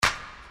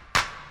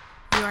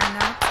You are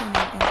now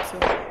tuning into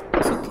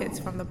Two Kids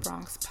from the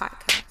Bronx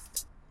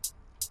podcast.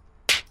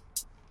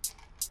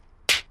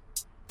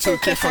 Two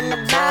Kids from the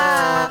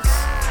Bronx.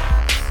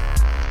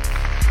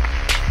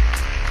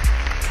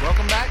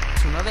 Welcome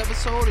back to another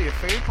episode of your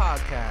favorite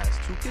podcast,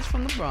 Two Kids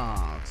from the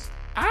Bronx.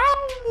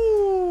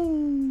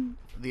 Ow!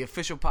 The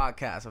official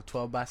podcast of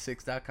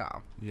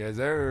 12by6.com. Yes,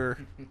 sir.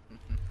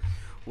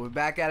 We're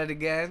back at it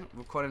again,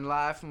 recording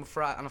live from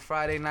on a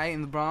Friday night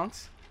in the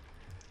Bronx.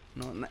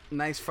 You know,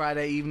 nice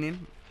Friday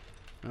evening.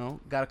 You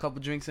know, got a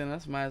couple drinks in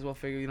us. Might as well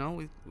figure,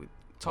 we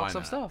talk Why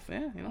some not? stuff.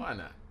 Yeah, Why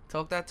not?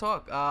 Talk that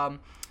talk. A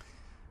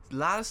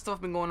lot of stuff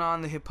been going on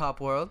in the hip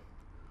hop world.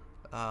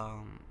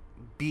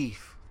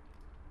 Beef.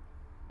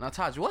 Now,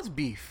 Taj, what's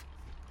beef?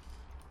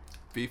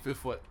 Beef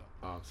is what?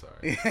 Oh, I'm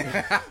sorry.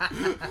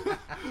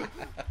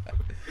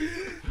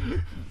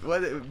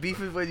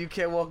 Beef is when you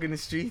can't walk in the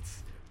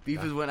streets.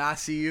 Beef is when I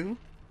see you.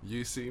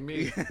 You see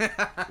me.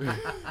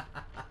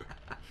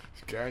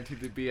 Guaranteed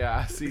to be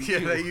I see Yeah,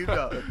 you. there you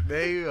go.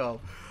 There you go.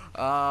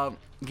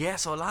 Yeah,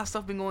 so a lot of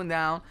stuff been going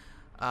down.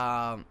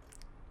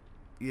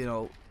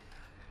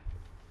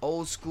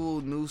 Old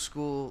school, new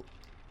school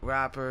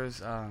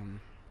rappers, quote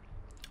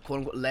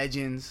unquote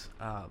legends,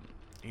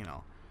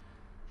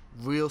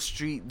 real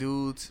street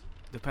dudes,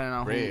 depending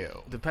on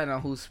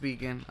who's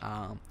speaking.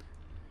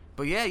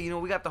 But yeah,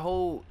 we got the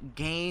whole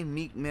Game,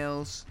 Meek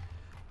Mills,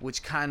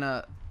 which kind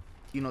of,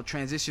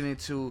 transitioned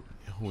into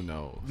Who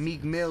knows?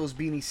 Meek Mill's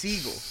Beanie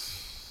Siegel.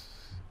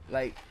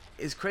 Like,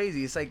 it's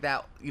crazy. It's like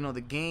that, the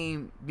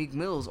Game, Meek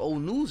Mill's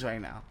old news right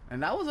now.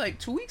 And that was like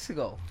 2 weeks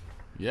ago.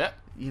 Yep.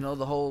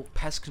 The whole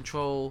pest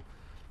control,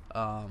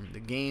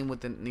 the Game with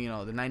the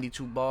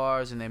 92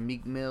 bars, and then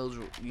Meek Mill's,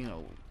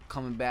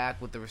 coming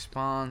back with the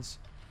response.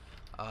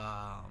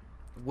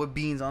 What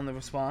Beans on the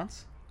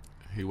response?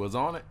 He was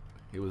on it.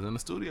 He was in the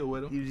studio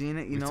with him. You seen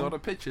it? We saw the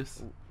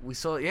pictures. We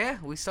saw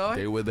it.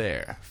 They were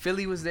there.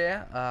 Philly was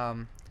there.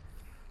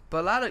 But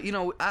a lot of,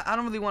 I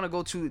don't really want to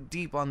go too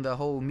deep on the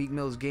whole Meek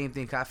Mill's Game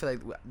thing, 'cause I feel like,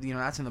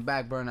 that's in the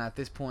back burner at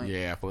this point.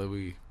 Yeah, I feel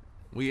like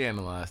we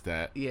analyzed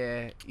that.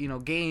 Yeah,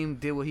 Game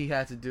did what he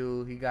had to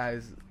do. He got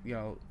his,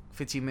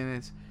 15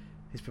 minutes,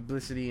 his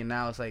publicity, and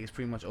now it's like, it's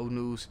pretty much old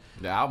news.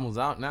 The album's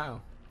out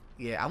now.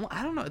 Yeah,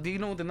 I don't know. Do you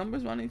know what the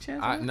numbers are, any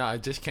chance? No,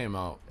 it just came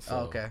out.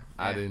 So okay.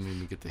 I Yeah. didn't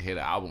even get to hear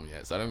the album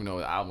yet, so I don't even know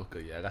what the album's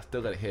good yet. I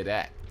still gotta hear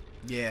that.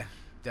 Yeah,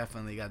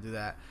 definitely got to do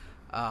that.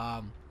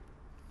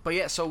 But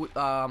yeah, so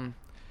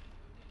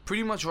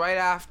pretty much right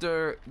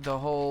after the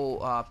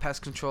whole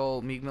pest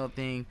control Meek Mill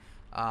thing,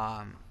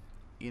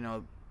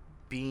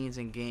 Beans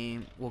and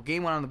Game. Well,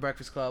 Game went on the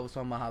Breakfast Club, was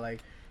talking about how,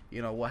 like,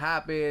 what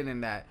happened,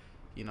 and that,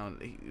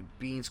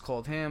 Beans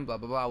called him, blah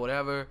blah blah,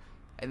 whatever,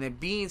 and then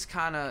Beans he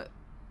got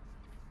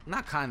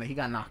knocked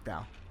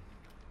out.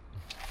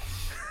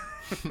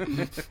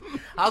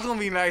 I was gonna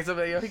be nice,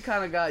 but he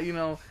kind of got,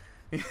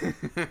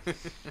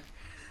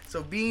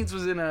 So Beans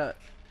was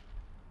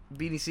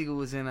Beanie Siegel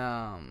was in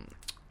a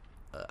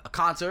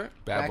concert,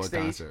 Bad Boy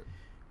backstage. concert.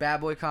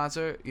 Bad Boy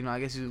concert. I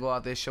guess he would go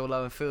out there, show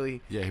love in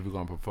Philly. Yeah, he was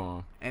gonna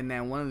perform. And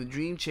then one of the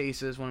Dream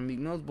Chasers, one of Meek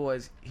Mill's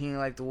boys, he didn't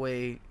like the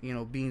way,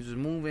 Beans was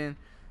moving,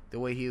 the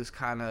way he was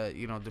kind of,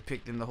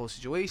 depicting the whole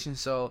situation.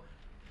 So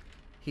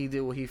he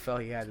did what he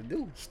felt he had to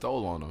do.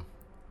 Stole on him.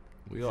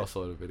 We all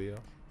saw the video.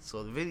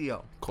 So the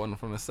video. Caught him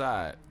from the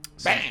side.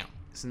 So, Bam!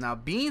 So now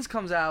Beans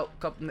comes out,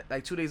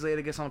 2 days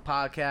later, gets on the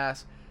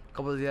podcast. A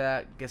couple of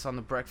that, gets on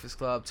the Breakfast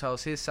Club,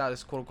 tells his side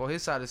of, quote unquote,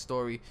 his side of the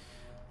story.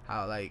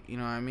 How, like, you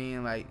know what I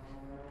mean? Like,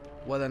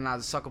 whether or not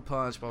the sucker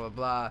punch, blah, blah,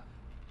 blah.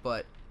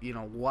 But,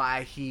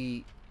 why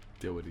he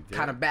Did what he did.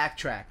 kind of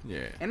backtracked.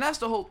 Yeah. And that's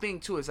the whole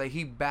thing, too. It's like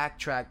he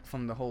backtracked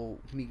from the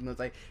whole Meek Mill.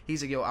 Like,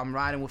 he's like, yo, I'm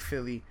riding with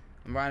Philly.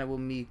 I'm riding with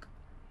Meek.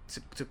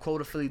 To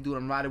quote a Philly dude,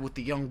 I'm riding with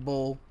the young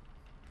bull.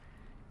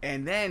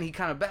 And then he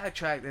kind of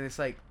backtracked, and it's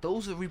like,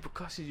 those are the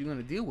repercussions you're going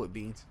to deal with,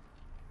 Beans.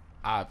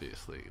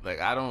 Obviously.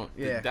 Like, I don't...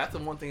 Yeah. That's the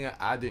one thing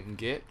I didn't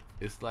get.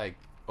 It's like,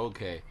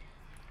 okay.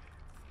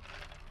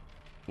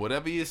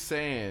 Whatever you're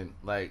saying,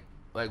 like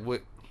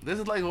what... This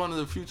is like one of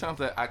the few times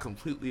that I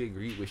completely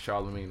agree with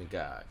Charlamagne the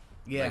God.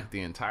 Yeah. Like,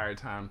 the entire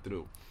time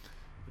through.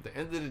 At the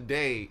end of the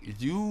day,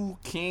 you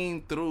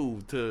came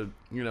through to,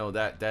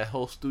 that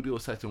whole studio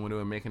session when they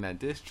were making that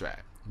diss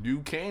track.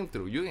 You came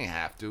through. You didn't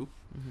have to.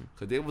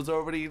 Because they was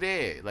already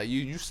there. Like,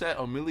 you said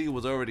Amelia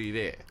was already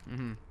there.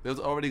 They was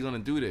already going to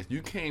do this.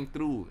 You came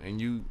through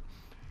and you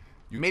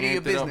Made it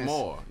your amped it up business.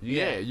 more.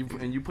 Yeah.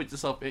 You put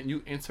yourself in,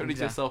 you inserted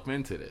Exactly. yourself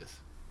into this.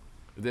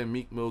 Then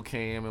Meek Mill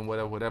came and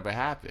whatever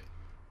happened.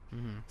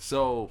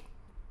 So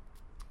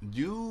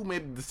you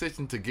made the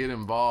decision to get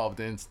involved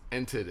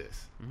into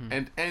this.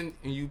 And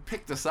you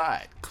picked a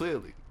side,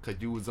 clearly,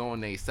 because you was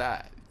on their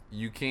side.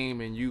 You came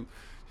and you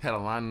had a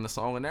line in the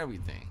song and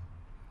everything.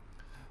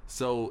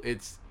 So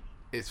it's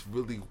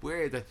really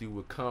weird that you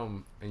would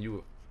come and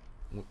you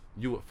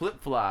would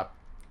flip-flop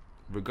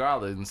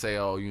regardless and say,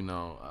 oh,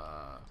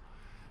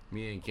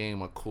 me and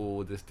Game are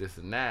cool, this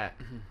and that.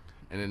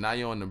 And then now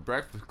you're on the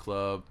Breakfast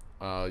Club,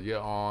 you're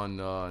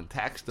on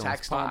Tax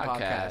Stone's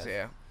podcast.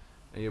 Yeah.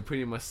 and you're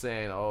pretty much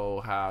saying,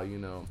 oh, how you're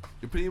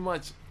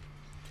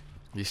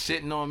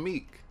shitting on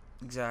Meek,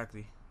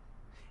 Exactly.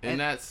 and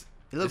It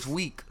looks it's-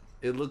 weak.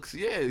 It looks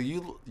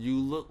you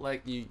look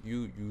like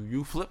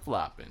you flip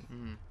flopping.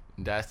 Mhm.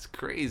 That's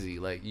crazy.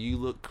 Like you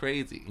look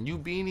crazy, and you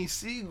Beanie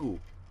Siegel,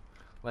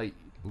 like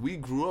we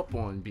grew up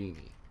on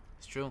Beanie,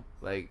 It's true.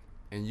 like,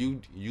 and you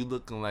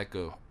looking like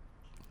a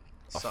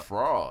Suck.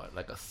 fraud,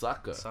 like a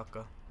sucker,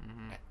 Sucker.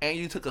 Mm-hmm. and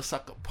you took a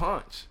sucker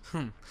punch.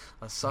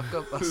 A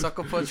sucker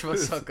punch from a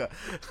sucker.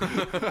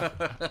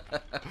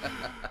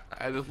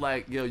 And it's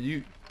like, yo,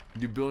 you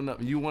building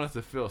up. You want us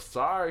to feel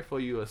sorry for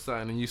you or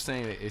something, and you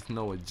saying that it's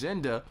no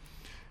agenda,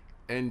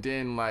 and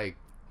then like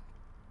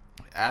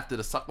after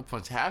the sucker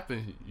punch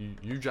happened,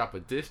 you drop a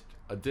diss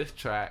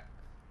track.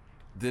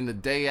 Then the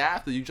day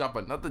after, you drop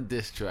another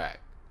diss track,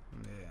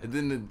 Yeah. and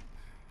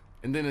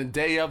then the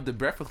day of the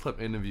Breakfast Club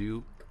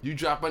interview, you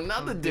drop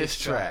another diss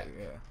track.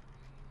 Yeah.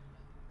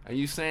 And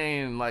you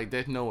saying like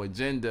there's no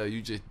agenda,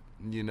 you just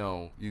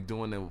you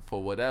doing it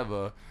for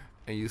whatever,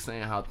 and you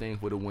saying how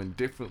things would have went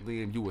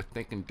differently, and you were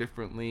thinking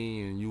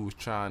differently, and you was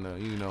trying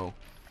to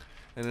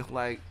and it's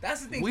like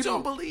That's the thing, we too.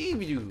 don't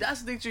believe you.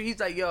 That's the thing too. He's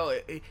like, yo,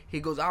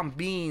 he goes, I'm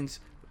Beans,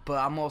 but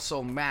I'm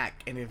also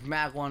Mac, and if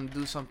Mac wanted to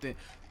do something,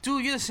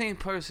 dude, you're the same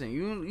person.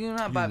 You're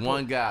not You bipolar.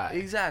 one guy.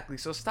 Exactly.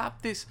 So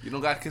stop this. You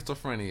don't got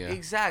schizophrenia.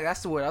 Exactly.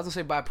 That's the word. I was gonna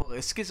say bipolar.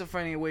 It's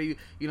schizophrenia where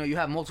you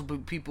have multiple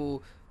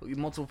people,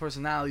 multiple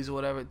personalities or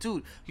whatever.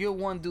 Dude, you're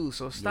one dude.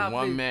 So stop. You're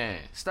one this, man.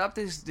 Stop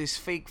this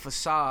fake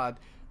facade.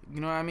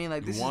 You know what I mean?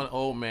 Like You're this one is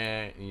old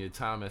man, and your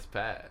time has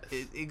passed.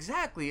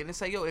 exactly. And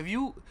it's like, yo, if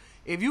you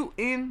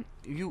in.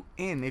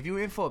 If you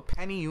in for a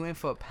penny, you in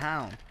for a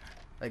pound.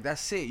 Like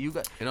that's it. You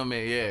got.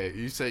 Man, yeah.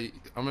 You say.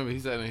 I remember he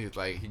said he's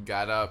like he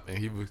got up and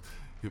he was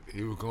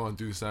going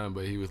through something,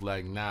 but he was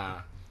like,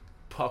 nah,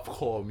 Puff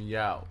called me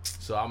out,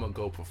 so I'm gonna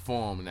go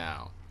perform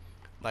now.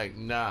 Like,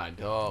 nah,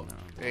 dog,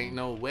 ain't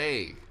no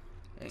way.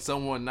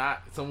 Someone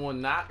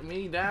knocked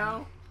me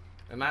down,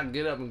 and I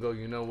get up and go,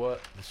 you know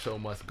what? The show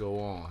must go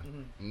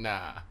on.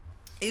 Nah.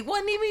 It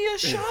wasn't even your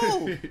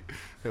show.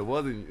 It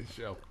wasn't your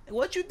show.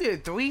 What you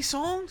did? 3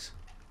 songs?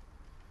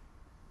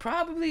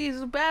 Probably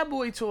is a Bad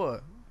Boy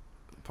tour.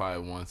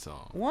 Probably one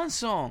song. 1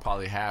 song.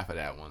 Probably half of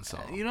that one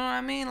song. You know what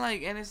I mean?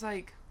 Like, and it's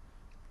like,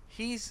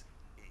 he's,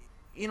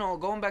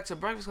 going back to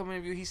Breakfast Club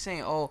interview, he's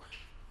saying, oh,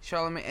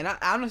 Charlamagne, and I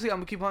honestly, I'm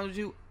gonna keep on with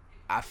you.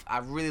 I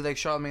really like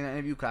Charlamagne in that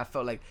interview because I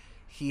felt like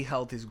he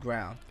held his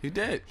ground. He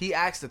did. He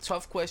asked the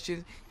tough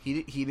questions.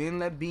 He didn't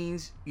let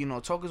Beans,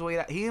 talk his way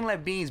out. He didn't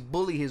let Beans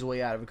bully his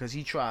way out of it because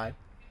he tried.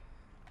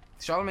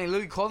 Charlamagne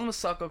literally called him a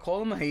sucker,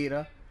 called him a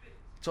hater,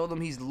 told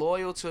him he's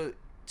loyal to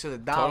the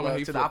dollar,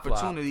 he to the flip-flop.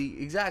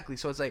 opportunity. Exactly.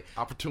 So it's like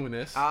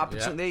Opportunist.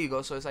 There you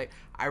go. So it's like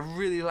I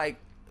really like,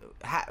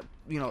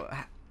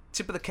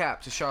 tip of the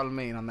cap to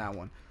Charlamagne on that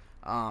one.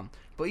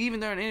 But even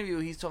during the interview,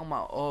 he's talking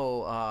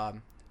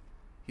about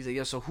he's like,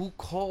 yo, so who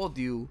called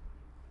you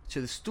to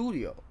the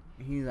studio?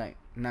 And he's like,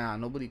 nah,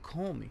 nobody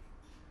called me.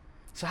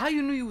 So how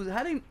you knew you was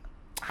How you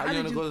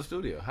gonna go to the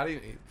studio? How do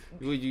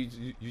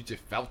you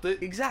just felt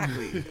it?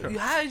 Exactly.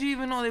 How did you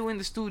even know they were in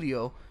the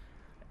studio?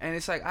 And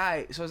it's like,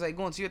 alright, so it's like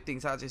going to your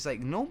things. It's like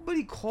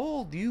nobody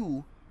called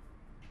you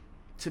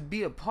to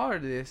be a part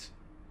of this,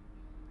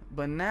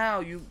 but now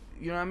you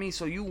know what I mean.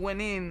 So you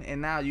went in,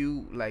 and now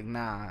you like,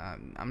 nah,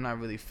 I'm not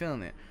really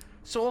feeling it.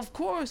 So of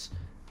course,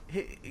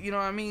 you know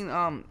what I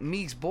mean.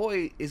 Meek's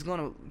boy is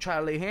gonna try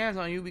to lay hands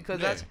on you because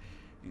that's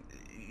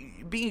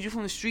being you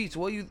from the streets.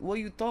 What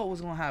you thought was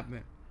gonna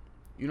happen?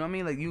 You know what I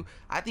mean? Like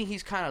I think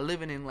he's kind of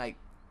living in like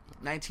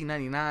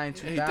 1999,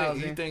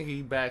 2000. He think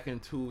he back in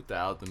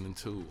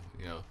 2002.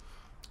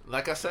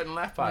 Like I said in the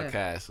last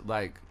podcast,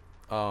 like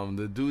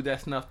the dude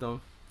that snuffed him,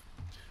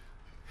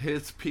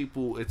 his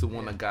people is the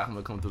one that got him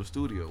to come to the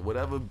studio.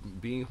 Whatever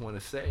Beans want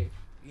to say,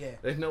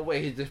 there's no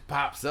way he just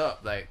pops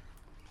up like,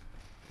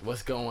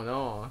 what's going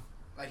on?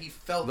 Like he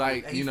felt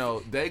like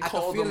they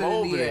called him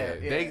over there.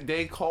 Yeah.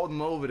 They called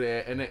him over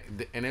there,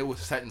 and they were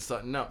setting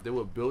something up. They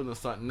were building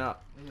something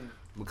up.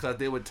 Because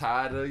they were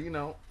tired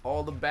of,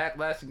 all the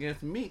backlash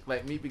against Meek.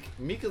 Like,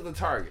 Meek is the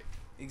target.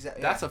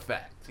 Exactly. That's a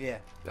fact. Yeah.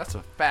 That's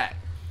a fact.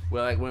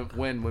 Well, like,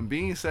 when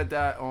Bean said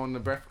that on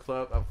the Breakfast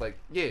Club, I was like,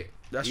 yeah,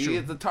 That's he true.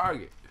 is the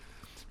target.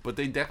 But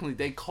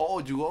they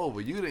called you over.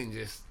 You didn't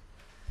just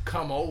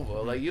come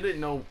over. Like, you didn't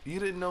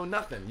know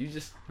nothing. You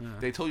just,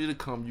 they told you to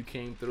come, you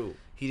came through.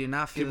 He did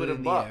not feel Give it it a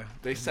in buck. the air.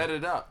 They set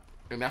it up.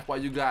 And that's why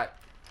you got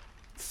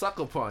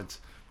sucker punch.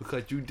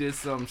 Because you did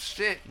some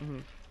shit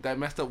that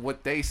messed up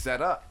what they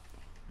set up.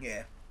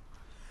 Yeah,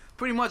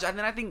 pretty much. And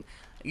then I think,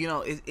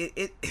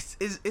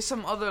 it's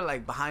some other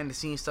like behind the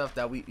scenes stuff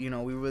that we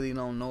really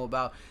don't know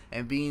about.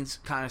 And Beans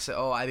kind of said,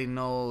 "Oh, I didn't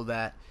know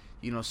that,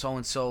 so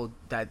and so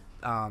that."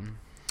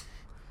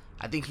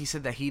 I think he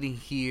said that he didn't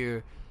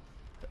hear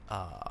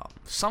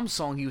some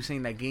song he was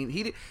saying that game.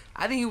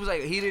 I think he was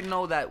like he didn't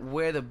know that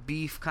where the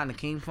beef kind of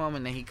came from,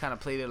 and then he kind of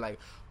played it like,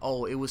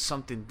 oh, it was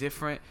something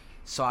different.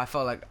 So I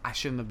felt like I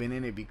shouldn't have been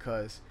in it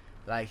because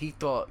like he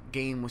thought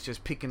Game was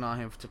just picking on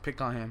him to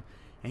pick on him.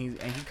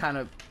 and he kind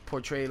of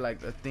portrayed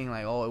like a thing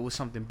like, oh, it was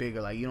something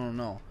bigger, like you don't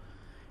know.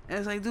 And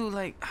it's like, dude,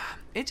 like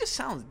it just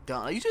sounds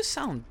dumb. Like, you just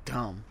sound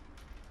dumb.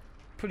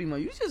 Pretty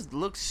much, you just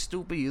look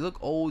stupid. You look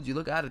old. You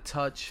look out of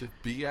touch. Just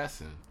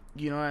BSing.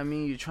 You know what I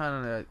mean? You're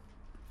trying to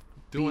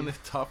doing this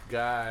tough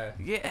guy,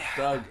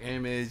 thug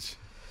image.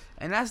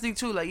 And that's the thing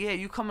too. Like, yeah,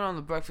 you coming on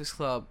the Breakfast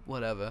Club,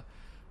 whatever.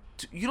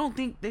 You don't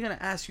think they're gonna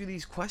ask you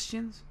these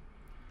questions?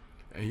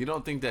 And you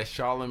don't think that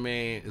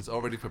Charlamagne is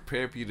already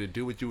prepared for you to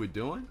do what you were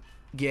doing?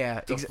 Yeah.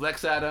 To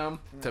flex at him,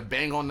 to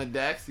bang on the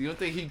decks. You don't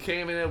think he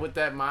came in there with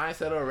that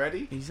mindset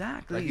already?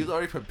 Exactly. Like, he was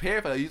already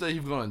prepared for that. You thought he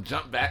was going to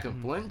jump back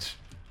and flinch?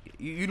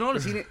 You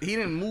notice he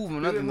didn't move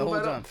or nothing the whole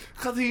time.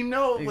 Because he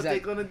knows what they're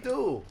going to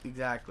do.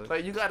 Exactly.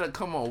 Like, you got to,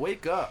 come on,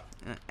 wake up.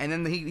 And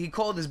then he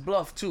called his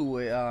bluff, too,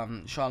 with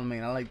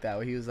Charlamagne. I like that.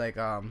 Where he was like,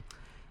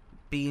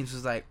 Beans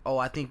was like, oh,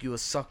 I think you a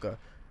sucker.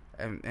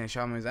 And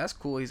Charlamagne was, that's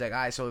cool. He's like, all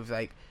right, so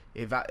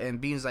and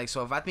Beans was like,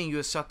 so if I think you're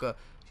a sucker,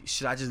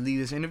 should I just leave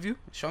this interview?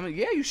 Charlamagne,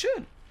 yeah, you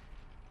should.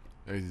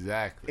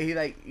 Exactly.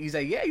 He's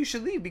like, yeah, you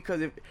should leave because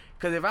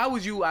if I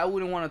was you, I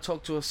wouldn't want to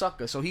talk to a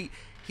sucker. So he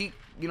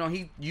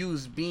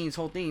used Beans'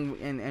 whole thing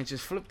and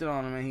just flipped it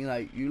on him, and he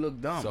like, you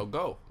look dumb. So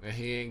go, and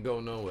he ain't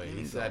go nowhere.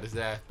 He sat his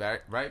ass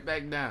right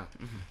back down.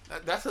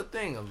 Mm-hmm. That's the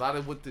thing. A lot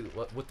of with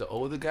the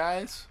older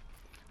guys,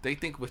 they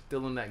think we're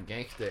still in that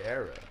gangster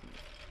era,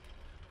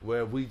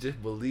 where we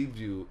just believe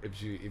you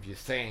if you're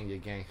saying you're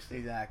gangster.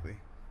 Exactly.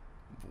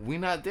 We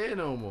not there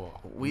no more.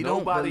 Nobody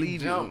don't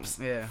believe jumps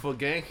for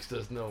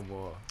gangsters no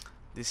more.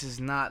 This is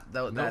not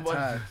that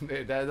time.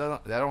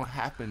 That don't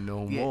happen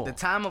no more. The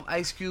time of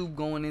Ice Cube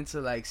going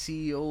into like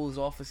CEOs'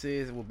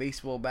 offices with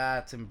baseball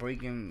bats and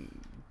breaking.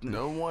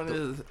 No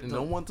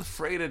one's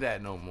afraid of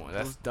that no more.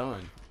 That's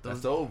done.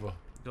 That's over.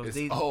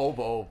 It's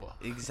over.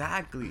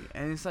 Exactly,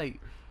 and it's like,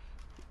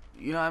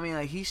 you know what I mean?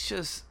 Like he's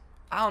just,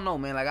 I don't know,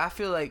 man. Like I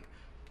feel like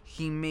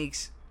he made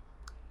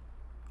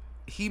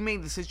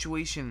the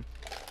situation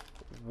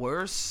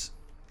worse,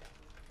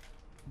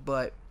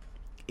 but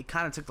it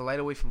kind of took the light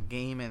away from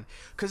Game, and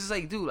because it's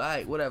like, dude, all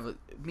right, whatever,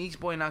 Meek's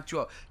boy knocked you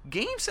out.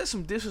 Game said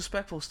some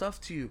disrespectful stuff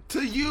to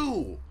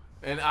you,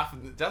 and that's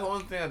the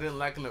only thing I didn't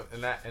like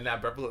in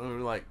that Breakfast Club.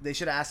 Like, they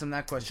should have asked him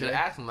that question. Should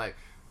have asked him, like,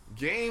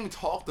 Game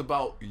talked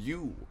about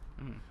you,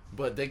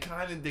 but they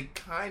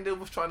kind of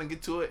was trying to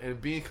get to it, and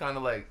being kind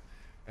of like,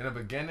 in the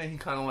beginning, he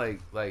kind of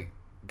like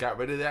got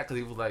rid of that because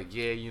he was like,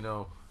 yeah,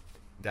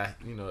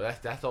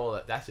 that's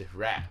all, that's just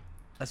rap.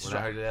 When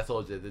I heard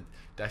that,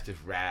 that's just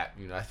rap.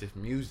 That's just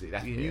music.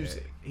 That's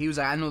music. He was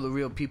like, I know the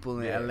real people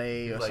in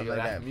LA or something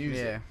like that.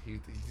 Music. Yeah.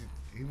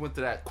 He went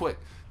to that quick.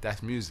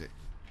 That's music.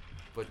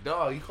 But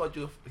dog, he called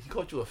you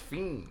a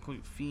fiend.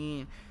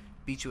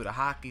 Beat you with a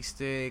hockey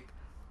stick.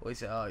 Or he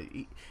said,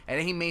 and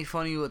then he made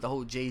fun of you with the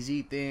whole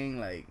Jay-Z thing.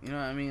 Like, you know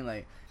what I mean?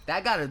 Like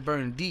that got us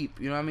burned deep.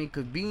 You know what I mean?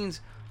 Because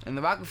Beans in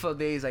the Rockefeller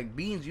days, like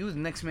Beans, you was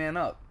the next man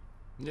up.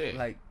 Yeah.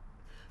 Like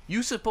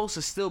you supposed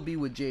to still be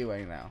with Jay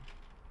right now.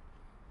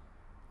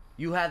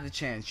 You had the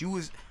chance. You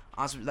was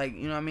awesome. Like,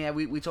 you know what I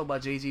mean? We talk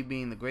about Jay-Z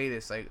being the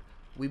greatest. Like,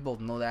 we both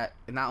know that.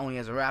 And not only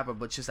as a rapper,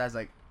 but just as,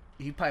 like,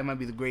 he probably might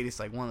be the greatest,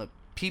 like, one of the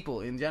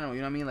people in general. You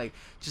know what I mean? Like,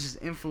 just his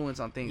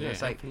influence on things. Yeah,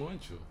 it's like,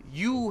 influential.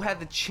 You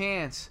had the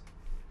chance,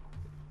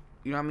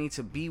 you know what I mean,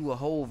 to be with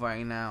Hov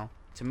right now,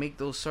 to make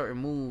those certain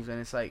moves. And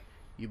it's like,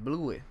 you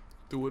blew it.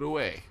 Threw it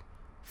away.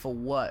 For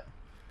what?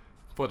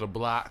 For the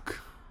block.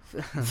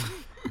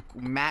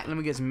 Mac, let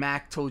me guess,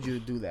 Mac told you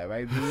to do that,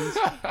 right, Beans?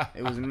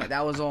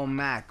 That was all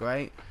Mac,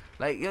 right?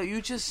 Like, yo,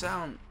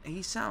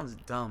 he sounds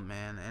dumb,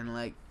 man. And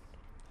like,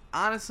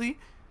 honestly,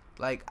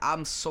 like,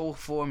 I'm so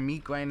for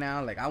Meek right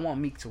now. Like, I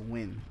want Meek to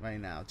win right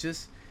now,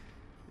 just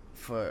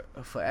for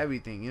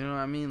everything. You know what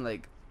I mean?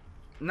 Like,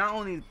 not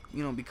only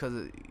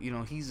because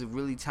he's a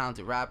really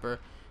talented rapper,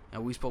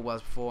 and we spoke about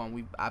this before,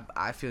 and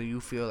I feel you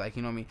feel like,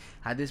 you know what I mean.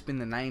 Had this been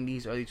the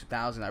 '90s, early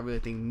 2000s, I really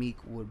think Meek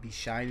would be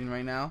shining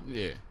right now.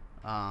 Yeah.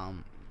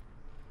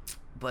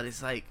 But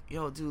it's like,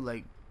 yo, dude,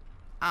 like,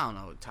 I don't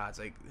know, Todd's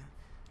like,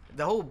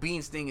 the whole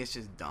Beans thing is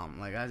just dumb.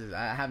 Like,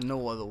 I have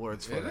no other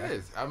words for that. It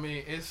is. I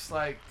mean, it's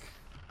like,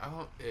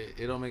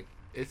 it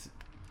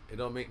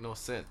don't make no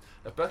sense.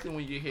 Especially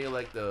when you hear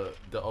like the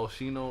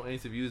Oshino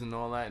interviews and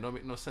all that, it don't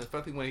make no sense.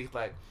 Especially when he's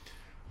like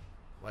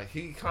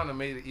he kind of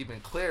made it even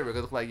clearer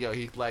because it's like,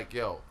 he's like,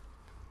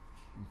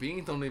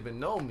 Beans don't even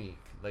know me.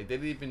 Like, they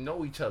didn't even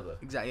know each other.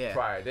 Exactly. Yeah.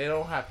 Prior, they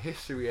don't have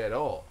history at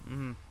all.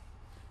 Mm-hmm.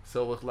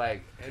 So it's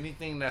like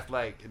anything that's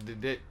like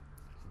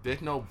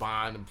there's no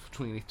bond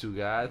between these two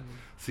guys. Mm-hmm.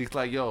 So he's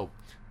like,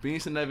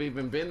 Beans had never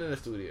even been in the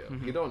studio.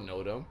 Mm-hmm. You don't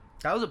know them.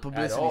 That was a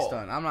publicity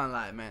stunt. I'm not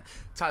lying, man.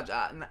 Taj,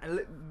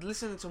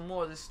 listening to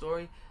more of this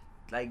story,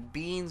 like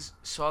Beans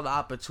saw the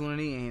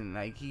opportunity and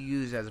like he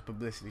used it as a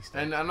publicity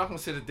stunt. And I'm not gonna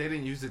say that they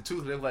didn't use it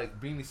too. They're like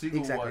Beanie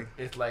Siegel was.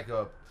 It's like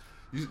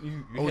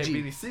you had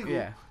Beanie Siegel.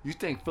 Yeah. You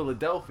think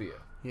Philadelphia.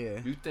 Yeah.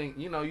 You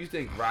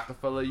think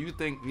Rockefeller. You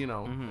think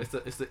mm-hmm.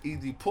 it's an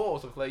easy pull.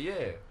 So it's like,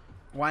 yeah.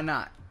 Why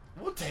not?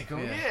 We'll take him.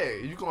 Yeah.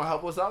 You gonna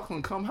help us out?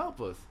 Come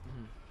help us.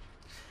 Mm-hmm.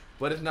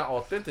 But it's not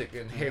authentic,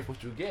 and here's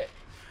what you get.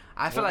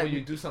 I feel like when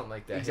you do something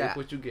like that, here's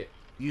what you get.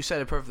 you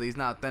said it perfectly. He's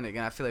not authentic,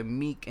 and I feel like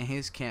Meek and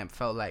his camp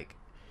felt like,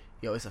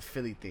 yo, it's a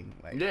Philly thing.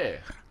 Like, Yeah.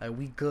 like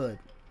we good,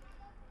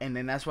 and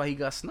then that's why he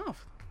got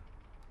snuffed.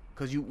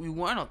 Cause we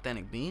weren't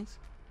authentic, Beans.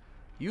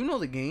 You know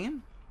the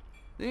game.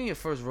 This ain't your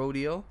first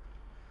rodeo.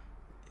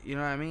 You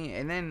know what I mean?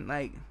 And then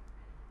like,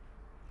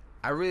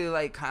 I really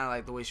like kind of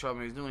like the way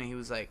Charlamagne was doing it. He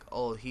was like,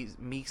 "Oh,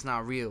 Meek's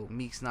not real.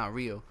 Meek's not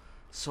real."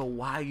 So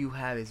why you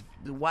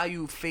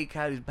fake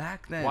had his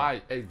back then?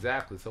 Why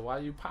exactly? So why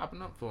you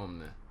popping up for him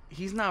then?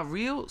 He's not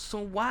real. So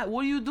why?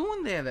 What are you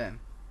doing there then?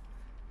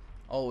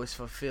 Oh, it's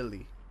for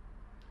Philly.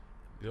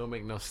 You don't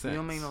make no sense. You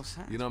don't make no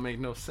sense. You don't make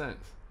no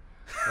sense.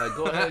 Like,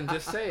 go ahead and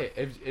just say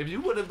it. If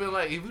you would have been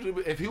like,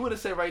 if he would have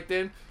said right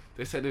then,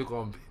 they said they were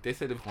gonna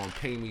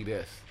pay me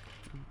this.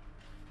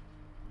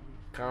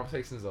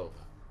 Conversation's over.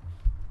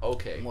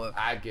 Okay, What?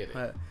 I get it.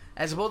 But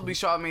as opposed to be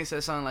Charlamagne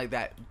said something like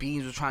that.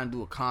 Beans was trying to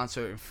do a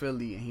concert in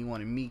Philly and he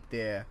wanted Meek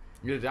there.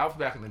 Yeah, that was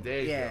back in the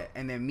day. Yeah, though.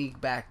 and then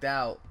Meek backed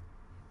out.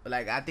 But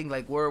like I think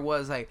like where it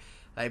was like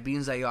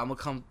Beans like, yo, I'm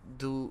gonna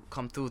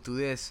come through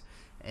this,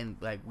 and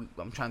like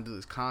I'm trying to do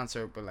this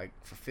concert, but like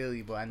for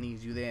Philly, but I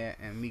need you there.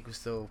 And Meek was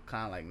still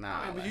kind of like,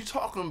 nah. Right, but like, you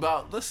talking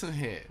about? Listen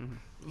here,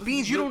 Listen,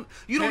 Beans, you don't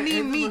need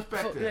here's the Meek.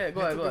 perspective. Yeah, go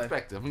Here's ahead. the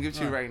perspective. I'm gonna give it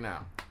to you Go right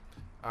now.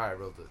 All right,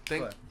 Rosa.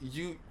 Think ahead.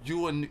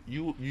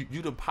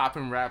 you the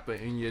popping rapper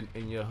in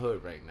your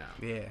hood right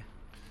now. Yeah.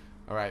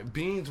 All right,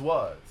 Beans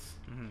was.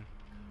 Mm-hmm.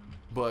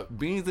 But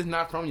Beans is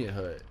not from your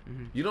hood.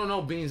 Mhm. You don't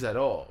know Beans at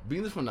all.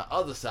 Beans is from the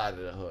other side of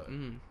the hood.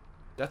 Mm-hmm.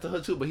 That's the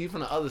hood too, but he's from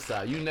the other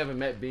side. You never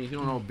met Beans. You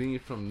don't know Mm-hmm.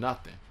 Beans from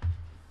nothing.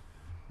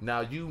 Now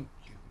you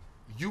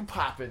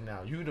popping now.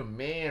 You the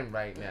man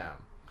right now.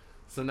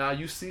 So now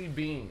you see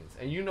Beans,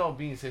 and you know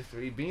Beans'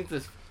 history.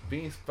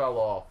 Beans fell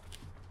off.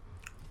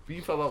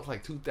 Beans fell off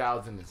like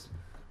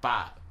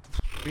 2005.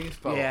 Beans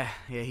fell Yeah, off.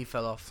 yeah, he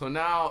fell off. So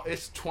now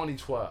it's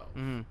 2012.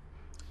 Mm-hmm.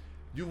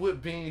 You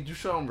with Beans, you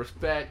show him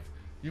respect.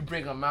 You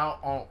bring him out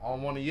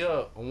on one of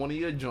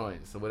your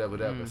joints or whatever.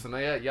 So now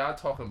y'all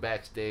talking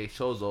backstage.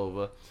 Show's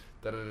over.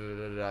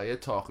 You're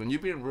talking. You're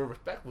being real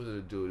respectful to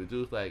the dude. The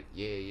dude's like,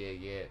 yeah,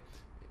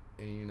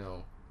 and you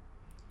know,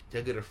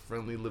 you get a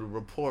friendly little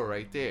rapport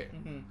right there.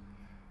 Mm-hmm.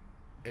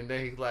 And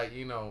then he's like,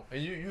 you know,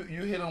 and you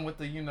hit him with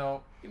the, you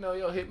know,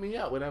 yo, hit me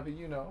up, whatever,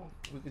 you know,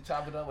 we can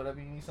chop it up, whatever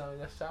you need something,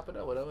 let's chop it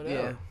up, whatever.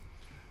 Yeah.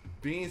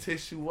 Beans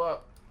hits you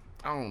up,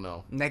 I don't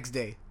know. Next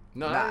day.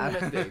 No, Nah. not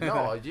even next day. No,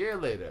 a year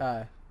later.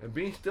 Uh, And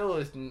Beans still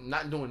is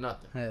not doing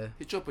nothing. yeah.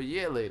 Hit you up a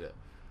year later.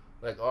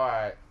 Like, all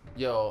right,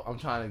 yo, I'm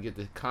trying to get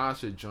the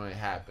concert joint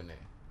happening.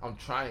 I'm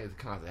trying to get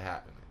the concert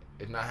happening.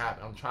 It's not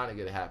happening. I'm trying to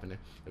get it happening.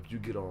 If you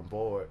get on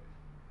board,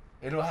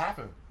 it'll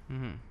happen.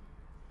 Mm-hmm.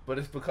 But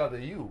it's because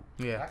of you.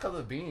 Yeah. Not because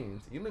of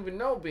Beans. You don't even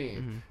know Beans.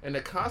 Mm-hmm. And the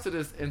concert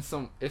is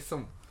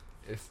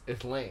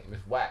it's lame.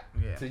 It's whack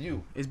Yeah. to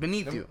you. It's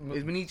beneath Them- you.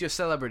 It's beneath your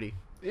celebrity.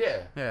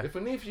 Yeah. Yeah. It's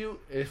beneath you.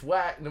 It's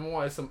whack. Number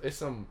one, it's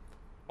some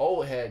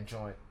old head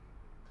joint.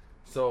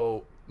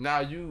 So now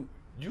you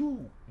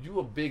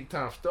a big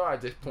time star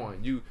at this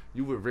point. You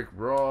with Rick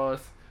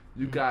Ross.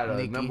 You got a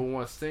Nicki.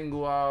 #1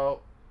 single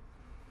out.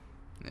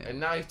 Yeah. And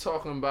now he's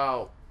talking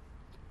about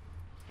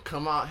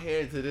come out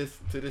here to this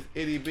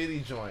itty bitty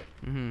joint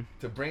Mm-hmm.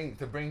 to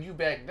bring you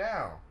back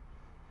down.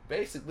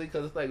 Basically,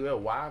 because it's like, well,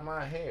 why am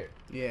I here?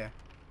 Yeah.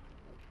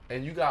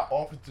 And you got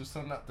offers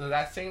to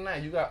that same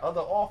night. You got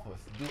other offers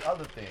to do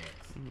other things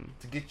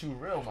to get you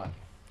real money.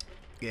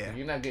 Yeah. And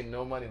you're not getting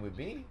no money with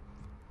me.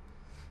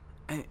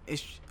 And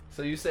it's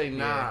So you say,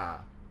 nah, Yeah.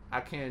 I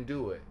can't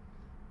do it.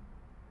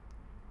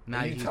 now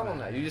And you tell them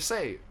that. You just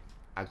say,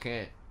 I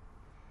can't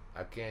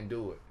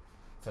do it.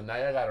 So now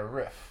you got a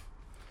riff.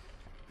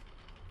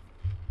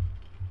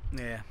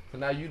 Yeah. So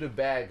now you the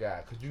bad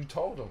guy because you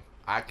told them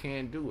I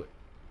can't do it.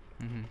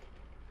 Mm-hmm.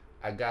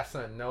 I got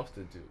something else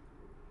to do.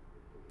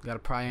 Got a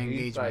prior And he's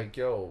engagement. like,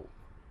 yo,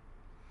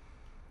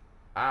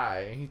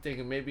 and he's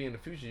thinking maybe in the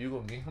future you're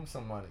gonna give him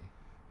some money.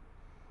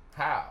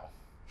 How?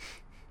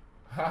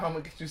 How I'm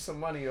gonna get you some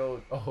money,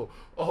 boy? How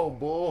I'm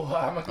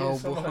gonna get you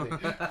some boy.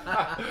 money?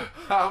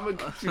 How I'm gonna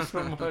get you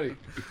some money?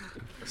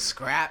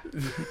 Scrap.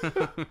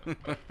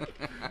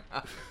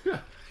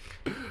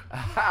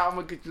 How I'm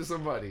gonna get you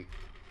some money?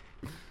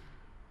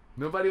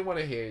 Nobody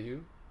wanna hear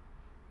you,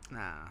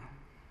 Nah.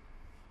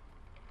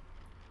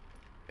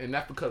 and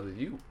that's because of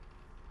you.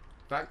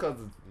 Not because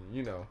of,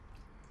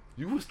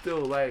 you were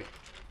still like.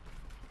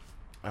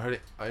 I heard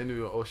it. I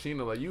interviewed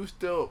Oshino. Like you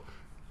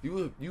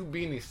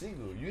Beanie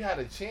Siegel. You had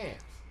a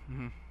chance,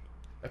 Mm-hmm.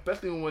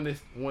 especially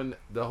when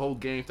the whole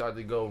game started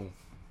to go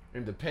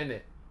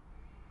independent.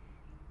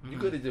 You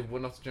could have just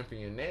went off the strength of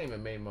your name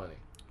and made money.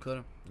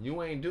 Could've.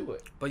 You ain't do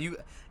it. But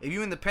if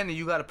you independent,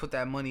 you gotta put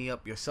that money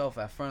up yourself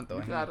at front though.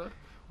 You gotta,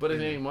 but it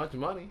ain't much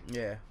money.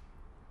 Yeah.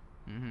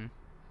 Mm-hmm.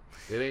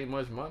 It ain't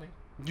much money.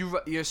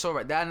 You're so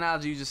right. That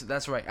analogy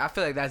that's right. I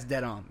feel like that's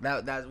dead on.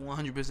 That's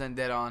 100%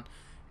 dead on,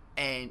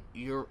 and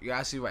you're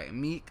absolutely right.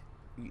 Meek,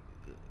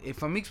 if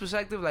from Meek's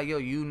perspective, like yo,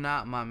 you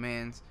not my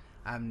man's.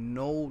 I have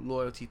no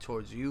loyalty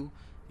towards you.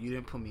 You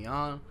didn't put me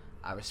on.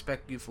 I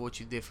respect you for what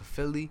you did for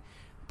Philly,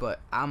 but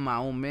I'm my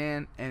own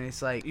man, and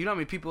it's like, you know how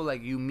many people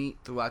like you meet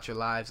throughout your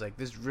lives, like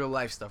this real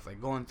life stuff,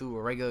 like going through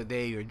a regular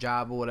day, your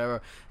job or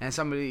whatever, and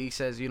somebody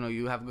says, you know,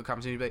 you have a good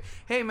conversation, you be like,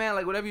 hey man,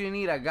 like whatever you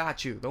need, I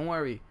got you. Don't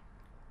worry.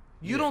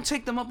 You don't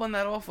take them up on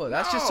that offer.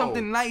 That's just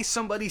something nice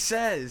somebody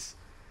says.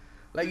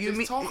 Like They're you just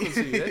meet, talking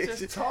to you. They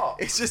just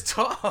talk. It's just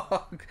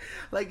talk.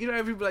 Like, you know,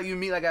 everybody like you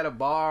meet like at a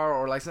bar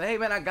or like say, hey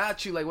man, I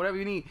got you. Like whatever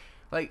you need.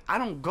 Like I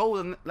don't go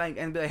and like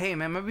and be like, hey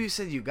man, remember you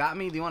said you got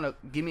me? Do you want to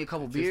give me a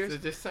couple beers?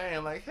 Just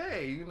saying like,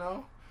 hey, you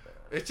know,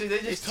 it's just they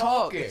just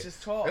talk. talking. It's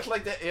just talk. It's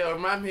like that. It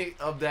remind me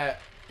of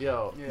that.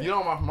 Yo, you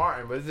know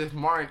Martin, but it's this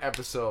Martin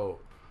episode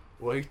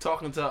where he's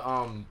talking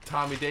to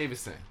Tommy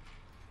Davidson.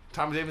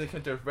 Tommy Davidson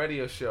came to a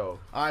radio show.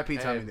 R.I.P.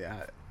 Tommy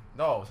Davidson.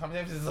 No, Tommy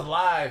Davidson is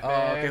alive, Oh,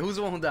 man. okay. Who's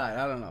the one who died?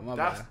 I don't know. My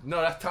bad.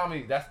 That's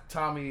Tommy. That's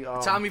Tommy.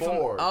 Tommy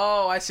Ford. from.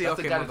 Oh, I see. That's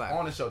Okay, the guy my that's bad.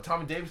 on the show.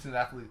 Tommy Davidson is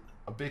actually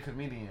a big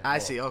comedian. I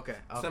see. Okay.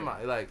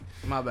 Semi, like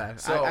My bad.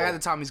 So, I got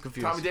the Tommys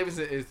confused. Tommy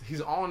Davidson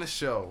he's on the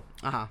show.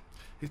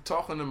 He's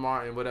talking to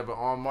Martin, whatever,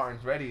 on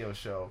Martin's radio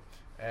show,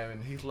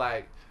 and he's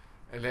like,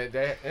 and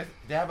they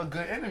have a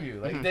good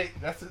interview. Like they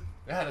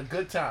had a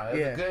good time.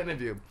 It was a good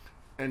interview,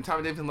 and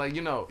Tommy Davidson like,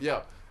 you know,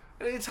 yo,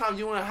 anytime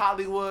you in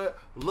Hollywood,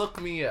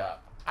 look me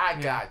up. I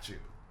got you.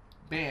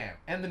 Bam.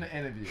 Ending the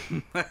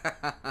interview.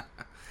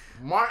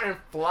 Martin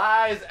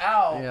flies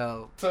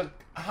out to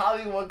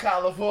Hollywood,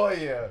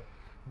 California,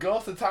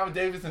 goes to Tommy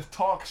Davidson's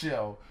talk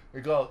show,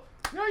 and goes,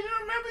 yo, you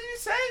remember you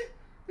say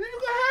you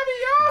gonna have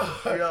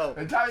me on?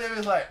 And Tommy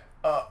Davidson's like,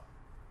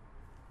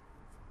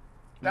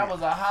 that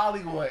was a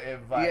Hollywood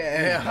invite.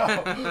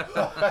 Yeah.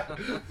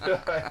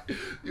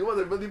 You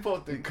wasn't really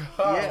supposed to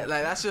come. Yeah,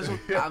 like that's just.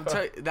 I'm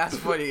telling you, that's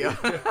funny, yo.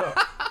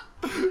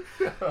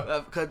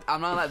 Cause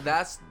I'm not like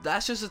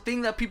that's just a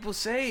thing that people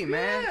say,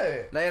 man.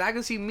 Yeah. Like I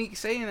can see Meek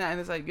saying that, and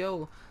it's like,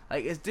 yo,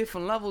 like it's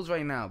different levels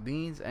right now,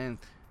 Beans. And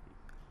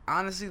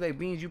honestly, like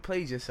Beans, you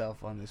played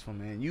yourself on this one,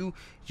 man. You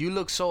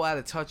look so out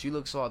of touch. You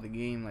look so out of the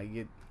game. Like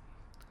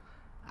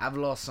I've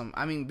lost some.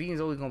 I mean,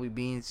 Beans always gonna be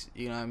Beans.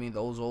 You know what I mean?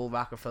 Those old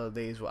Rockefeller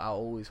days where I'll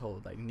always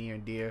hold like near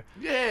and dear.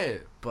 Yeah.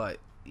 But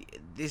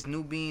this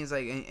new Beans,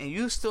 like, and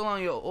you still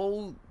on your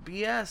old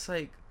BS,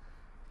 like,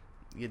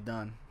 you're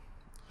done.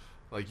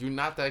 Like, you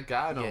not that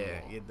guy no more.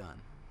 Yeah, you're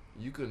done.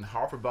 You can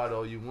harp about it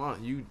all you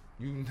want. You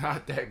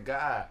not that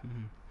guy.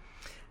 Mm-hmm.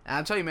 And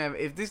I'm telling you, man,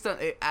 if this done,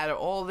 out of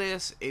all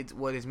this,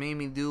 what it's made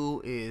me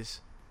do is,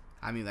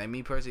 I mean, like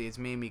me personally, it's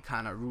made me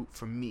kind of root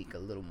for Meek a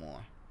little more.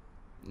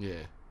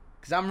 Yeah.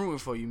 Cause I'm rooting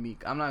for you,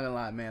 Meek. I'm not gonna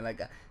lie, man.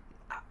 Like,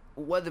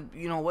 whether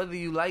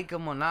you like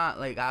him or not,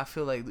 like I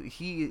feel like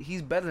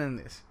he's better than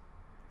this.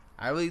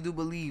 I really do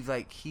believe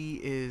like he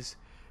is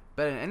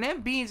better. And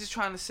then Beans is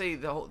trying to say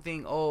the whole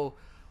thing. Oh,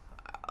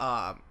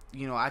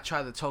 you know, I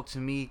tried to talk to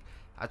Meek.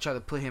 I tried to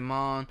put him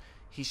on.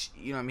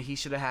 You know what I mean? He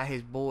should have had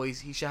his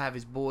boys. He should have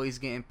his boys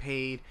getting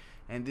paid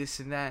and this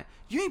and that.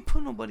 You ain't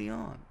put nobody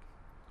on.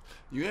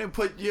 You ain't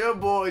put your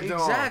boys on.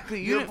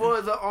 Exactly. Your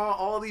boys are on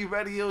all these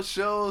radio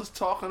shows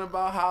talking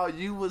about how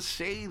you was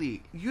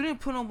shady. You didn't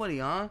put nobody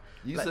on.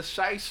 You's like, a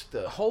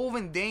shyster. Hove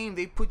and Dame,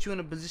 they put you in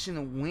a position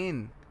to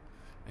win.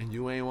 And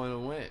you ain't want to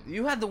win.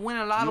 You had to win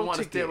a lotto You want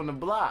to ticket. stay on the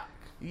block.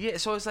 Yeah,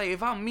 so it's like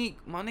if I'm Meek,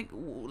 my nigga,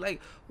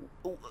 like,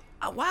 why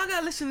I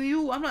gotta listen to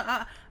you? I'm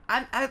not.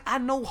 I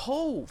know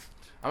Hove.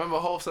 I remember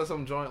Hove said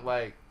some joint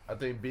like, I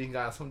think Bean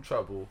got in some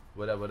trouble,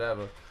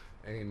 whatever,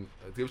 and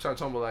they were trying to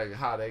tell me like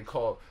how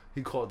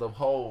he called up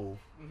Hove,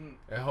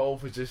 and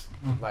Hove was just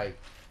like,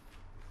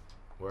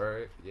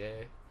 word, yeah,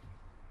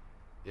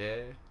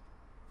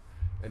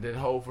 and then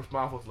Hove's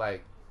response was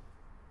like,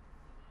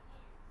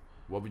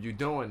 what were you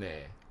doing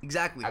there?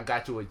 Exactly. I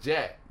got you a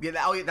jet. Yeah,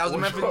 that was the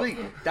Memphis Bleak.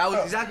 That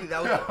was exactly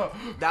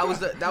that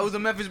was the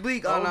Memphis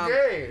Bleak.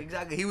 Okay.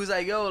 Exactly. He was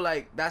like, yo,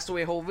 like that's the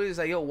way Hove is.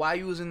 Like, yo, why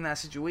you was in that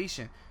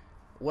situation?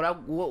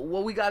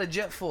 What we got a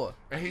jet for?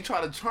 And he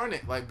tried to turn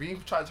it, like Bean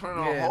tried to turn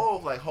it on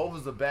Hove, like Hove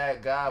is a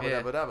bad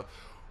guy, whatever.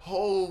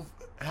 Hove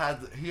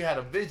had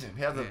a vision.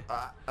 He has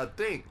a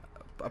thing.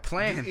 A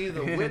plan. You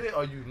either with it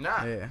or you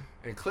not. Yeah.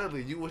 And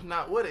clearly you was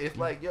not with it. It's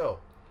like, yo,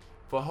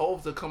 for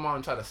Hove to come on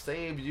and try to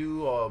save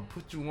you or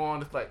put you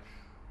on, it's like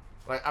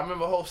I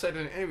remember Hove said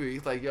in an interview,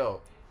 he's like,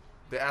 yo,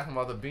 they asked him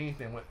about the Bean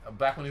thing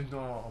back when he was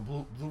doing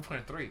on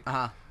Blueprint 3.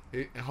 And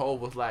Hove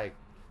was like,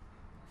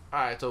 all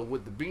right, so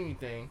with the Beanie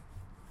thing,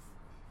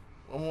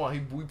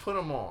 we put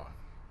him on.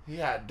 He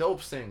had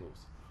dope singles.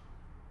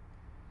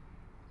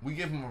 We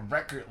gave him a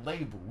record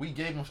label. We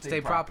gave him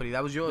state property.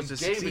 That was yours to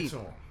gave succeed. it to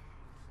him.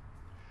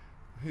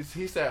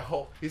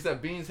 He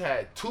said Beans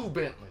had 2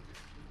 Bentleys.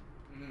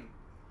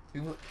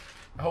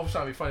 Hope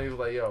trying to be funny. He was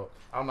like, yo,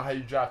 I don't know how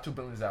you drive 2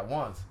 Bentleys at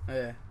once.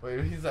 Yeah.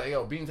 But he's like,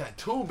 yo, Beans had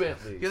 2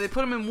 Bentleys. Yeah, they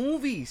put him in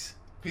movies.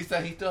 He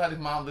said he still had his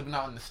mom living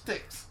out in the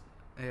sticks.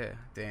 Yeah.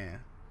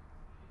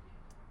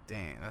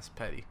 Damn, that's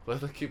petty. But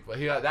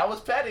that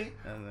was petty.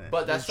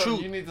 But that's something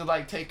true. you need to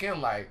like take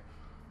in. Like,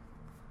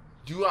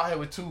 you out here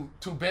with two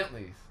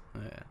Bentleys.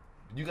 Yeah.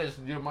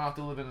 Your mom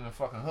still living in the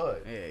fucking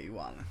hood. Yeah, you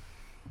wildin'.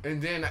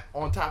 And then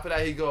on top of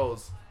that, he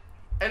goes,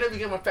 and then we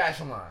give him a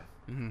fashion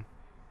line.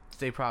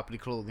 State property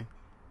clothing.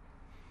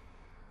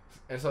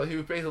 And so he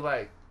was basically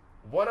like,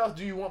 what else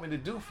do you want me to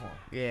do for him?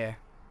 Yeah.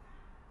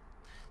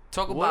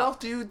 Talk What about. else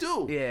do you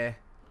do? Yeah.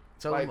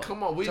 Talk Like, about,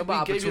 come on, we talk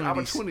about gave you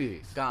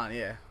opportunities. Gone.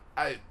 Yeah.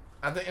 I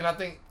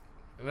think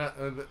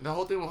the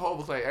whole thing with Hov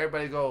was like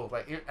everybody still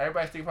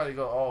probably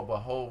go, oh, but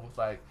Hov was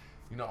like,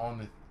 you know,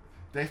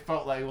 they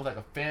felt like it was like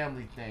a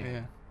family thing.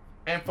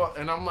 Yeah.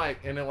 And I'm like,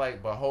 and then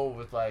like, but Hov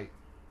was like,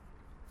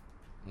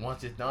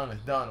 once it's done,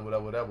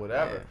 whatever.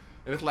 Yeah.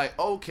 And it's like,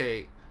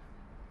 okay,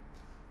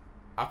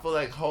 I feel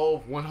like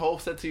when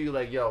Hov said to you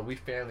like, yo, we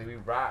family, we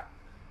rock,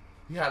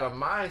 he had a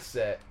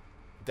mindset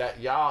that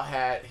y'all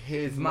had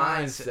his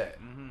mindset.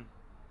 Mm-hmm.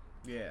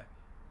 Yeah.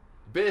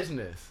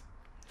 Business.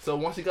 So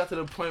once he got to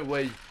the point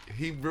where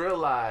he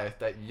realized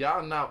that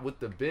y'all not with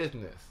the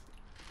business,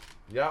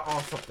 y'all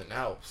on something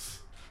else.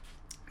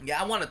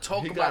 Yeah, I want to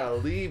talk He about. gotta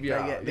leave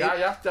y'all.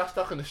 Yeah, Y'all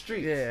stuck in the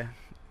streets. Yeah.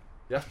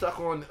 Y'all stuck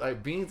on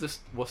like Beans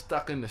was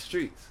stuck in the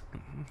streets.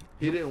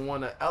 He didn't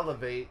want to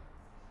elevate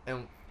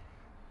and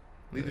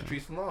leave the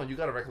streets alone. You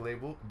got a record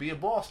label, be a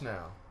boss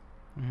now.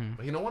 Mm-hmm.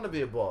 But he don't want to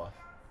be a boss.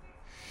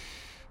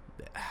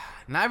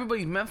 Not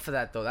everybody's meant for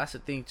that though. That's the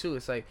thing too.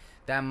 It's like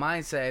that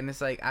mindset, and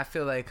it's like I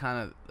feel like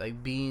kind of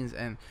like Beans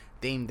and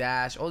Dame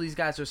Dash, all these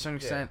guys to a certain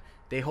extent,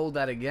 they hold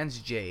that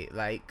against Jay.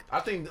 Like I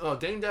think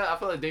Dame Dash. I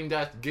feel like Dame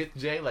Dash gets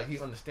Jay. Like he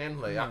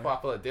understands. Like I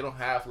feel like they don't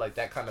have like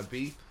that kind of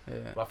beef. Yeah.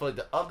 But I feel like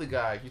the other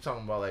guy, you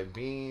talking about like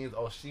Beans,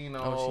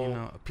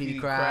 Oshino, Petey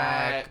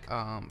Crack,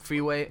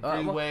 Freeway,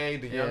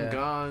 the Young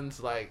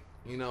Guns, like.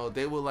 You know,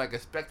 they were like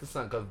expecting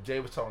something because Jay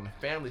was talking the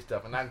family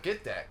stuff, and I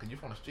get that because you're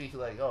from the street.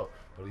 You're like, oh,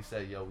 but he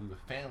said, yo, we were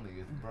family,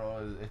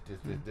 bro. It's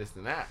just this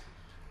and that.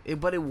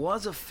 But it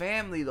was a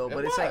family though.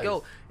 It's like,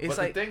 yo, it's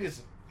but like the thing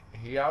is,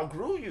 he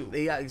outgrew you.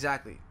 Yeah,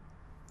 exactly.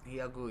 He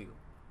outgrew you.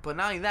 But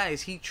not only that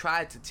is he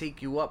tried to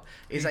take you up.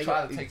 It's He like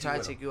tried to he take tried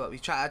you to take you up.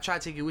 I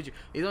tried to take you with you.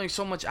 There's only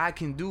so much I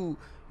can do.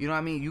 You know what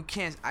I mean?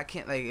 I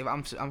can't like if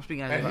I'm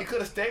speaking. And he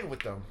could have stayed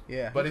with them.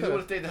 Yeah. But if he would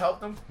have stayed to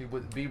help them, he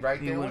would be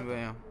right there. wouldn't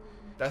be.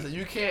 That's it.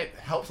 You can't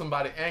help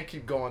somebody and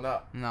keep going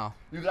up. No.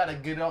 You gotta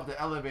get up the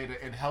elevator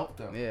and help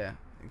them. Yeah.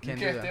 You can't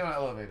stay on the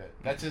elevator.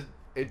 That's just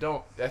it.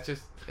 Don't. That's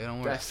just. It don't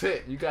work. That's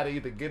it. You gotta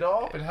either get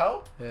off and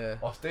help. Yeah.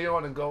 Or stay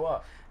on and go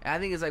up. And I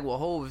think it's like what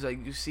Hov is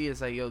like. You see,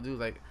 it's like, yo, dude,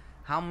 like,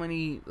 how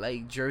many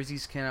like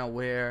jerseys can I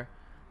wear?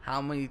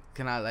 How many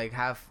can I like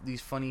have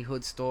these funny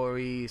hood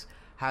stories?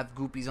 Have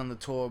groupies on the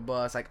tour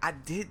bus? Like, I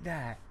did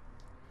that.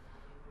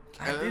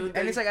 And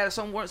it's like at a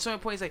certain point,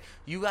 it's like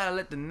you gotta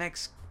let the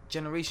next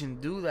generation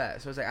do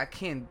that. So it's like I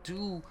can't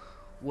do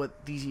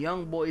what these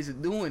young boys are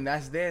doing.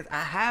 That's theirs.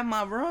 I have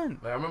my run.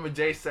 Like, I remember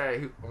Jay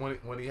said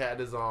when he had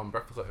his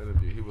Breakfast Club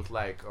interview, he was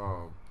like,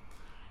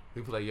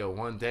 yo,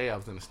 one day I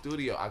was in the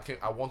studio.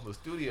 I went to the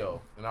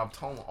studio and I'm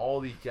telling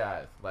all these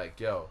guys like,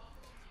 yo,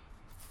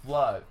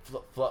 flood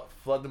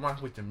the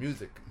market with your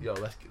music. Yo,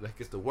 let's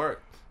get to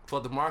work.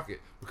 Flood the market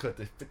because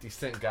the 50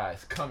 Cent guy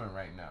is coming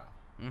right now.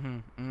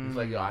 He's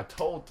like, yo, I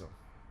told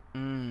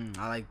them.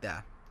 I like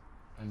that.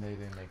 And they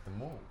didn't make the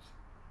moves.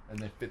 And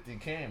then 50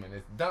 came and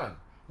it's done.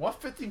 Once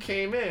 50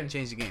 came in,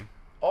 Change the game.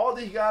 all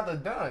these guys are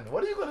done.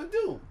 What are you gonna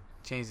do?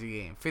 Change the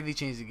game. 50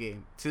 changed the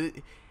game.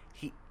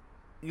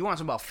 You want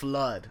to talk about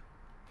flood?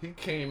 He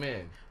came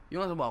in. You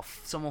want to talk about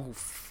someone who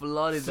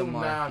flooded the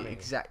market? Tsunami.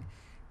 Exactly.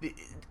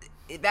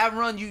 That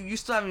run, you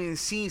still haven't even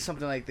seen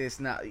something like this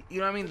now. You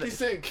know what I mean? 50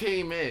 Cent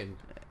came in.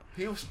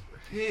 He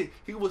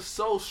was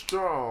so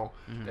strong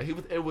that he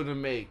was able to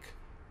make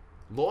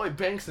Lloyd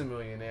Banks a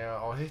millionaire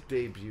on his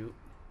debut.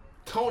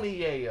 Tony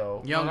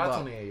Yayo, Young Buck. not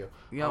Tony Yayo,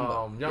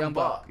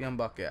 Young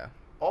Buck, yeah.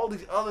 all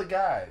these other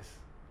guys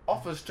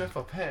off the strength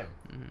of him.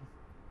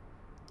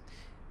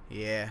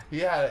 Yeah. He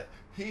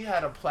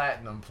had a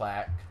platinum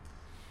plaque.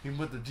 He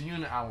put the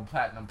G-Unit album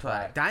platinum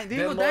plaque. Did he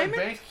go Lloyd Diamond?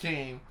 Banks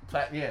came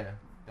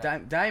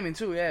Diamond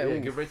too, yeah. Yeah, Ooh.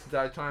 Get Rich or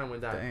Die Trying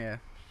went down. Yeah.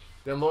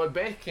 Then Lloyd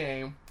Banks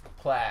came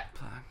plaque.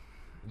 Plaque.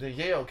 Then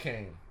Yayo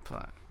came.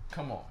 Plaque.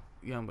 Come on,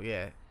 Young Buck,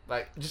 yeah.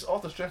 like just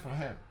off the strength of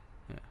him.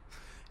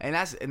 And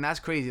that's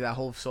crazy that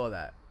Hov saw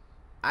that.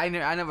 I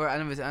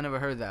never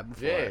heard that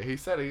before. Yeah, he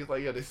said it. He's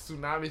like, yeah, this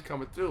tsunami's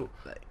coming through,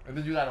 Like, and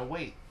then you gotta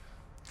wait.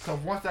 So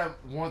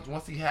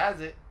once he has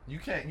it, you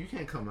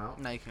can't come out.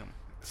 now you can.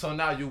 So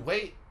now you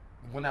wait.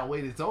 When that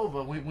wait is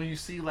over, when you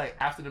see like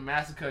after the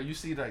massacre, you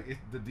see like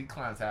the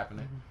decline's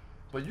happening,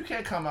 but you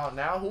can't come out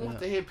now. Who wants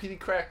to hear Petey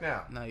Crack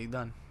now? No, you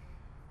done.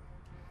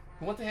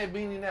 Who wants to hear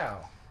Beanie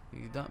now?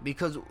 You done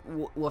because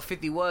what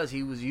 50 was,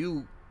 he was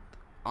you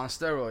on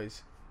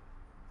steroids.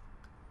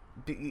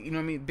 You know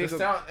what I mean? The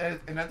sound,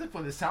 and I think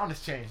when the sound is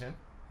changing,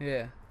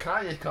 Yeah.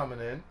 Kanye's coming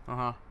in.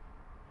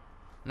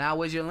 Now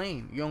where's your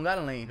lane? You don't got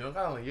a lane. You don't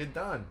got one. You're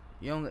done.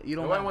 You don't.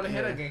 Nobody want to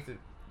hear that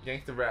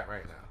gangster rap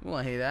right now. You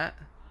want to hear that?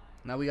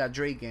 Now we got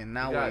Drake in.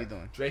 Now what are you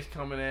doing? Drake's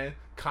coming in.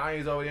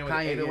 Kanye's over there with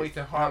Kanye, 808s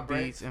and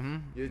heartbeats.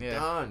 You're yeah.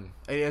 done.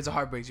 It's a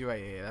heartbreaks. You're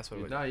right. Yeah, that's what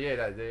You're it done.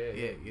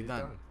 Yeah, you're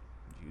done.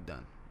 You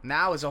done.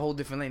 Now it's a whole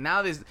different lane.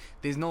 Now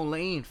there's no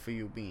lane for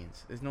you,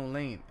 Beans. There's no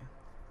lane.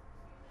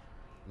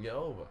 You're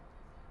over.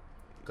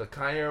 Cause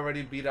Kanye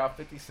already beat out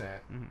 50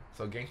 Cent,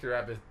 so gangster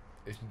rap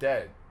is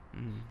dead.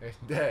 It's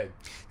dead.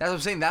 That's what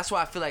I'm saying. That's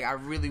why I feel like I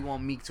really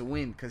want Meek to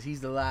win, because he's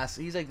the last.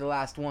 He's like the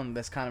last one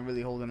that's kind of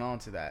really holding on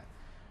to that.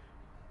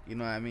 You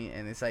know what I mean?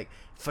 And it's like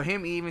for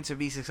him even to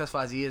be successful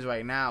as he is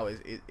right now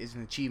is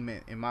an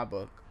achievement in my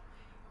book.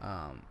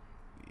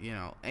 You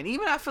know, and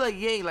even I feel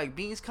like like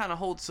Beans kind of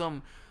holds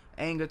some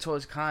anger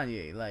towards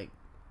Kanye. Like,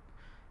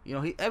 you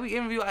know, every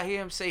interview I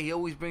hear him say, he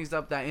always brings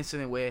up that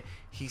incident where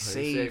he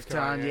saved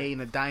Kanye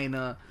in a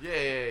diner.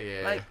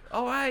 Yeah. Like,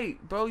 all right,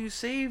 bro, you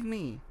saved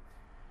me.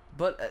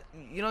 But,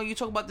 you know, you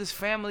talk about this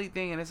family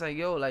thing, and it's like,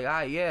 yo, like,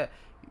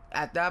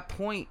 at that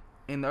point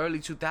in the early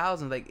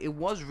 2000s, like, it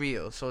was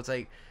real. So it's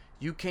like,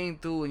 you came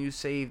through and you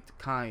saved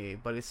Kanye.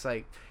 But it's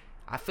like,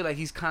 I feel like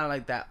he's kind of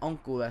like that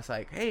uncle that's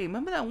like, hey,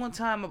 remember that one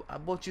time I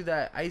bought you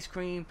that ice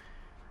cream?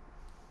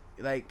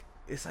 Like,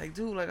 it's like,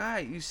 dude, like, all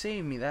right, you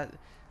saved me.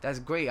 That's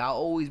great. I'll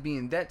always be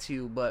in debt to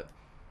you. But,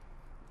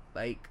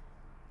 like,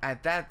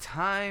 at that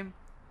time,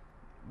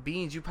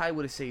 Beans, you probably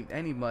would have saved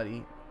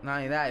anybody. Not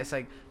only that, it's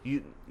like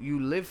you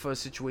live for a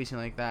situation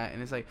like that,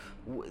 and it's like,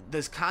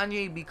 does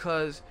Kanye,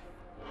 because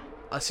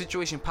a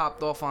situation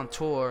popped off on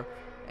tour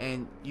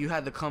and you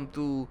had to come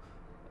through,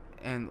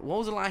 and what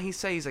was the line he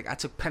said? He's like, I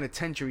took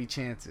penitentiary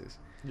chances.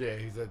 Yeah,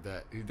 he said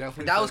that. He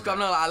definitely. That said was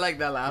coming. I like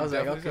that line. I was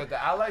like, okay. Said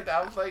that. I like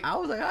that. I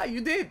was like, ah,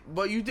 you did,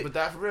 but you did. But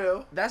that's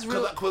real. That's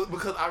real.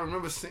 Because I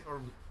remember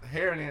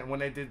hearing it when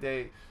they did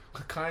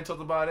Kanye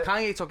talked about it.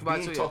 Kanye talked about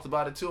it too. Talked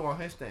about it too on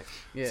his thing.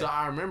 Yeah. So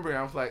I remember it.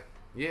 I was like,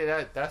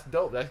 yeah, that's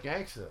dope. That's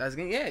gangster. That's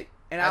yeah.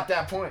 And at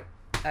that point,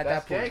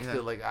 that's gangster.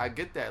 Yeah. Like, I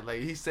get that.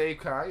 Like, he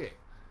saved Kanye.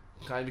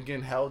 Kanye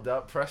getting held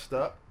up, pressed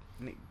up.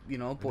 You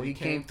know, but he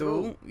came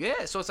through.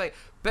 Yeah. So it's like,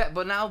 but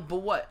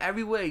what?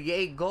 Everywhere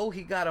Ye go,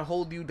 he gotta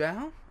hold you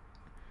down.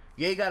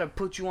 Ye gotta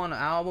put you on an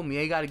album.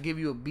 Ye gotta give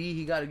you a beat.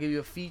 He gotta give you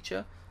a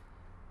feature.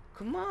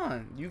 Come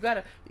on, you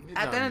gotta.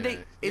 At the end of the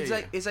day,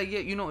 it's like yeah,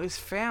 you know, it's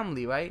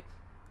family, right?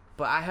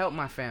 But I help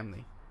my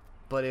family.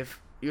 But if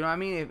you know what I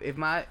mean,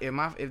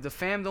 if the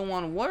fam don't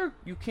want to work,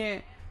 you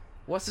can't.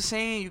 What's the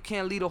saying? You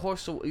can't lead a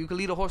horse to. You can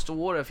lead a horse to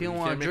water if he don't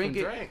want to drink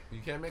it. You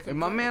can't make him. If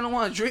my man don't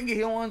want to drink it, he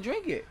don't want to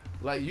drink it.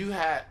 Like you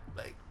had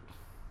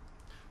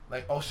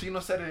like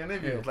Oshino said in the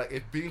interview, like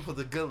if Beans was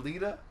a good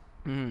leader,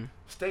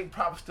 State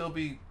Prop would still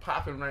be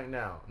popping right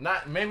now.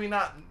 Not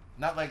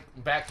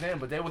like back then,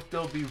 but they would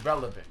still be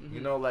relevant. You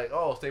know, like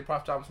State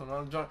Prop dropping some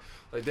other joint.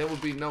 Like there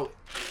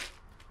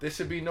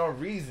should be no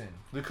reason,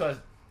 because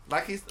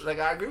like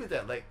I agree with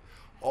that. Like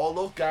all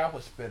those guys were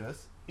spitters.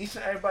 Each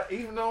and everybody,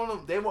 even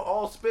though they were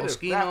all spitters.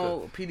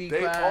 Oskino, PD they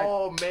Crack,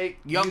 all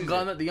make music.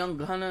 The Young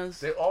Gunners.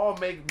 They all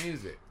make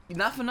music.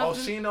 Not for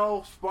nothing.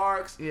 Oshino,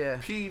 Sparks, yeah.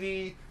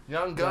 PD,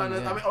 Young Gunners.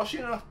 I mean,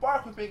 Oshino and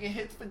Sparks was making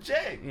hits for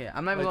Jay. Yeah,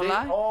 I'm not even gonna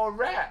lie. They all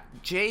rap.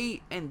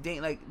 Jay and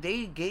Dane, like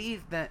they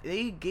gave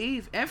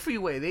and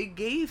Freeway. They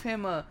gave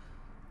him a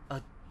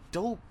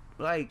dope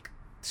like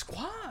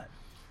squad.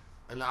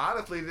 And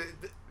honestly,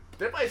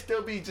 there might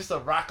still be just a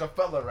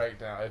Rockefeller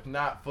right now. If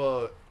not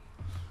for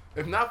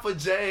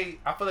Jay,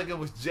 I feel like it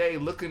was Jay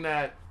looking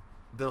at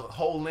the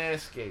whole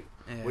landscape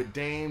with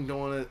Dame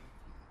doing it.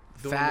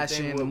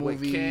 Fashion, the movies,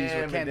 with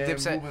Cam, and then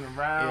Dipset, moving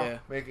around,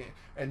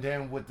 and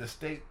then with the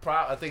State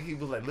Prop, I think he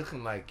was like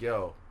looking like,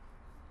 yo,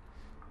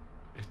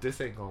 if this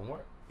ain't gonna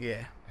work.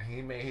 Yeah. And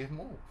he made his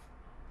move.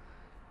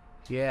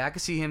 Yeah, I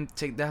could see him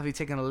definitely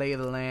taking a lay of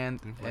the land.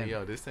 Like,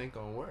 yo, this ain't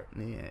gonna work.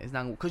 Yeah, it's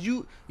not, cause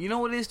you know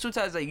what it is too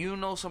times, like you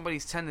know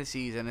somebody's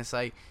tendencies, and it's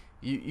like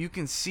you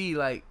can see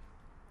like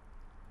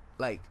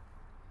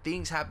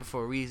things happen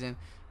for a reason.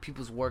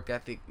 People's work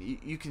ethic,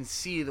 you can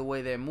see the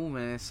way they're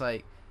moving, and it's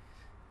like,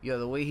 yo,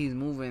 the way he's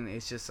moving,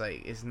 it's just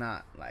like, it's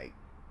not like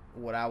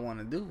what I want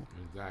to do.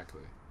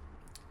 Exactly.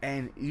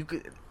 And you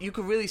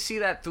could really see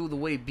that through the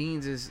way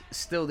Beans is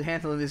still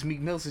handling this Meek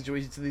Mill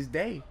situation to this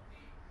day.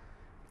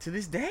 To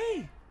this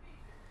day,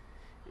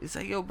 it's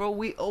like, yo, bro,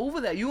 we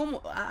over that.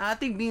 I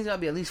think Beans gotta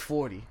be at least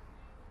 40.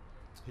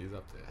 He's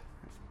up there.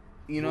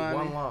 You know what I mean?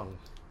 One lung.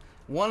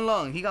 One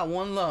lung. He got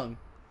one lung.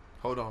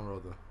 Hold on,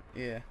 Rhoda.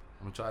 Yeah.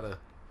 I'm gonna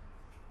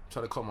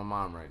try to call my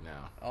mom right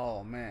now.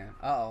 Oh man.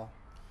 Uh-oh.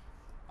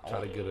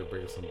 Try to get her to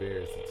bring some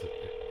beers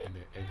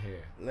in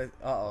here.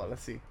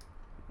 Let's see.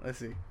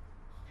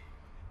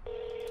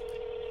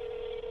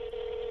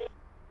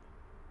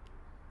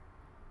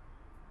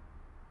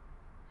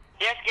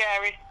 Yes,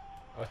 Gary.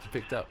 Oh, she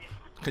picked up.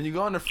 Can you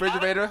go in the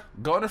refrigerator?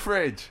 Go in the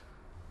fridge.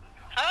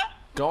 Huh?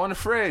 Go in the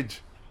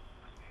fridge.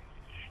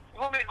 You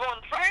want me to go in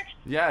the fridge?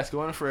 Yes,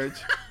 go in the fridge.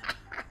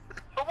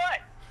 For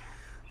what?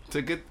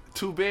 To get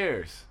 2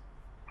 beers.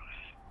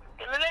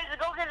 Laser,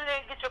 go get in there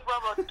and get your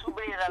brother 2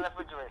 beers out of the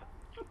refrigerator.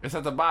 It's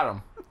at the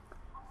bottom.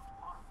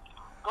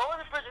 Go in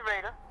the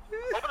refrigerator,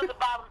 open up the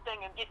bottom thing,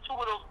 and get 2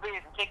 of those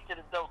beers and take it to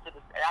the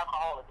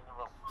alcoholic in the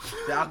room.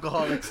 The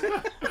alcoholics.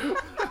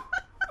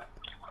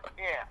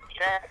 Yeah,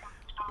 that.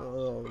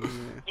 Oh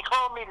man. He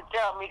called me to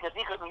tell me because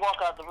he couldn't walk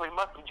out the room. He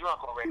must be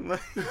drunk already.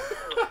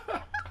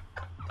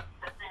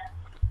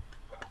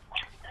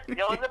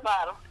 Go in the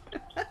bottom,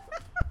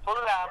 pull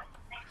it out,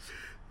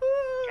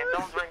 and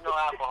don't drink no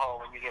alcohol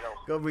when you get over.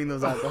 Go bring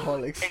those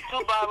alcoholics. Take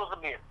 2 bottles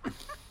of beer.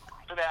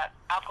 to that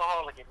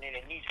alcoholic in there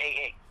that needs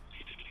AA.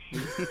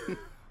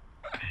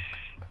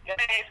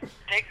 Guys,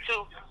 take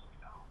 2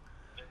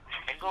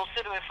 and go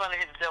sit him in front of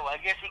his door. I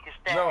guess he can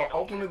stand No, there.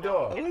 open the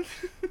door. Yeah,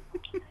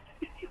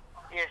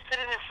 sit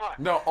him in front.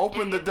 No,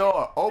 open the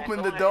door.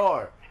 Open the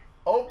door.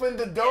 Open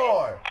the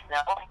door.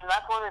 Now,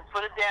 knock on it,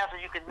 put it down so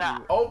you can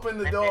knock. Open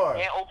the And door.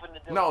 then open the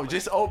door. No,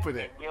 just open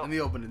it. You know, Let me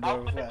open the door.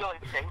 Open the door.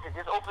 He said,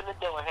 just open the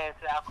door and hand it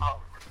to the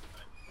alcoholic.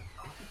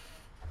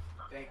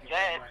 Thank you Go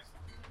ahead.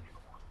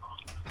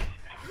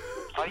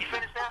 Oh, you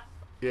finished now?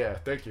 Yeah,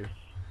 thank you.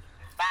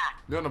 Bye.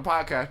 Doing the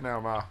podcast now,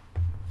 Ma.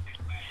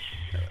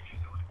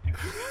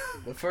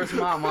 The first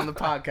mom on the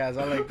podcast.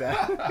 I like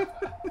that.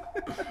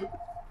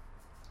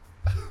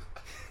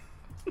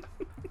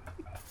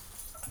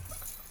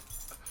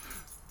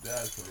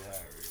 That's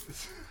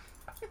hilarious.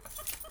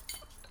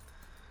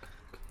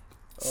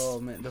 Oh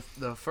man,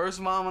 the first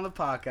mom on the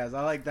podcast.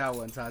 I like that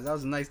one, Taj. That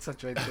was a nice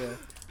touch right there.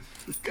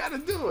 Gotta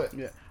do it.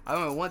 Yeah, I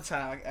remember one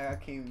time I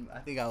came. I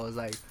think I was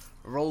like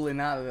rolling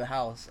out of the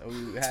house.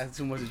 And we had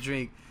too much to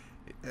drink,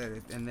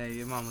 and then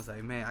your mom was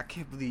like, "Man, I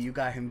can't believe you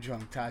got him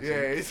drunk, Taj."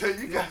 Yeah, he said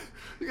you got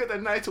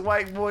that nice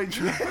white boy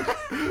drink.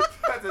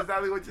 That's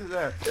exactly what you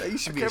said. Yeah, you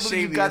should be I can't believe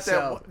ashamed you got of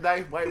yourself. that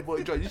nice white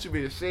boy drink. You should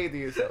be ashamed of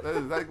yourself. That's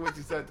exactly what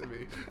you said to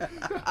me.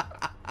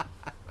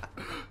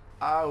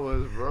 I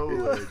was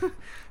rolling.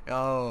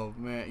 Oh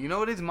man, you know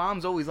what? His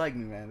moms always like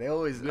me, man. They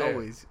always.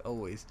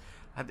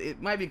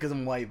 It might be because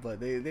I'm white, but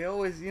they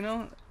always, you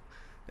know,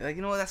 they're like,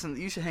 you know what?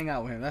 You should hang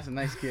out with him. That's a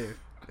nice kid.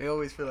 They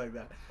always feel like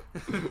that.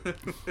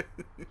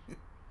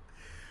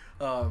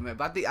 Oh man,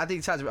 but I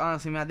think Taj,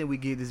 honestly, man, I think we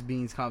gave this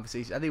Beans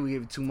conversation. I think we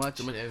gave it too much.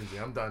 Too much energy.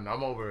 I'm done.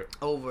 I'm over it.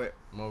 Over it.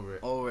 I'm over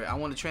it. Over it. I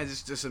want to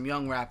transition to some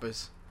young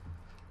rappers.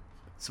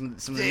 Some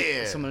of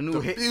the new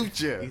the hits.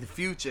 future. The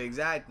future,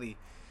 exactly.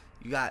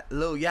 You got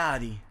Lil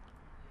Yachty,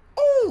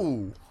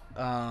 Ooh.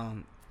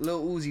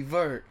 Lil Uzi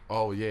Vert.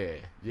 Oh yeah,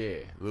 yeah.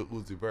 Lil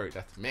Uzi Vert.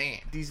 That's the man.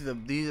 These are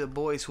the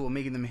boys who are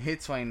making them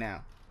hits right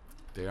now.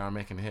 They are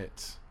making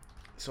hits.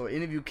 So an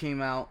interview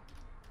came out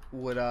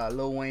with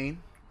Lil Wayne.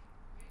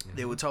 Mm-hmm.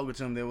 They were talking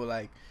to him. They were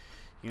like,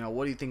 you know,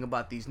 what do you think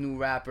about these new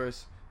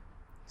rappers?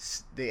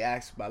 They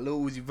asked about Lil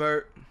Uzi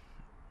Vert.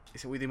 They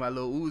said, what do you think about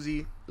Lil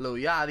Uzi, Lil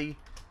Yachty?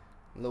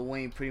 Lil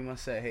Wayne pretty much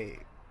said, hey,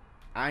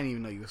 I didn't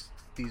even know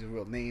these are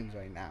real names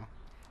right now.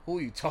 Who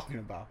are you talking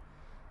about?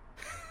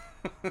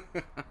 He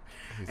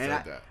And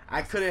said that.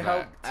 I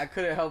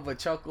couldn't help but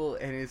chuckle,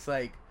 and it's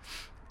like,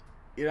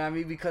 you know what I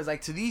mean? Because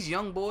like to these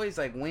young boys,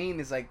 like Wayne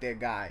is like their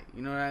guy.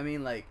 You know what I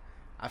mean? Like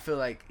I feel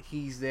like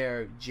he's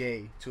their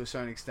Jay to a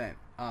certain extent.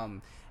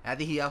 I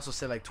think he also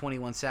said like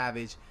 21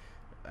 Savage,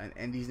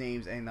 and these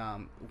names. And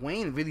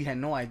Wayne really had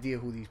no idea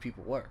who these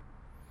people were.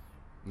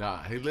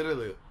 Nah, he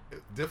literally.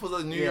 This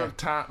was a New York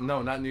Times.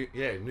 No, not New.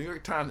 Yeah, New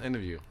York Times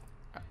interview.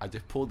 I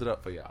just pulled it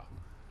up for y'all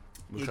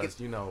because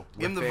you know.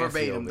 Give him the we're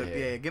fancy verbatim. over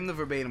here. Give him the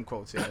verbatim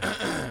quotes.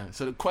 Yeah.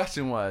 So the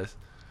question was,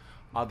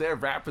 are there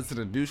rappers in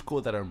the new school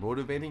that are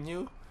motivating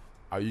you?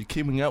 Are you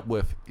keeping up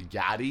with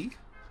Yachty,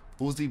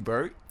 Uzi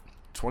Vert,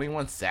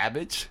 21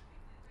 Savage,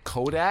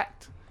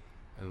 Kodak?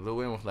 And Lil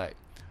Wayne was like,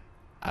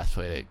 I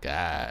swear to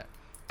God,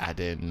 I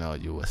didn't know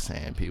you were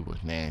saying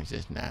people's names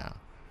just now.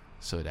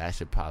 So that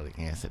should probably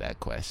answer that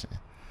question.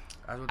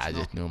 I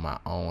just knew my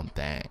own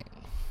thing.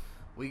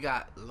 We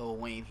got Lil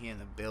Wayne here in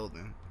the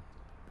building.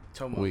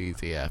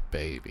 Weezy F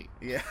baby.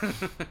 Yeah.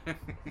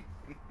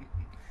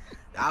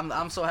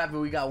 I'm so happy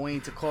we got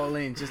Wayne to call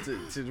in just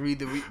to read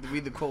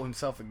the quote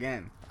himself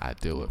again. I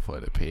do it for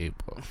the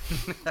people.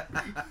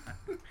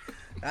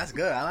 That's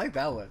good. I like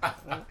that one.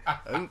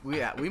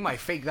 We might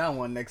fake that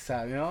one next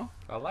time, you know?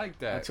 I like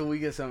that. Until we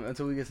get some,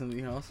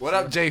 you know. What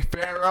up, Jay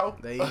Farrow?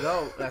 There you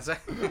go. That's right.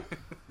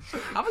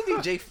 I would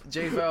think Jay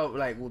Farrow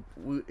like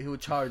he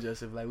would charge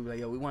us if like we be like,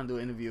 yo, we want to do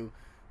an interview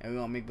and we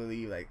want to make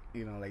believe like,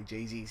 you know, like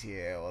Jay-Z's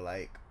here or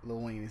like Lil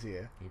Wayne is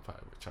here. He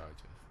probably would charge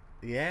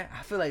us. Yeah,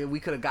 I feel like we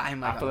could have got him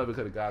like I feel like we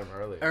could have got him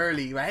earlier.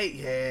 early, right?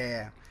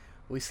 Yeah,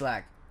 we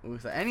slack.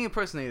 Any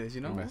impersonators,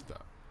 you know? We messed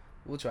up.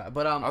 We'll try,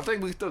 but I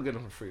think we still get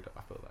him for free though.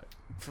 I feel like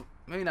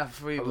maybe not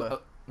for free,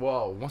 but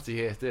well, once he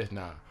hears this,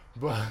 nah.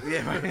 But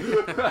yeah, right.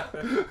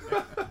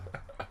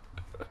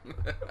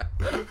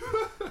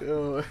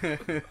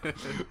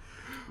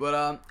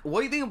 But what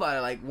do you think about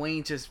it? Like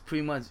Wayne just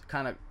pretty much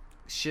kind of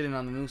shitting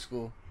on the new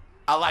school.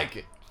 I like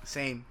it.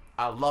 Same.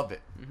 I love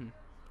it. Mm-hmm.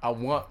 I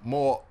want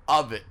more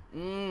of it.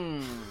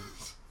 And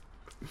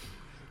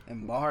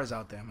bars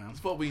out there, man.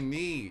 That's what we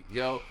need,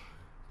 yo.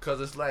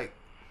 Cause it's like,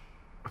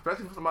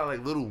 especially for somebody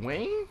like Lil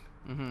Wayne,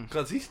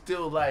 cause he's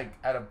still like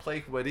at a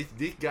place where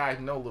these guys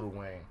know Lil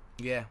Wayne.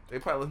 Yeah. They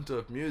probably listen to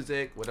his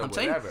music, whatever. I'm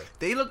saying,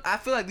 they look. I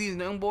feel like these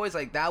young boys,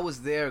 like that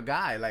was their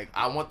guy. Like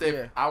I want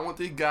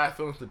these guys'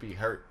 feelings to be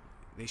hurt.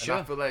 They And should.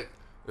 I feel like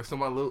if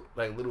somebody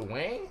like Lil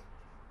Wayne,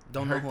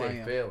 Don't know hurt who I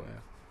their am. feelings.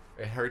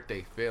 Yeah. It hurt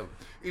their feelings.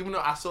 Even though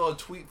I saw a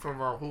tweet from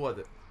who was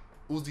it?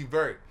 Uzi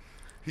Vert.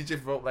 He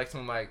just wrote like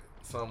some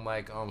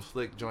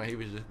slick joint. He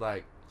was just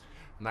like,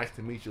 "Nice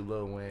to meet you,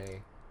 Lil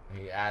Wayne," and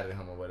he added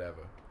him or whatever.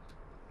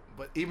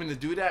 But even to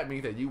do that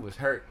means that you was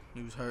hurt.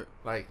 He was hurt.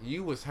 Like,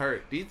 you was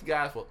hurt. These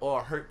guys were all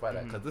hurt by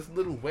that. Because this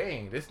Lil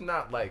Wayne, it's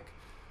not like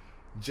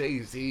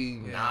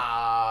Jay-Z,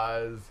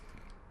 Nas,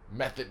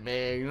 Method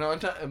Man. You know,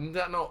 I'm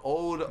not no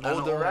older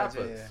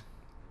rappers. Yeah.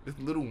 It's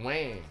Lil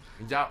Wayne.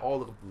 And y'all all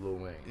look up to Lil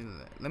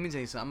Wayne. Let me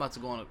tell you something. I'm about to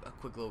go on a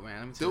quick little rant.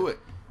 Let me Do it.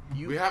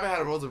 We haven't had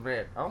a Rosa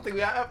rant. I don't think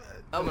we have.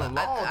 In a long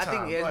I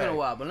think time. it's been a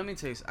while, but let me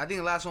tell you something. I think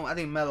the last one, I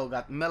think Melo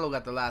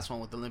got the last one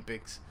with the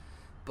Olympics.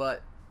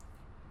 But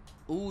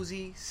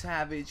Uzi,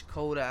 Savage,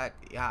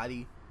 Kodak,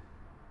 Yachty,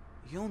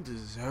 you don't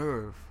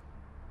deserve.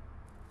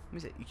 Let me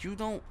say, you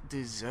don't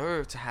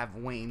deserve to have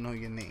Wayne know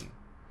your name.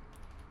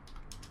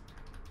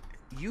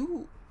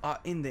 You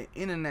are in the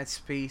internet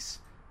space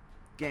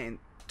getting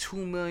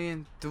 2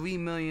 million, 3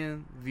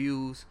 million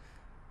views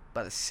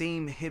by the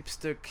same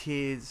hipster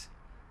kids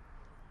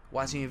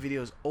watching your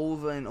videos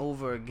over and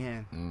over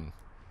again.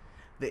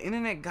 The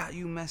internet got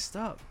you messed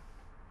up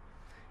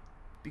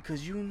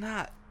because you're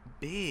not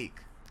big.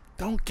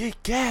 Don't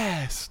get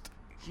gassed.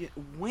 Yeah,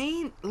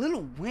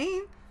 Lil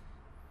Wayne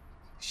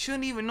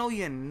shouldn't even know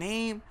your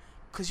name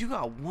because you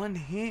got one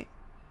hit.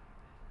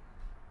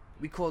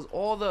 Because we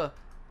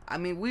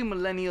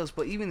millennials,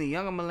 but even the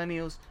younger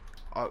millennials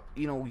are,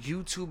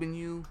 YouTubing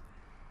you,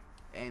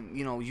 and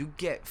you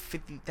get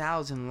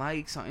 50,000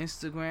 likes on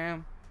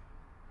Instagram.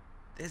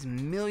 There's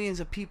millions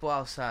of people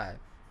outside,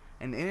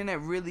 and the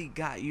internet really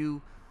got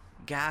you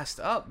gassed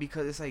up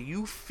because it's like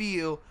you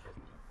feel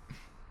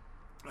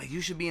like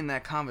you should be in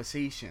that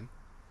conversation.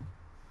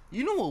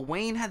 You know what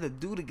Wayne had to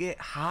do to get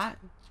hot?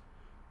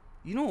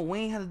 You know what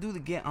Wayne had to do to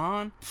get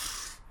on?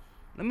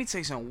 Let me tell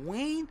you something.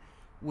 Wayne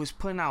was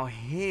putting out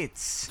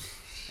hits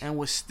and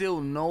was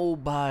still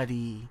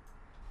nobody.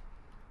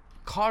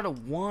 Carter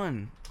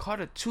 1,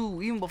 Carter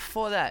 2, even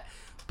before that,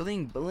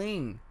 Bling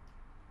Bling.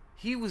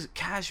 He was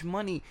Cash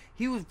Money.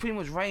 He was pretty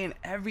much writing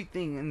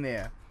everything in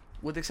there,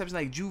 with the exception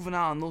like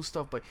Juvenile and those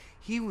stuff. But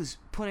he was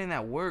putting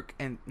that work,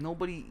 and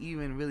nobody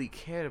even really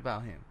cared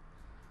about him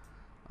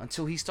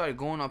until he started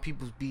going on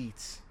people's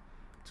beats.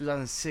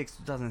 2006,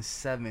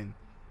 2007,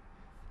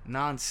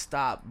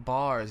 non-stop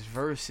bars,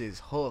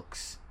 verses,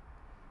 hooks.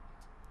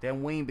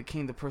 Then Wayne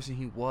became the person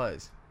he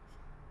was.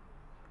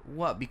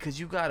 What?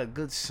 Because you got a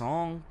good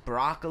song,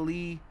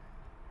 Broccoli.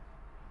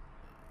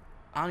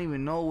 I don't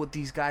even know what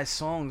these guys'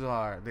 songs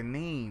are. The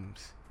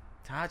names.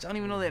 Taj, I don't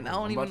even know that.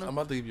 I'm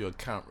about to give you a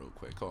count real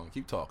quick. Hold on,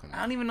 keep talking. I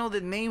don't even know the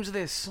names of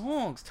their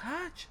songs,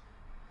 Taj.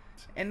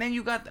 And then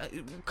you got,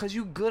 because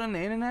you good on the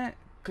internet,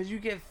 because you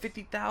get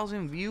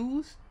 50,000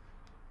 views.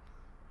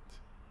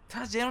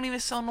 Taj, they don't even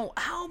sell no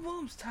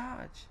albums,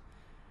 Taj.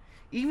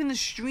 Even the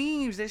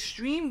streams, their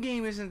stream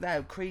game isn't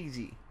that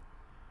crazy.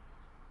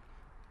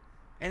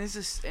 And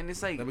it's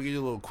like. Let me give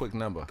you a little quick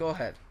number. Go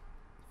ahead.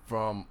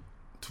 From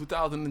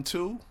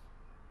 2002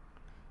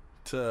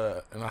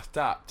 and I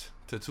stopped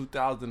to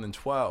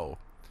 2012.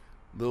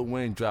 Lil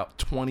Wayne dropped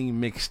 20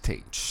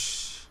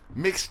 mixtapes.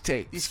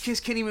 These kids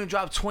can't even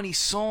drop 20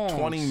 songs.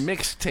 20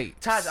 mixtapes.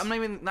 Taj, I'm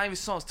not even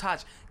songs.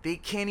 Taj, they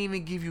can't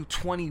even give you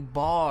 20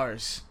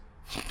 bars.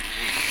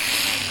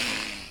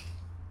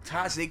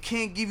 Taj, they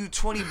can't give you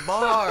 20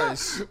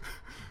 bars.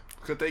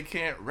 Because they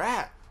can't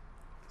rap.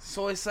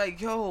 So it's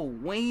like, yo,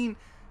 Wayne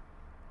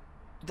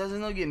doesn't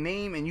know your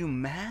name and you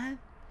mad?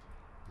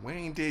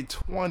 Wayne did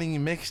 20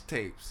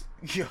 mixtapes.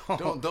 Yo.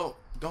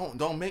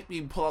 Don't make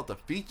me pull out the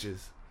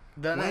features.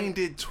 Wayne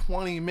did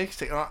 20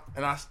 mixtapes.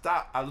 And I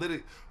stopped.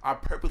 I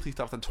purposely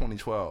stopped at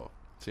 2012.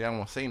 See, I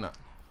won't say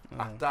nothing.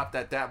 I stopped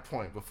at that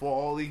point before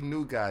all these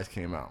new guys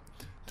came out.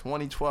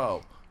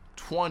 2012.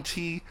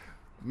 20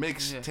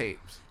 mixtapes.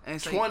 Yeah.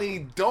 20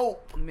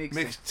 dope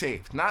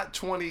mixtapes. Not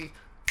 20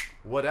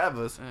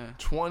 whatevers.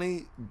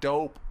 20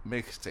 dope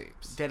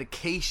mixtapes.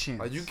 Dedication.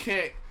 Like,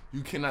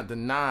 you cannot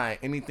deny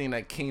anything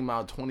that came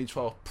out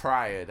 2012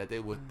 prior that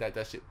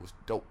that shit was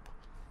dope.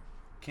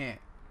 Can't.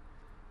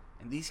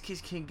 And these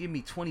kids can't give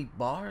me 20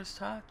 bars,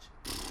 Taj.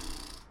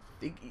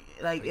 They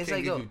it's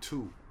like, give you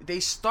two. They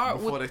start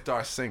before they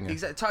start singing.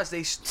 Exactly, Taj.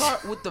 They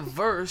start with the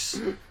verse.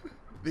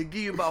 They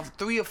give you about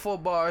 3 or 4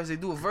 bars. They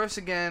do a verse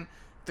again.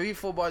 3 or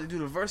 4 bars. They do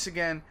the verse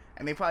again,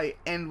 and they probably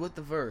end with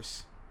the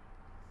verse.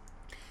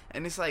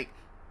 And it's like,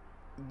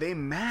 they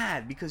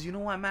mad because you know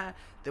why mad?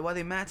 Why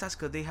they mad? That's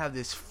because they have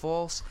this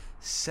false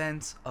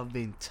sense of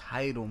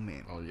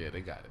entitlement. Oh yeah,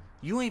 they got it.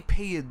 You ain't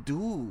pay your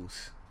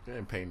dues. You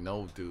ain't pay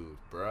no dues,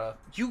 bruh.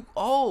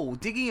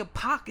 Dig in your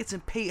pockets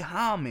and pay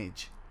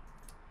homage.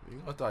 You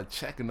gonna start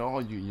checking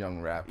all you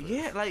young rappers.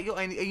 Yeah, like, yo,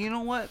 and you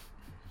know what?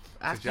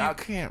 After y'all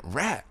can't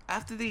rap.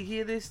 After they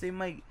hear this, they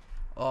might,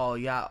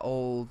 y'all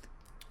old.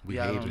 We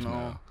y'all haters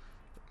now.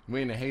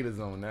 We in the hater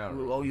zone now.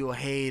 Right? Oh, you a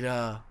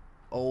hater,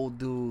 old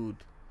dude.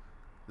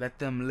 Let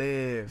them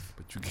live.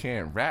 But you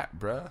can't rap,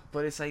 bruh.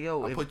 But it's like,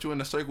 yo, I put you in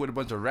a circle with a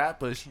bunch of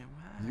rappers.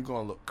 You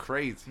gonna look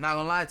crazy. Not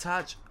gonna lie,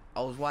 Taj.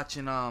 I was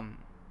watching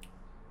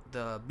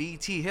the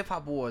BET Hip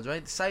Hop Awards,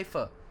 right? The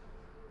Cypher,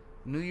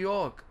 New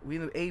York. We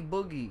in A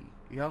Boogie,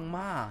 Young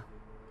Ma,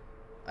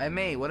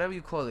 MA, whatever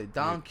you call it,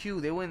 Don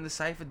Q. They went in the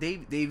Cypher.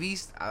 Dave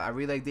East. I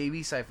really like Dave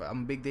East Cypher.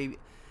 I'm a big Dave.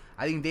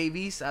 I think Dave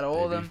East, out of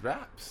all of them,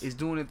 raps. is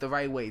doing it the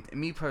right way.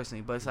 Me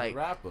personally, but it's like,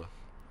 rapper.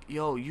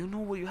 yo, you know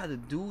what you had to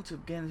do to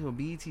get into a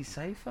BET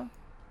Cypher?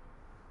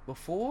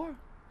 Before?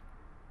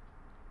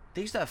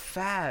 They used to have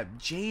Fab,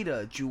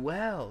 Jada,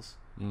 Jewels.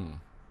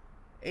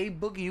 A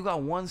Boogie, you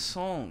got one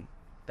song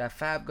that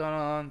Fab got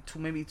on,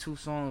 maybe two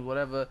songs,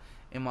 whatever,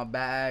 in my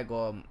bag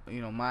or,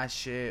 you know, my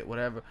shit,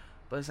 whatever.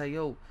 But it's like,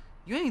 yo,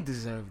 you ain't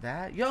deserve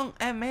that. Young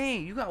M.A.,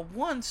 you got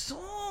one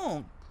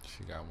song.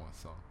 She got one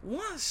song.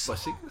 One song. But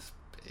she can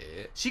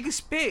spit. She can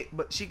spit,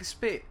 but she can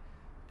spit.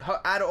 Her,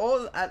 out of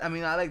all, I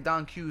mean, I like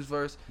Don Q's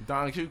verse.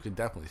 Don Q can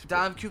definitely spit.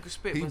 Don Q can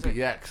spit. He but it's like,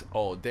 BX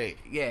all day.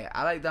 yeah,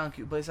 I like Don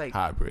Q, but it's like,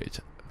 High Bridge.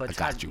 but I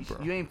got you,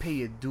 bro. You ain't pay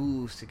your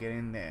dues to get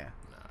in there.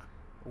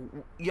 Nah.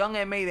 Young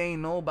M.A., they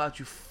ain't know about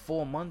you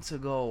 4 months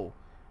ago.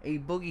 A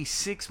Boogie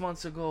 6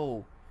 months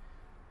ago.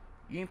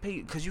 You ain't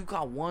pay, because you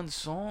got one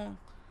song.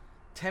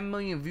 10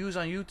 million views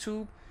on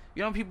YouTube.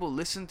 You know people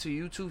listen to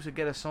YouTube to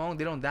get a song?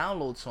 They don't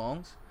download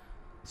songs.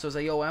 So it's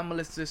like, yo, I'm going to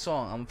listen to this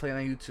song. I'm going to play it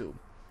on YouTube.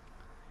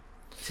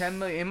 10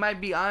 million. It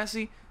might be,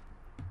 honestly,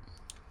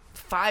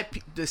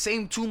 the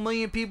same 2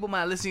 million people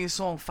might listen to your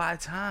song 5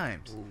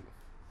 times. Ooh.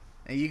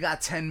 And you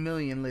got 10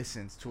 million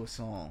listens to a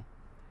song.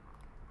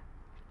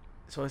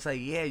 So it's like,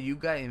 yeah, you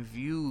got in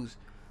views,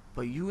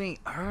 but you ain't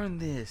earned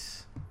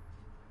this.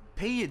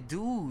 Pay your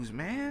dues,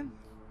 man.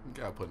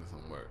 You gotta put in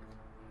some work.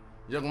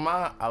 Young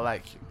Ma, I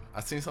like you.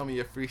 I seen some of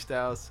your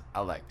freestyles.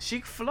 I like you. She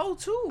can flow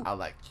too. I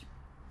like you.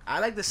 I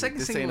like the second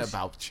This single. ain't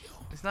about you.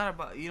 It's not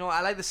about, you know,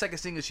 I like the second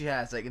single she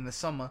has, like in the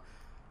summer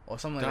or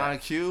something like Don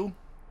that. Q,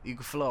 You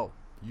can flow.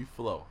 you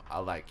flow. I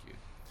like you.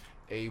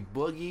 A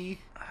Boogie,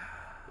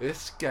 it's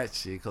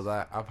sketchy because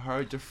I've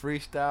heard your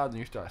freestyles and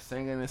you start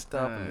singing and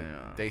stuff and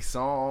Yeah. they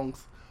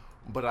songs,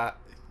 but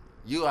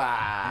you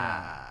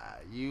on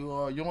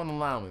the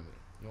line with me.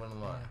 You on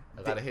the line.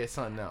 I gotta hear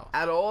something else.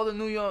 Out of all the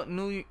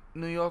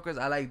New Yorkers,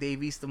 I like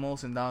Dave East the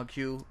most and Don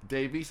Q.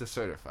 Dave East is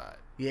certified.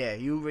 Yeah,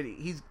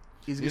 he's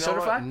You know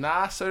certified. what?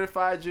 Nah,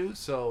 certified you,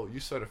 so you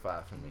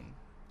certified for me.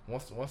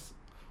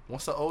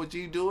 Once the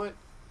OG do it,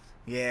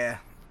 Yeah,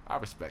 I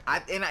respect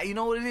it. you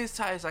know what it is,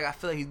 Ty? It's like I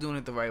feel like he's doing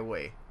it the right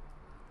way.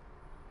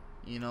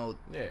 You know,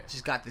 Yeah.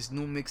 just got this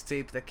new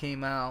mixtape that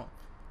came out.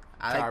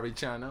 I like Kyrie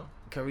Channel.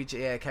 Carrie,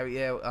 I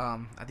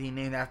think he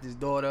named after his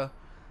daughter.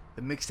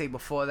 The mixtape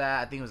before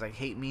that, I think it was like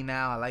Hate Me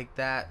Now. I like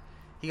that.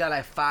 He got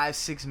like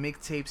 5-6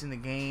 mixtapes in the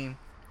game.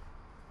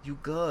 You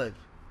good.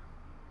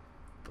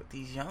 But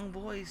these young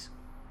boys,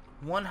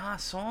 one hot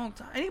song.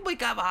 Anybody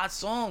got a hot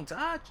song,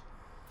 Taj?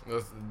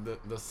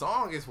 The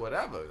song is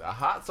whatever. A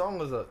hot song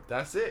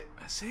that's it.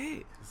 That's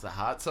it. It's a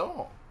hot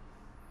song.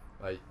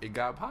 Like it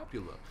got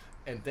popular.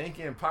 And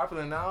thinking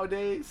popular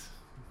nowadays,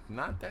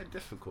 not that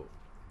difficult.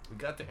 We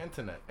got the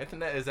internet.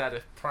 Internet is at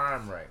its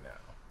prime right now.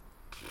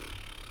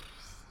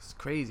 It's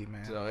crazy,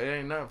 man. So it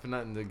ain't nothing for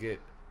nothing to get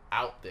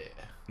out there.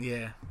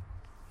 Yeah.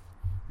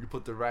 You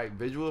put the right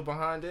visual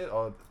behind it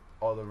or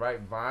the right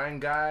Vine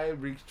guy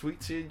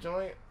retweets your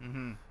joint,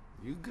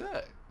 you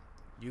good.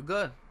 You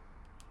good.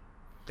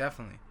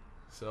 Definitely.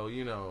 So,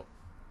 you know,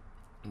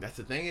 that's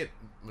the thing.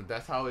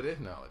 That's how it is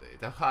nowadays.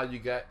 That's how you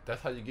get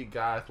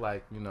guys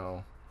like, you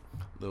know,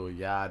 Lil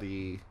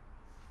Yachty,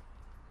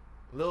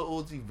 Lil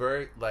Uzi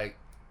Vert. Like,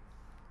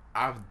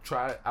 I've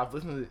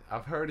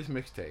heard his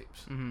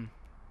mixtapes.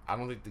 I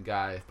don't think the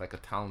guy is like a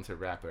talented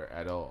rapper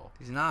at all.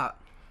 He's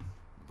not.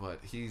 But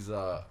he's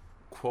a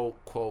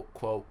quote, quote,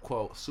 quote,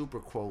 quote, super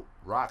quote,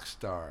 rock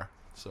star.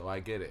 So I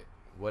get it.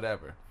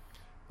 Whatever.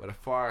 But as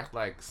far as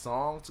like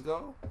songs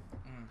go,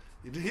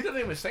 he doesn't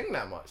even sing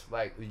that much.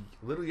 Like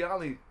Lil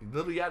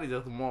Yachty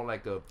does more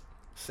like a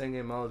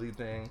singing melody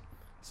thing.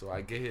 So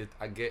I get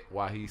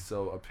why he's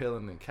so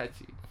appealing and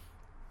catchy.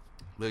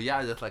 Lil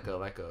Yachty just like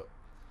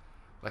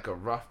a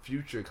rough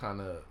Future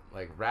kind of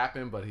like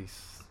rapping, but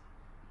he's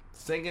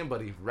singing,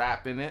 but he's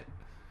rapping it,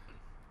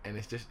 and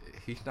it's just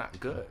he's not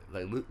good.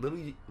 Like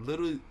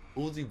little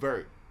Uzi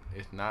Vert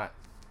is not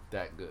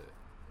that good,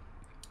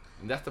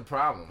 and that's the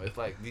problem. It's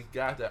like these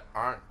guys that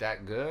aren't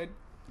that good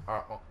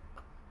are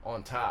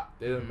on top.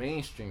 They're the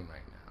mainstream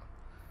right now.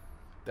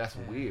 That's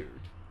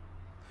weird.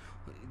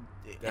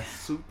 That's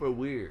super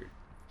weird.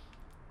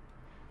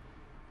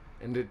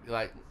 And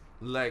like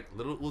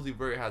little Uzi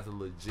Vert has a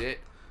legit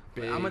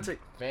big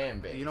fan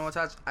base. You know what,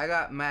 Taj? I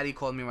got Maddie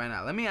calling me right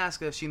now. Let me ask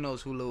her if she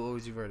knows who Lil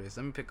Uzi Vert is.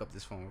 Let me pick up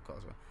this phone call.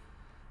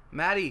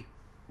 Maddie.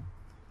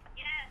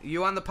 Yes.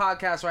 You on the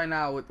podcast right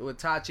now with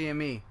Tachi and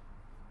me.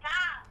 Tom.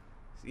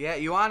 Yeah,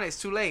 you on it.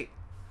 It's too late.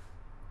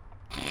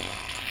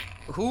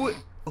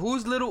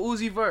 Who's Little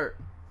Uzi Vert?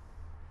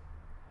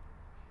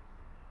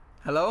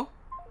 Hello?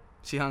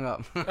 She hung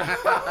up.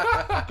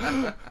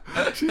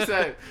 She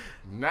said,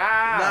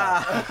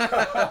 nah.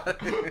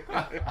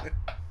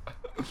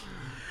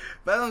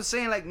 But I'm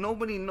saying, like,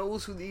 nobody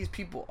knows who these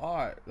people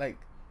are. Like,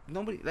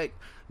 nobody, like,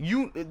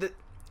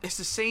 it's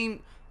the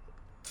same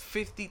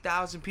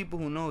 50,000 people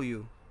who know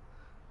you.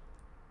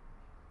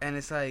 And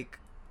it's like,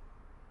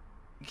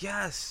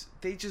 yes,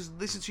 they just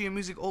listen to your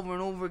music over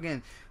and over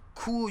again.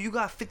 Cool, you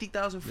got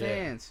 50,000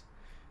 fans.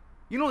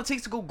 You know what it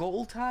takes to go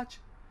gold, Taj?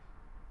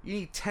 You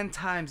need 10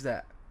 times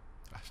that.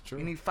 That's true.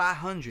 You need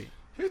 500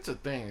 Here's the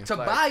thing. It's to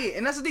like, buy it,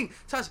 and that's the thing.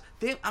 Touch.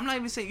 I'm not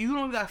even saying you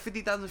don't got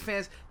 50,000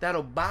 fans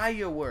that'll buy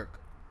your work.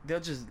 They'll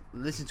just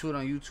listen to it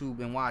on YouTube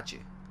and watch it.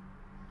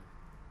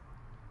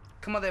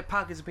 Come out of their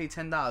pockets and pay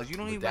 $10. You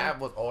don't But even. that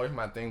was always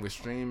my thing with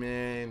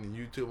streaming and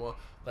YouTube,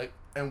 like,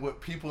 and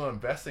with people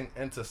investing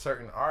into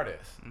certain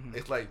artists. Mm-hmm.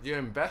 It's like you're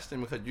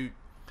investing because you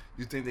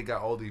think they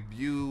got all these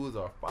views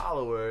or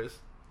followers,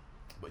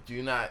 but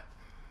you're not.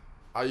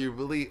 Are you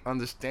really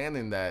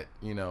understanding that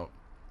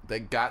they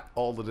got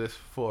all of this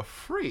for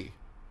free?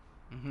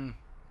 Mm-hmm.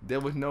 There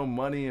was no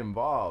money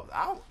involved.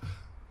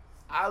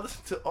 I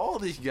listen to all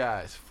these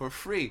guys for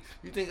free.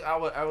 You think I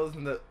would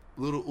listen to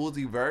Little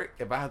Uzi Vert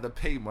if I had to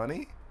pay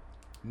money?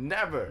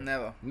 Never.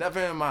 Never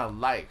in my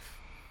life.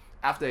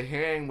 After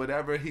hearing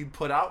whatever he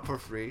put out for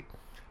free,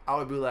 I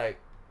would be like,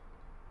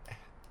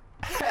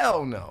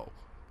 hell no.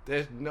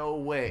 There's no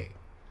way.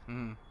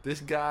 Mm-hmm. This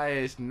guy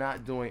is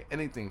not doing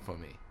anything for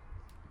me.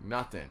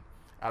 Nothing.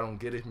 I don't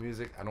get his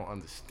music. I don't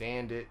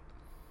understand it.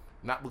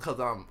 Not because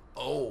I'm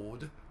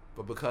old,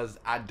 but because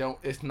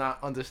it's not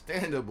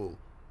understandable.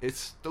 It's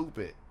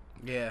stupid.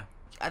 Yeah.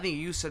 I think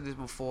you said this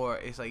before.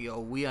 It's like, yo,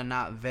 we are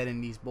not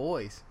vetting these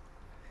boys.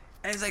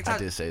 And it's like, I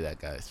did say that,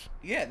 guys.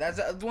 yeah, that's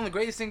one of the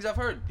greatest things I've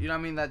heard. You know what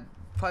I mean? That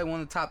probably one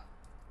of the top,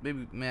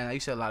 maybe, man, you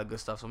said a lot of good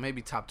stuff, so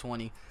maybe top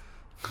 20.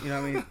 You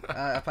know what I mean?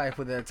 I probably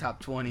put that in top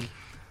 20.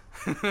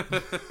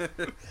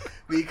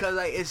 Because,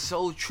 like, it's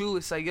so true.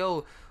 It's like,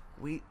 yo,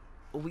 we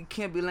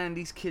can't be letting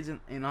these kids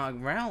in our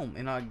realm,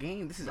 in our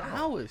game. This is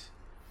ours.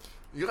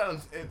 You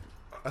gotta,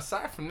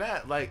 aside from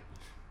that, like,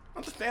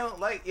 understand,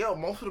 like, yo,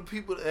 most of the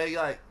people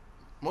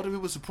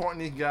supporting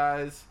these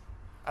guys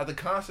at the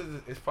concert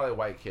is probably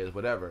white kids,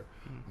 whatever.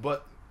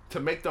 But to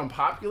make them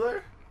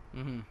popular,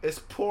 it's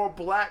poor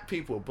black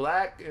people,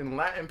 black and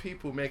Latin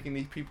people making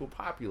these people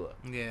popular.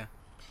 Yeah.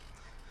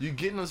 You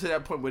getting them to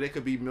that point where they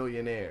could be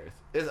millionaires.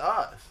 It's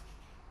us.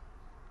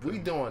 We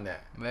doing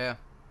that. Yeah.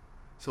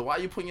 So why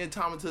you putting your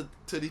time into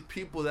these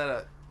people that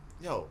are,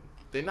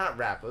 they're not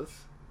rappers.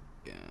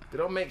 Yeah. They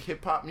don't make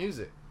hip hop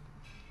music.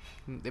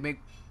 They make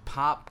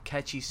pop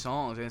catchy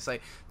songs, and it's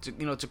like,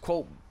 to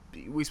quote,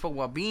 we spoke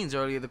about Beans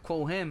earlier, to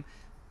quote him,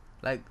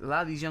 like, a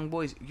lot of these young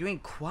boys, you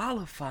ain't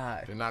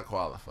qualified. They're not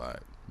qualified.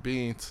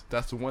 Beans,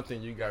 that's the one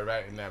thing you got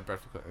right in that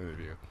Breakfast Club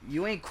interview.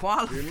 You ain't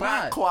qualified. You're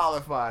not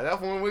qualified.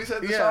 That's when we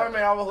said to Yeah.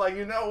 Charlamagne, I was like,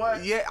 you know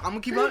what? Yeah, I'm gonna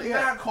keep You're on.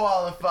 not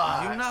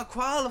qualified. You're not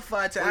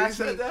qualified to When you ask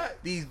me said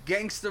that? these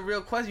gangster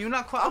real questions. You're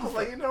not I qualified. was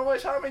like, you know what,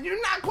 Charlamagne,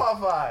 you're not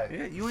qualified.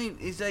 Yeah, you ain't.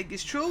 It's like,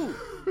 it's true.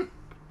 And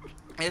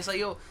it's like,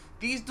 yo,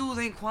 these dudes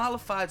ain't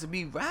qualified to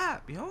be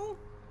rap, yo.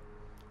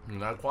 You're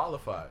not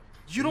qualified.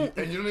 You don't.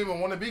 And you don't even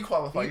want to be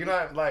qualified. You're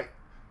not like.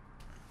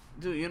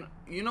 Dude,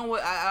 you know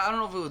what? I don't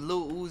know if it was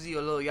Lil Uzi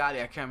or Lil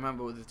Yachty. I can't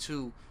remember with the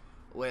two.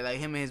 Where, like,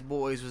 him and his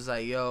boys was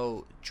like,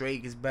 yo,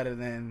 Drake is better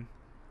than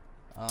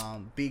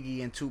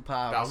Biggie and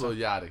Tupac. That was Lil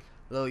Yachty.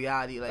 Lil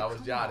Yachty. Like, That was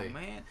come Yachty. on,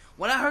 man.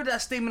 When I heard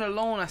that statement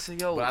alone, I said,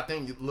 yo, But I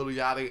think Lil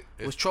Yachty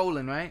was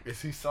trolling, right?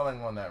 is he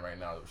selling on that right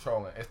now?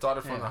 Trolling. It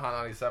started from Yeah. the Hot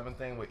 97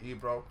 thing with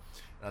Ebro,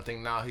 and I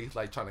think now he's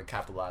like trying to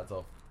capitalize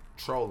off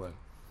trolling.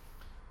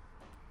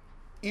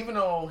 Even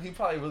though he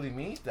probably really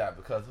means that,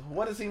 because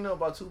what does he know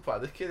about Tupac?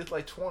 This kid is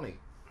like 20.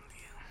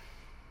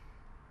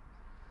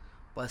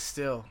 But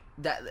still,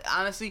 that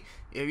honestly,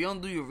 if you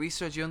don't do your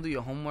research, you don't do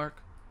your homework.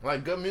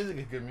 Like, good music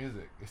is good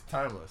music. It's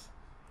timeless.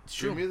 It's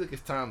true. Good music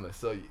is timeless.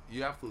 So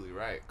you're absolutely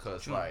right.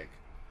 Cause True. like,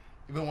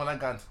 even when I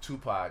got into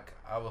Tupac,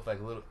 I was like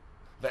a little,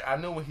 like I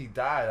knew when he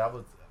died, I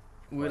was.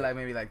 We were like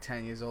maybe like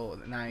 10 years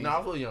old, 9 No, I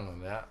was a little younger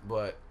than that,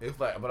 but it's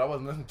like, but I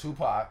wasn't listening to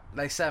Tupac.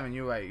 like 7.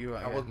 You're right. You're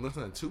right. I yeah. wasn't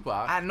listening to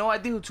Tupac. I had no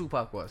idea who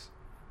Tupac was.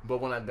 But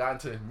when I got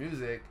into his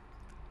music,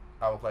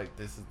 I was like,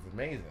 this is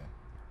amazing.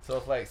 So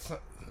it's like,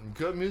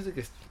 good music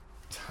is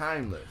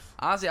timeless.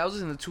 Honestly, I was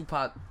listening to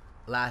Tupac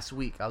last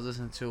week. I was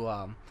listening to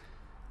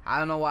I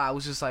don't know why. I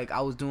was just like, I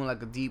was doing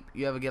like a deep.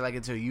 You ever get like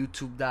into a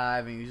YouTube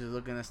dive and you just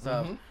looking at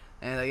stuff,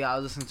 and like, yeah, I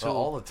was listening to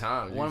all the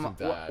time. one of YouTube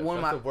my- dives. one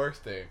of That's my- the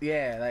worst thing.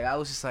 Yeah, like I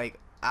was just like,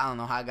 I don't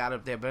know how I got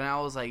up there, but then I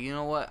was like, you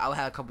know what? I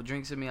had a couple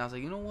drinks in me. I was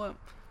like, you know what?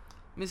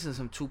 I'm listening to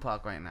some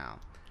Tupac right now.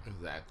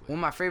 Exactly. One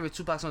of my favorite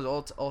Tupac songs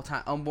of all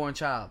time, "Unborn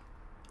Child."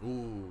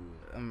 Ooh.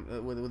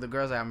 With the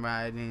girls like, I'm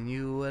writing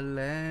you a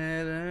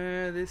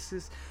letter. This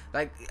is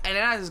like, and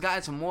then I just got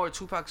into more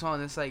Tupac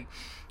songs. It's like,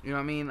 you know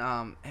what I mean?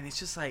 And it's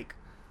just like,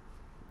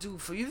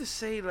 dude, for you to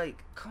say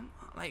like, come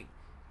on, like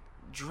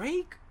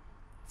Drake.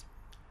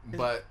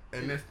 But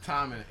in this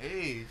time and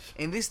age,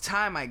 In this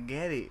time, I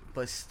get it,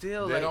 but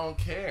still, they like, don't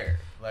care.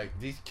 Like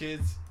these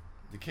kids,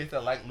 the kids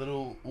that like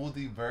Little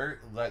Uzi Vert,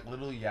 like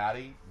Little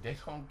Yachty, they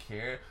don't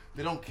care.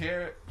 They don't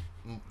care,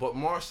 but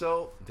more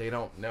so, they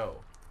don't know.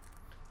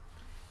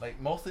 Like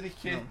most of these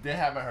kids, they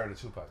haven't heard a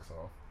Tupac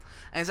song.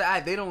 and it's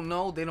like, they don't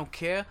know, they don't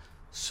care.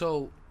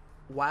 So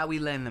why are we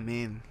letting them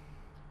in?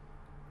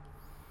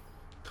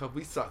 Cause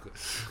we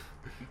suckers.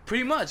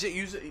 Pretty much,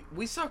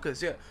 we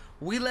suckers. Yeah,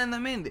 we letting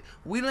them in.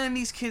 We letting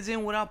these kids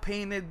in without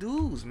paying their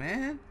dues,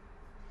 man.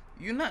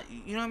 You're not,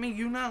 you know what I mean?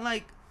 You're not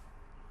like,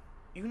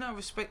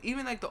 respect,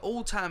 even like the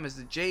old timers,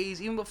 the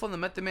Jays, even before the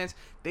Method Mans,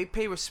 they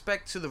pay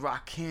respect to the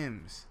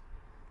Rakims,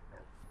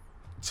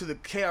 to the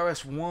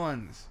KRS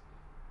Ones,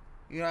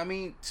 you know what I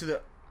mean, to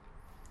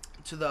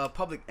the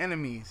Public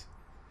Enemies,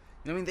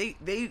 you know what I mean,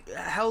 they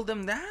held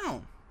them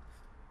down,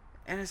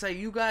 and it's like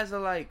you guys are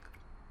like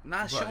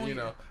not But, showing. you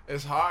know,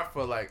 it's hard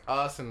for like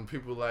us and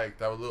people like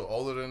that were a little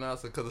older than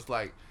us because it's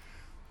like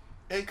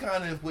it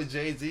kind of with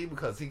Jay-Z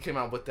because he came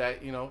out with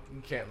that. You know,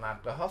 you can't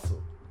knock the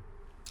hustle.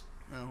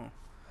 No.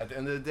 At the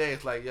end of the day,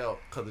 it's like, yo,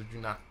 because if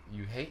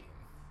you hate.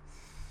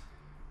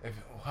 If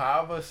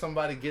however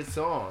somebody gets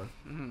on,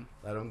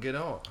 let them get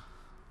on.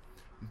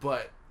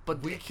 But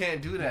we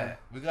can't do that.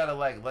 We gotta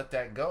like let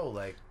that go.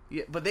 Like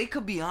Yeah, but they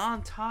could be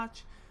on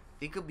touch.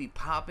 They could be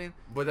popping.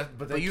 But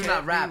they you're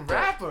can't not be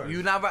rap. rappers.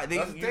 You're not rap.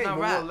 That's the You're thing. not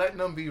But rap. we're letting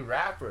them be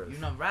rappers.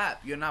 You're not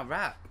rap. You're not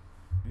rap.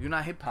 You're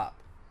not hip hop.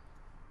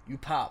 You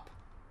pop.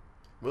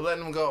 We're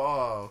letting them go.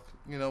 Oh,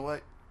 you know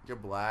what? You're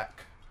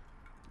black.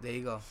 There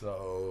you go.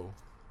 So,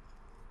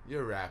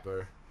 you're a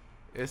rapper.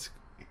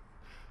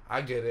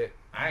 I get it.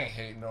 I ain't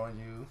hating on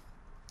you.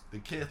 The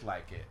kids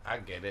like it. I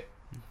get it.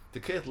 The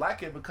kids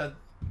like it because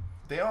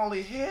they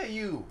only hear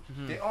you.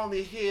 They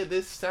only hear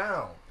this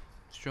sound.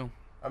 It's true.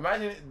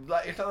 Imagine,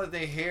 like, it's not like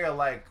they hear,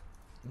 like,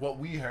 what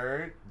we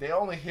heard. They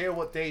only hear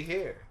what they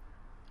hear.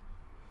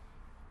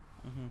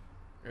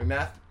 And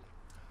that's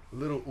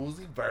Lil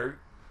Uzi Vert,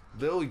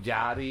 Lil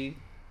Yachty,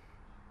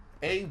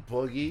 A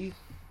Boogie.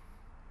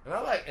 And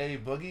I like A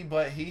Boogie,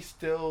 but he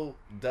still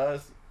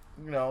does,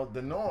 you know,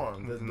 the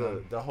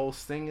norm. The whole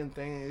singing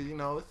thing, you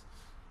know. It's,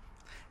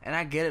 And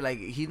I get it. Like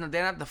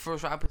they're not the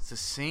first rappers to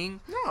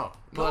sing. no.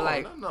 But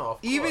like no, of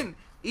even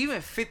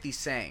course. 50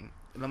 sang.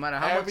 No matter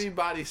how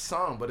Everybody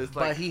sung, but it's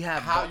like but he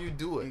had how you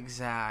do it.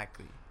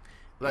 Exactly.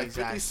 Like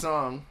exactly. 50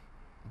 sung,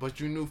 but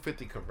you knew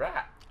 50 could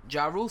rap.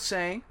 Ja Rule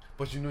sang.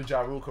 But you knew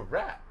Ja Rule could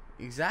rap.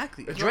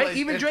 Exactly. It's Drake, not like-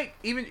 even it's- Drake,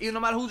 even no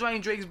matter who's writing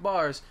Drake's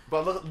bars.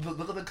 But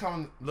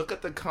look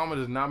at the common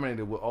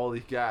denominator with all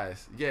these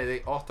guys. Yeah,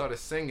 they all started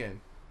singing,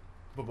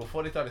 but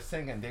before they started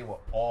singing, they were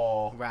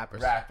all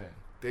Rappers. rapping.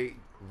 They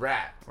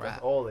rapped. Rap.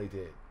 That's all they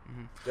did.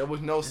 There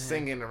was no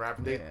singing and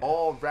rapping. They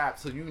all rapped,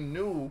 so you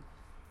knew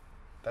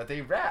that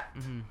they rapped.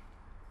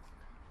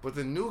 But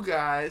the new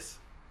guys,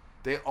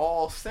 they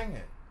all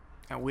singing.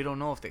 And we don't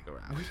know if they can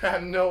rap. We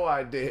have no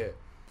idea.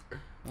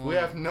 We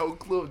have no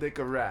clue if they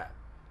could rap.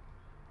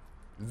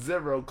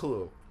 Zero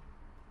clue.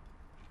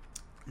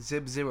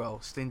 Zip Zero,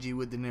 stingy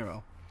with De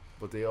Niro.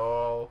 But they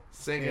all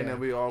singing Yeah. and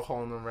we all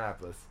calling them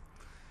rappers.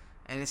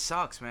 And it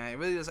sucks, man. It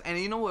really does. And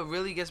you know what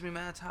really gets me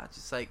mad, Touch?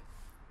 It's like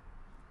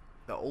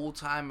the old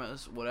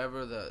timers,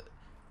 whatever, the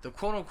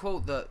quote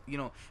unquote,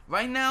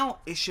 right now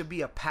it should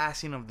be a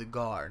passing of the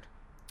guard.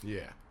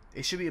 Yeah.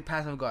 It should be a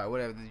passing of the guard,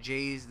 whatever. The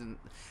Jays,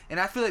 and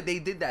I feel like they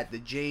did that. The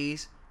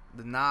Jays,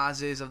 the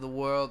Nas's of the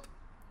world,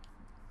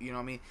 you know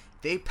what I mean?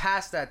 They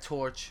passed that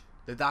torch,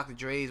 the Dr.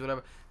 Dre's,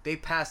 whatever. They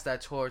passed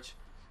that torch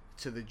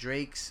to the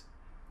Drakes,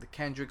 the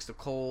Kendricks, the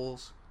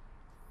Coles.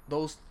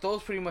 Those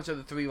pretty much are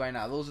the three right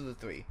now. Those are the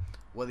three,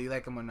 whether you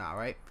like them or not,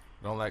 right?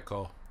 Don't like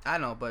Cole. I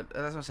know, but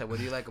that's what I said.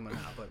 Whether you like them or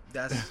not, but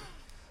that's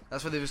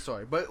for the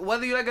story. But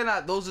whether you like it or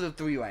not, those are the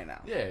three right now,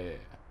 Yeah.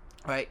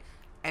 right?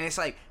 And it's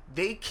like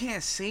they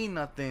can't say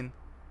nothing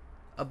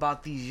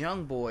about these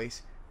young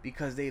boys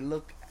because they're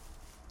looked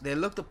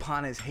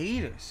upon as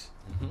haters.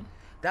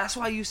 That's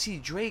why you see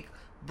Drake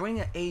bring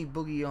an A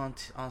Boogie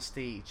on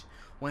stage.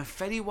 When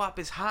Fetty Wap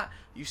is hot,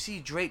 you see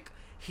Drake.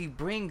 He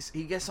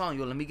gets on.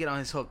 Yo, let me get on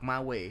his hook my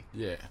way.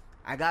 Yeah.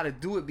 I gotta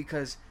do it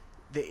because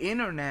the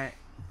internet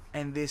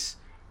and this,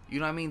 you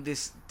know what I mean,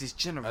 this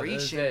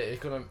generation.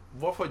 It's gonna.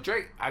 Well, for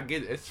Drake, I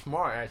get it. It's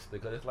smart actually,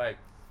 because it's like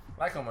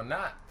him or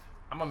not,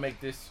 I'm gonna make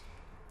this.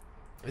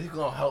 He's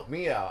gonna help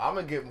me out. I'm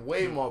gonna get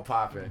way more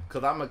popping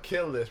because I'm gonna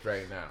kill this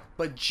right now.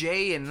 But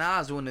Jay and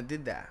Nas wouldn't have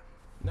did that.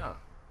 No,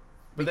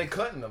 but they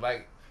couldn't have.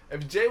 Like,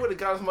 if Jay would have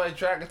got somebody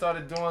track and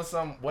started doing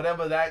some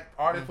whatever that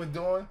artist was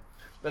doing,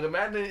 like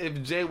imagine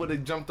if Jay would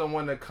have jumped on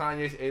one of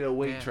Kanye's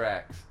 808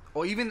 tracks.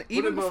 Or even Would've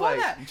been before like,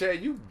 that. Jay,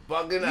 you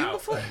bugging out.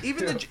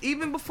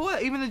 Even before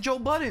that, even the Joe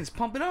Buttons,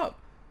 Pump It Up.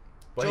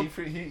 But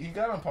Joe, he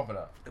got on Pump It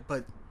Up.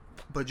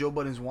 But Joe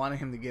Buttons wanted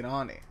him to get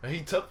on it. And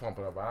he took Pump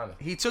It Up,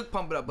 honestly. He took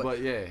Pump It Up,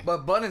 But yeah.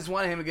 But Buttons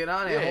wanted him to get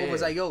on it. And Yeah, Hov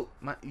was yeah. like, yo,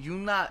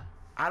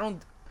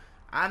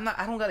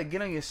 I don't gotta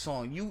get on your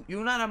song.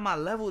 You're not on my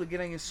level to get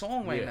on your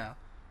song right Yeah. now.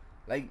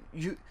 Like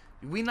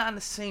we not in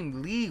the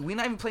same league. We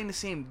not even playing the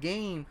same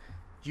game.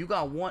 You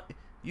got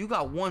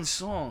one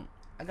song.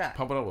 I got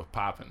Pump It Up was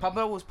popping. Pump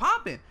It Up was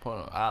popping.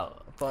 Pump It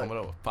Up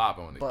was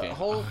popping when it But came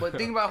Hov, out. but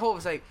think about Hov.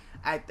 It's like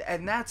at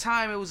that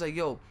time it was like,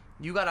 yo,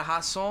 you got a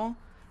hot song.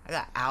 I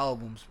got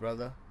albums,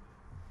 brother.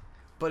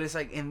 But it's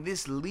like in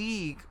this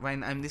league right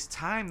now, in this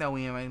time that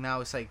we in right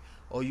now, it's like,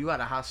 oh, you got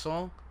a hot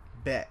song?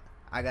 Bet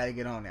I gotta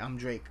get on it. I'm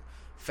Drake.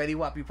 Fetty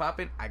Wap, you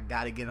popping? I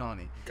gotta get on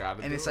it.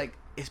 And it's like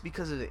it's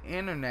because of the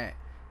internet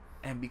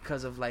and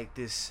because of like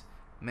this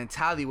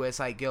mentality where it's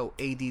like, yo,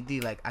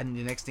 ADD, like I need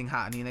the next thing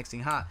hot,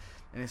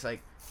 and it's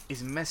like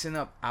it's messing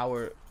up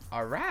our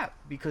our rap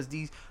because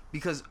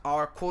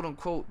our quote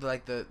unquote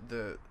like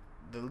the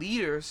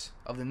leaders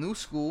of the new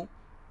school,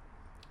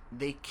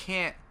 they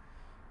can't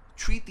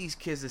treat these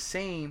kids the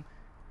same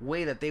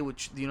way that they would,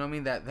 you know what I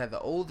mean, that the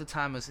older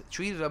timers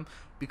treated them,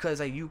 because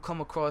like you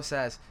come across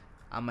as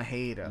I'm a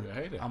hater,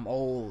 I'm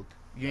old,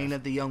 you ain't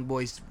let the young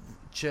boys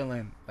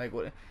chilling, like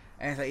what,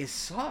 and it's like it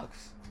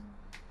sucks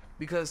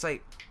because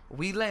like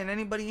we letting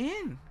anybody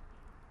in.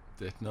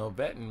 There's no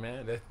betting,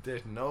 man.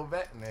 There's no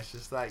betting. It's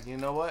just like, you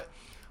know what?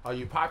 Are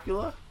you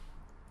popular?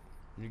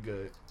 You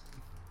good.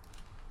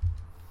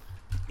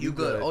 You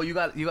good. Oh, you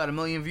got a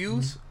million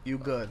views? You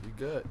good. You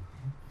good.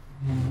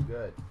 You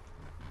good.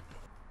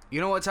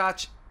 You know what, Toch?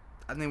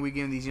 I think we're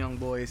giving these young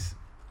boys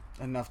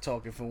enough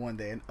talking for one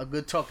day, and a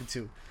good talking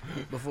to,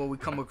 before we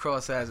come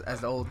across as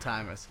the old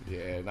timers.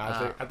 Yeah,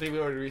 no, I think we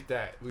already reached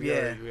that. We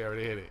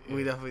already hit it. Yeah.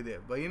 We definitely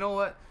did. But you know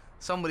what?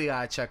 Somebody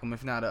gotta check them,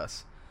 if not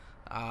us.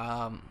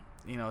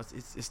 You know,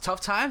 it's tough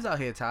times out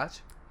here, Toch.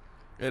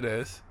 It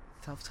is.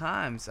 Tough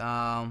times.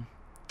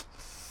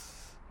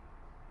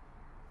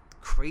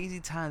 Crazy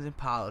times in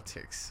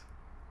politics.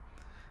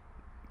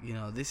 You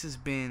know, this has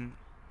been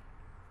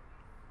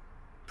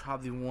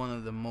probably one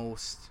of the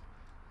most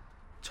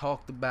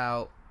talked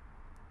about.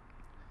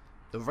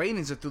 The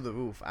ratings are through the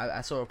roof.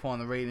 I saw a report on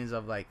the ratings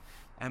of like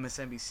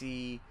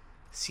MSNBC,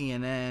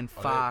 CNN,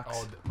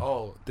 Fox.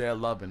 They're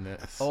loving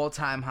this.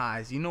 All-time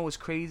highs. You know what's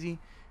crazy?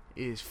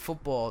 Is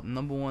football,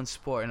 number one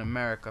sport in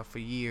America for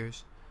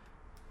years.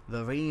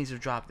 The ratings have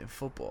dropped in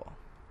football.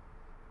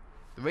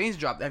 The ratings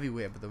dropped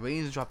everywhere, but the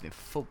ratings have dropped in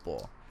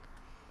football.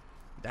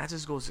 That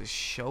just goes to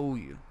show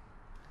you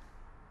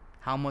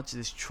how much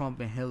this Trump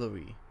and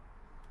Hillary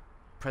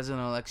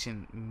presidential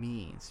election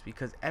means.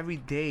 Because every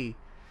day,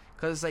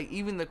 because it's like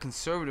even the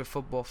conservative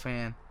football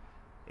fan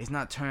is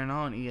not turning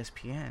on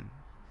ESPN.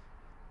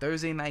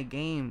 Thursday night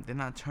game, they're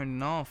not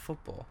turning on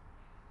football.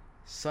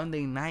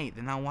 Sunday night,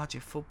 they're not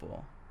watching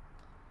football.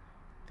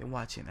 They're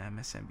watching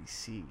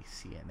MSNBC,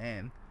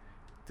 CNN,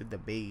 the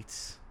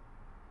debates,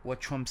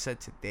 what Trump said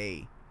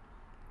today.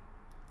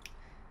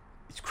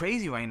 It's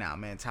crazy right now,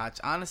 man, Toch.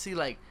 Honestly,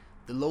 like,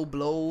 the low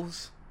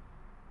blows,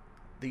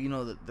 the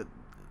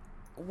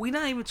we're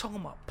not even talking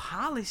about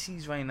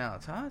policies right now,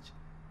 Toch.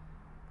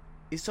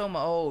 It's talking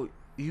about, oh,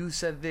 you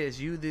said this,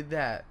 you did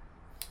that.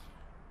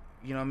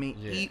 You know what I mean?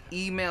 Yeah.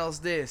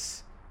 Emails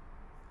this.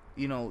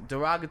 You know,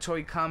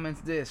 derogatory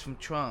comments this from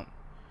Trump.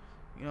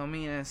 You know what I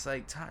mean? And it's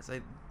like, Toch,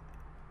 like,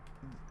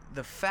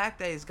 the fact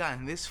that it's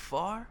gotten this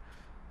far,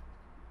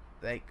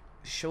 like,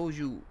 shows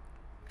you,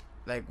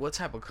 like, what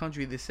type of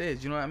country this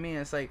is. You know what I mean?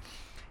 It's like,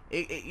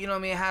 it you know what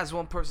I mean? It has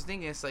one person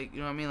thinking. It's like, you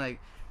know what I mean? Like,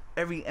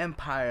 every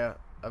empire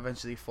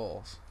eventually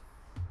falls.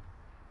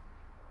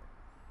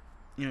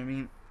 You know what I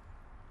mean?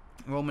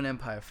 Roman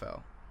Empire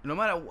fell. No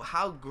matter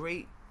how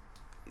great,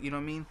 you know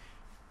what I mean,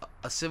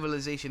 a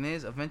civilization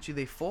is, eventually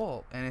they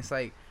fall. And it's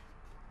like,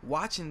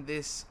 watching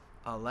this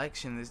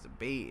election, this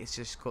debate, it's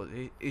just,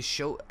 it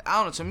show, I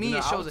don't know, to me,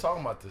 it shows, I was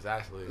talking about this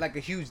actually, like, a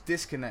huge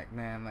disconnect,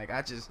 man. Like,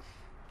 I just,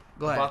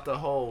 go ahead. About the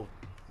whole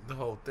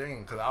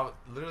thing, because I was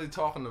literally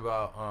talking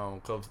about,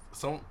 cause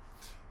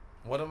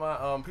one of my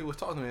people was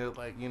talking to me,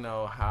 like, you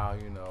know, how,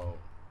 you know,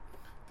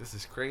 this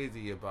is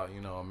crazy about,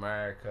 you know,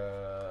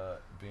 America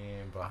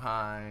being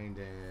behind,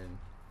 and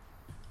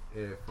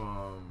if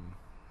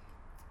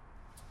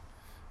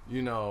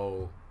you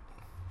know,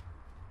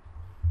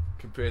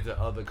 compared to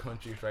other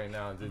countries right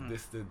now,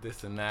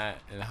 this and that,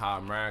 and how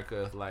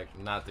America is like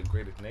not the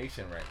greatest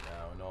nation right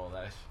now, and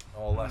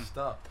all that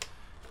stuff.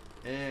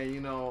 And you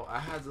know, I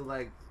had to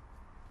like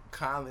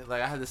kindly,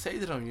 like, I had to say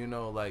to them, you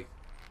know, like,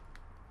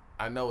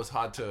 I know it's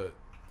hard to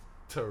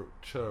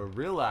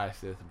realize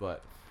this,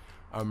 but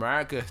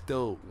America is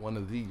still one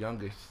of the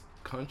youngest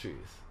countries.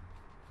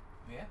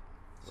 Yeah.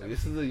 Like,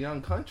 this is a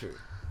young country.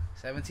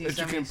 1776. If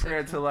you compare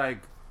it to like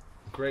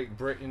Great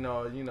Britain,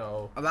 or you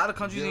know, a lot of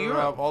countries in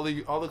Europe, all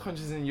the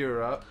countries in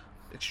Europe,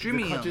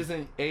 extremely the countries young.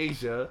 in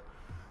Asia,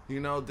 you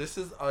know, this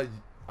is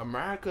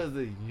America is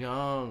a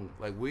young,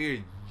 like,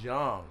 we're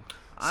young.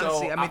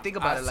 Honestly, so I mean, think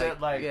about it,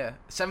 like, yeah,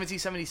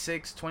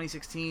 1776,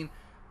 2016,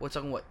 we're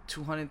talking, what,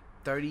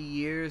 230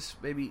 years,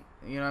 maybe,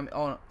 you know what I mean?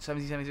 Oh, no,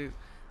 1776.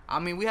 I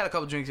mean, we had a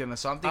couple drinks in there,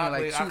 so I'm thinking,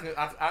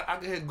 I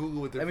can hit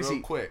Google with it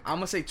real quick. I'm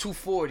going to say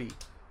 240.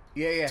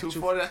 Yeah.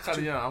 240, that's kind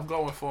of young. I'm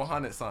going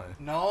 400, son.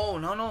 No.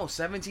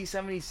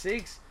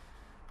 1776.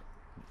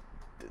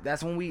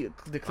 That's when we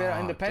declared our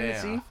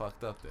independence. Damn, I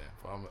fucked up there.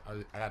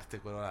 I got to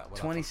stick with that.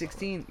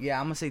 2016. Yeah,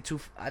 I'm going to say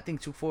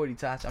 240,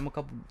 Tosh. I'm a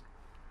couple...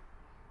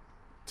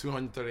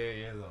 238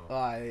 years old.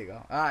 All right, there you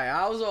go. All right,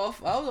 I was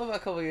off by a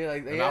couple of years.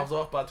 Like, and I was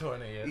off by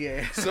 20 years.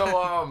 Yeah.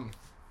 So,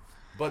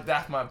 but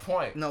that's my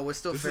point. No, we're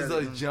still. This is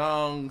a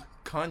young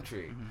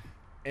country,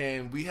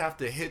 and we have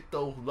to hit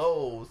those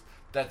lows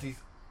that these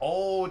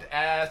old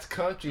ass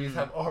countries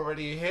have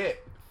already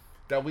hit,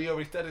 that we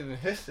already studied in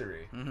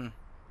history.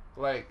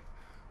 Like,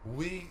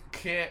 we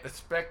can't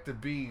expect to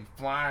be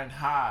flying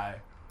high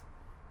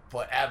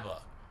forever.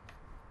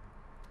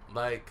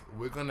 Like,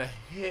 we're gonna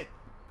hit.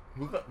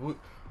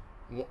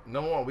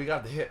 Number one, we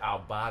got to hit our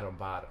bottom.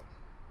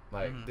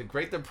 Like the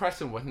Great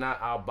Depression was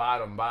not our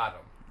bottom.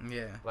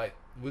 Yeah. Like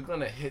we're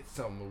gonna hit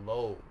some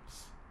lows.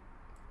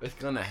 It's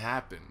gonna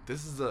happen.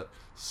 This is a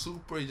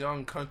super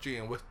young country,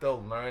 and we're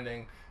still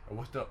learning, and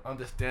we're still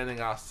understanding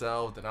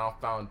ourselves and our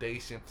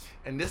foundation.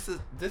 And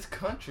this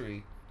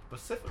country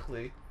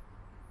specifically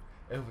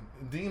is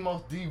the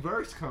most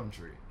diverse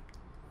country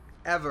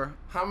Ever.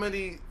 How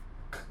many?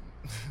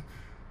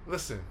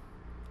 Listen,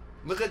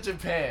 look at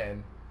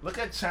Japan. Look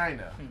at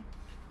China.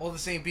 All the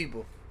same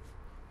people.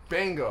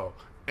 Bingo.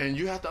 And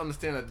you have to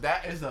understand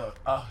that is a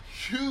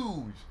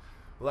huge,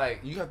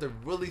 like, you have to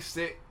really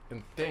sit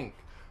and think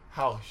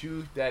how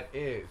huge that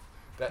is.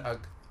 That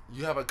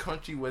you have a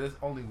country where there's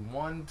only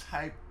one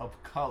type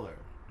of color.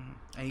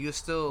 And you're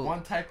still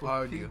One type of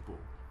argue. people.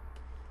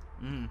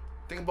 Mm.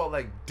 Think about,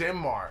 like,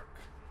 Denmark.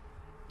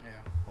 Yeah.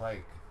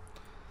 Like,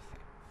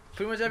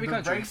 Pretty much every the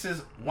country. race is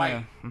white.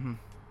 Yeah. Mm-hmm.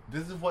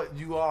 This is what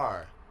you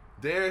are.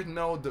 There's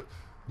no... The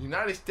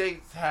United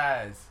States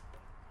has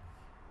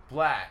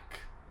black,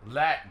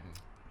 Latin,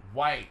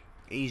 white,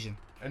 Asian.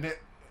 and then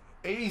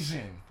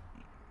Asian,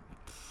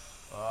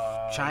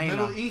 China.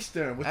 Middle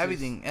Eastern, which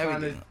Everything, is kind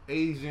everything. of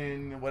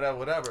Asian,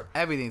 whatever.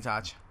 Everything,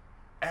 Taj.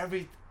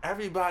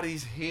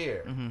 Everybody's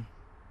here, Mm-hmm.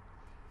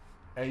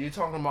 and you're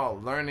talking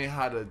about learning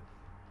how to.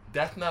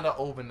 That's not an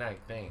overnight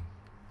thing.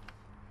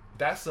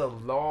 That's a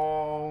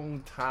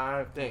long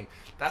time thing.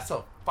 That's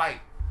a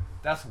fight.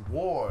 That's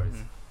wars.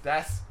 Mm-hmm.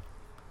 That's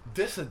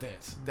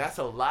dissidents. That's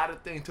a lot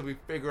of things till we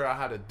figure out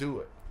how to do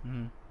it.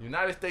 Mm-hmm.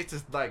 United States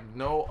is like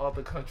no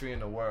other country in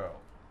the world.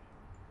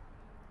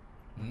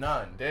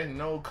 None. There's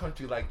no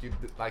country like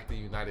the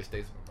United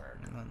States of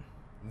America. None.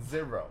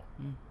 Zero.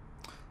 Mm.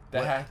 That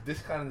What? has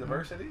this kind of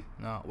diversity.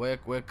 No, we're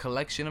a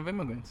collection of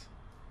immigrants.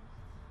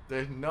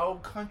 There's no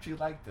country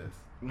like this.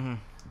 Mm-hmm.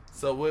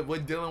 So we're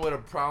dealing with a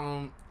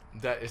problem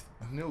that is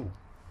new.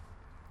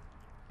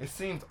 It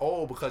seems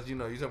old because you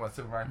talk about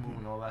civil rights movement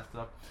and all that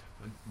stuff,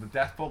 but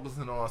that's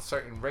focusing on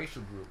certain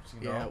racial groups.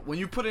 You know. Yeah, when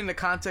you put it in the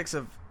context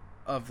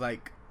of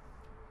like,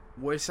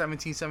 we're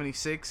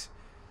 1776,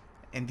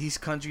 and these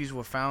countries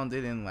were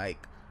founded in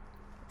like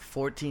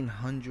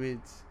 1400s.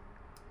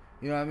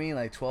 You know what I mean?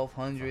 Like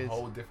 1200s. It's a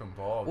whole different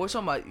ball. We're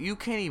talking about, you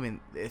can't even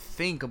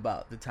think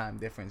about the time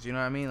difference. You know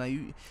what I mean?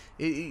 Like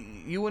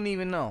you wouldn't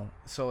even know.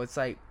 So it's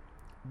like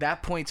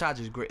that point, Taj,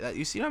 is great. Like,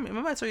 you see,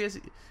 remember I told you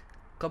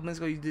a couple minutes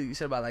ago you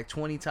said about like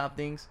 20 top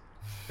things.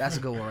 That's a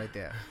good one right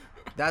there.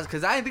 That's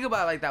because I didn't think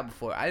about it like that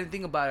before. I didn't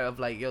think about it of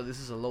like, yo, this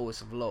is the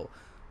lowest of low.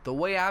 The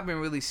way I've been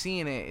really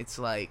seeing it, it's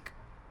like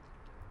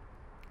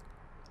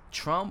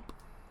Trump,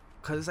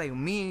 because it's like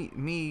me,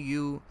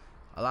 you,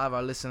 a lot of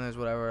our listeners,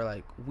 whatever,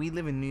 like, we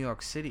live in New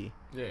York City.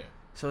 Yeah.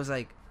 So it's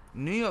like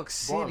New York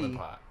Boiling City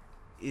pot.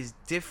 is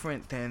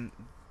different than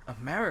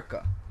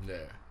America. Yeah.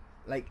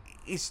 Like,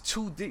 it's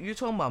too you're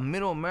talking about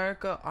middle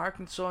America,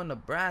 Arkansas,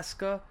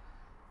 Nebraska,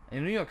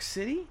 and New York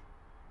City?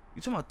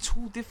 You're talking about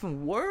two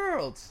different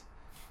worlds.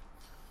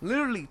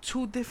 Literally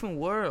two different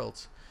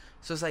worlds.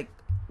 So it's like,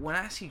 when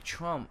I see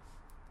Trump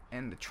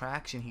and the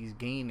traction he's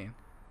gaining,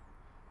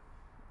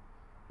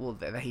 well,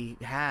 that he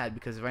had,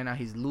 because right now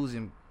he's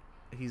losing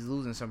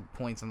some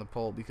points on the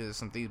poll because of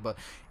some things, but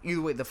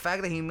either way, the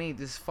fact that he made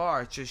this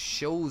far just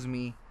shows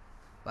me,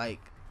 like,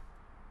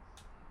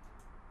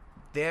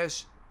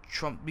 there's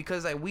Trump,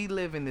 because like we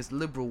live in this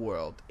liberal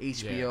world,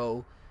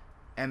 HBO,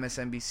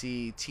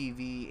 MSNBC,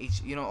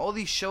 TV, all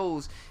these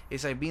shows.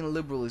 It's like being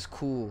liberal is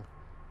cool,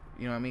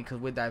 you know what I mean? Because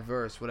we're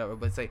diverse, whatever.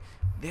 But it's like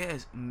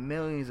there's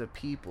millions of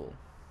people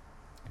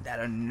that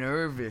are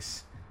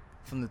nervous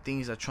from the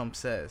things that Trump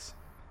says.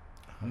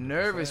 100%.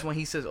 Nervous when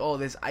he says, "Oh,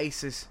 there's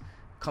ISIS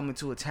coming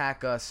to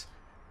attack us."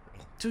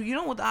 Dude, you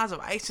know what the odds of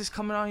ISIS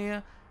coming out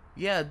here?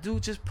 Yeah,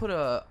 dude just put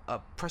a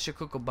pressure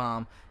cooker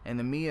bomb and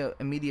the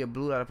media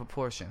blew it out of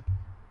proportion.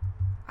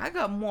 I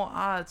got more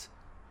odds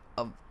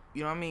of,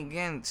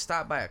 getting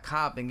stopped by a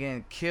cop and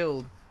getting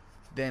killed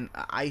than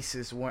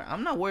ISIS.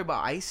 I'm not worried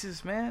about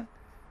ISIS, man.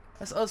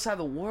 That's the other side of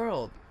the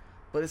world.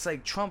 But it's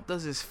like Trump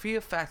does this fear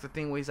factor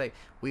thing where he's like,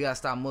 we gotta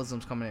stop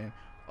Muslims coming in.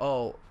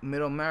 Oh,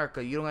 middle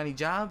America, you don't got any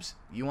jobs?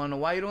 You wanna know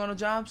why you don't got no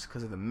jobs?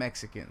 Because of the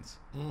Mexicans.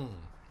 And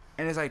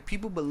it's like,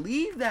 people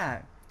believe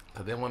that.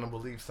 Because they want to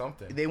believe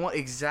something. They want,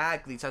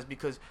 exactly. That's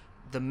because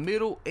the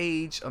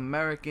middle-aged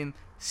American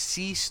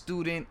C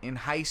student in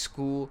high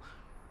school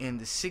in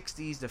the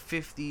 60s, the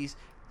 50s,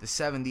 the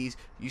 70s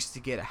used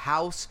to get a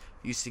house,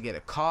 used to get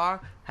a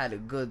car, had a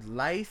good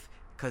life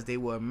because they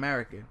were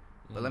American.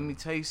 But let me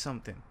tell you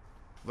something.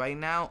 Right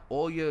now,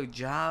 all your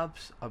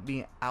jobs are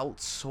being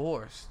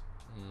outsourced.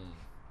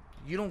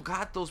 You don't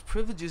got those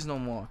privileges no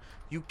more.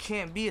 You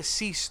can't be a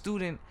C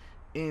student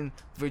in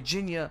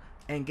Virginia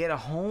and get a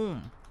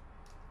home.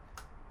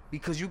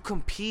 Because you're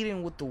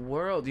competing with the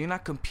world. You're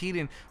not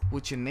competing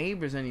with your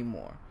neighbors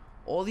anymore.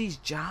 All these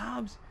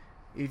jobs,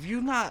 if you're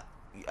not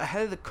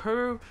ahead of the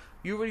curve,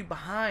 you're already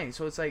behind.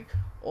 So it's like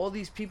all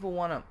these people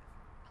want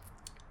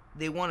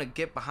to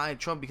get behind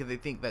Trump because they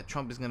think that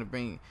Trump is going to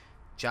bring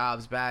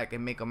jobs back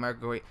and make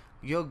America great.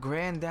 Your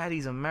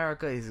granddaddy's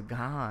America is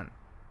gone.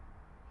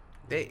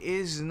 There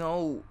is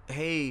no,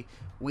 hey,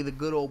 we the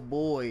good old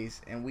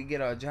boys and we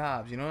get our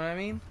jobs. You know what I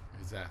mean?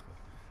 Exactly.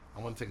 I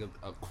want to take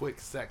a quick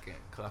second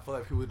because I feel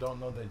like people don't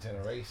know their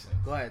generation.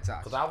 Go ahead,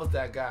 Tosh. Because I was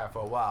that guy for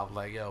a while. I was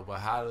like, yo, but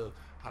how do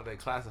they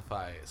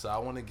classify it? So I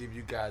want to give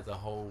you guys a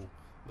whole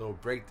little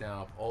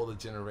breakdown of all the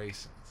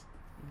generations.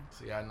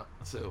 So yeah, I know.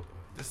 So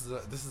this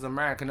is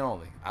American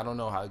only. I don't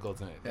know how it goes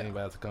in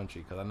anybody else's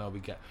country because I know we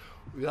got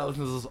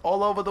listeners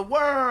all over the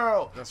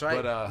world. That's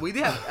right. But, we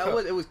did.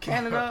 It was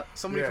Canada.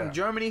 Somebody from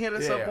Germany hit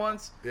us up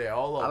once. Yeah,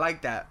 all over. I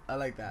like that.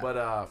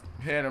 But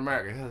here in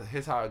America,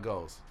 here's how it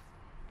goes.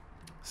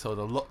 So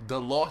the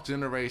lost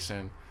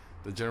generation,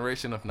 the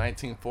generation of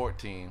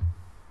 1914,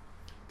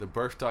 the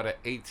birth started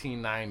at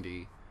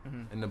 1890,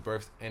 and the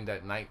birth ended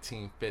at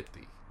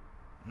 1950.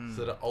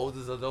 So the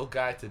oldest of those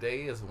guys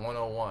today is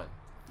 101.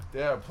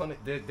 There are plenty.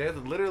 There's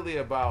literally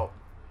about,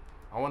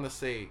 I want to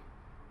say,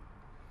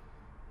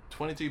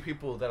 23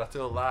 people that are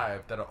still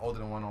alive that are older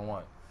than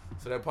 101.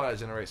 So they're part of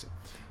that generation.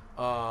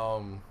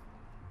 The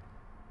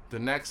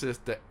next is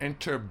the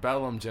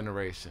interbellum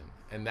generation.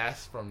 And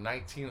that's from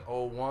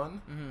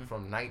 1901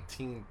 from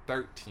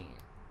 1913.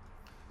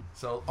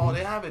 So,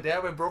 they have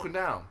it broken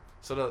down.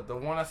 So the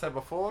one I said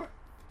before,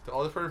 the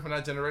oldest person from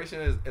that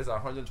generation is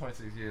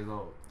 126 years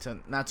old. So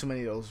not too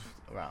many of those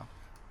around.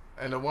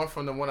 And the one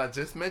from the one I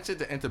just mentioned,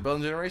 the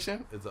interbellum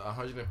generation, is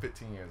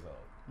 115 years old.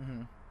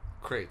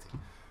 Crazy.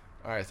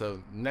 All right,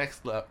 so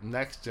next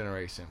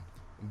generation,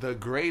 the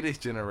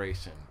greatest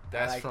generation.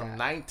 That's like from that.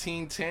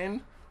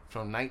 1910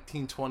 from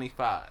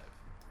 1925.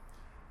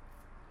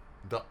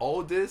 The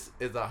oldest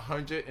is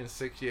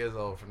 106 years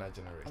old from that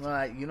generation. I'm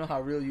like, you know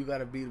how real you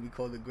gotta be to be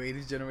called the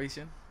greatest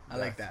generation? I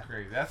like that.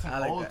 Crazy. That's some I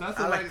like old. that. That's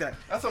I some, like that.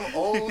 That's some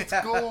old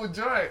school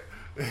joint.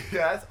 Yeah,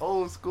 that's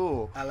old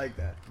school. I like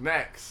that.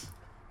 Next,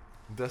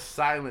 the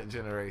silent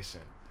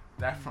generation.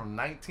 That's from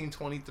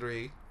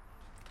 1923,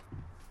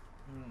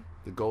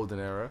 the golden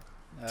era,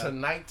 to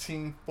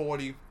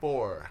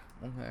 1944.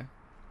 Okay.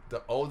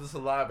 The oldest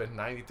alive is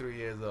 93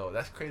 years old.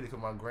 That's crazy because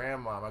my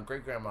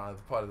great grandma is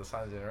part of the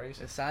silent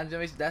generation. The silent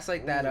generation. That's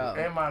like that.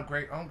 And my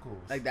great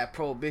uncles. Like that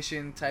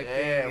prohibition type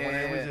thing. Yeah, when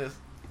they was just.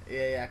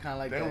 Yeah, I kind of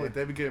like that.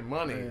 They be getting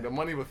money. Yeah. The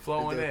money was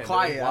flowing in.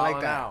 Quiet. They I like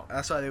wilding that. out.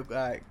 That's why they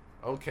like.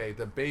 Okay,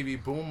 the baby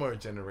boomer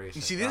generation.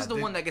 You see, this is the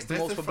one that gets the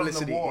most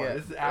publicity. Yeah.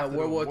 This is after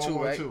World War II,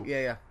 right? II.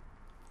 Yeah.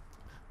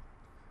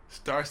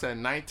 Starts at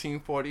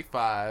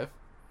 1945,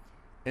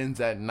 ends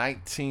at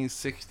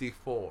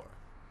 1964.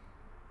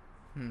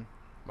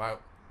 My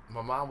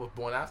mom was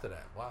born after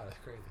that. Wow, that's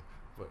crazy.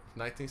 But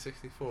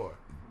 1964.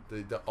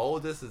 The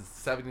oldest is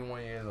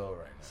 71 years old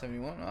right now.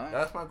 71. All right.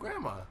 That's my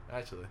grandma,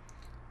 actually.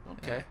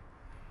 Okay.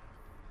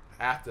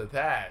 After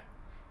that,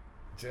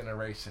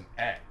 Generation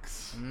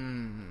X.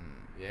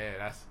 Yeah,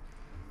 that's.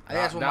 I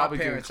think that's what my we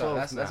getting parents are.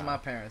 close That's now. my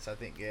parents, I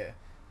think. Yeah.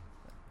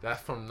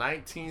 That's from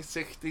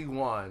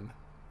 1961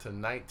 to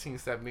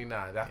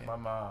 1979. That's my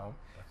mom.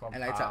 That's my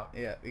And pop.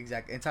 yeah,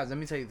 exactly. And Tom, let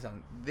me tell you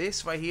something.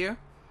 This right here,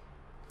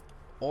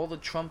 all the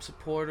Trump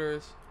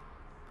supporters,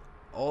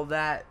 all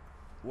that,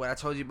 what I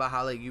told you about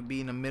how like you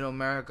being a middle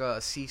America,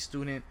 a C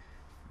student,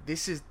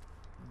 this is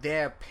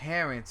their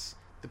parents.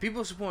 The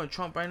people supporting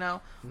Trump right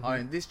now are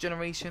in this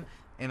generation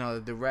and are the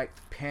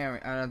direct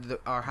parent,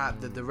 have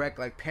the direct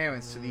like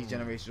parents to these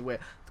generations where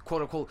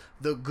quote unquote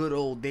the good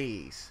old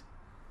days.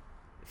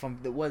 From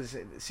the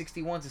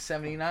 61 to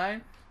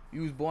 79,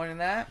 you was born in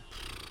that.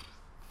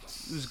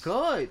 It was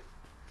good.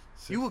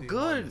 You were 61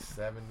 good. to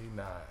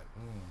 79.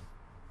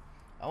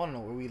 I want to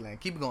know where we land.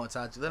 Keep going,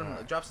 Tachi. Let them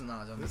drop some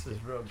knowledge on This this.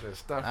 is real good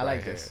stuff. I like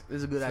right this. here. This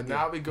is a good so idea.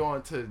 now we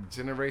going to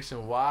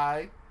Generation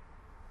Y,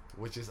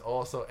 which is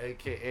also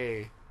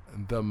AKA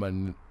the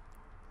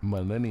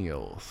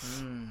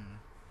Millennials.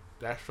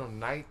 That's from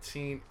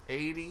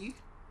 1980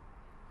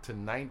 to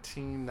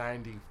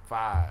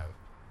 1995.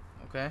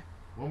 Okay.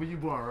 When were you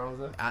born,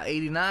 Rosa?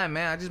 89,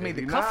 man. I just made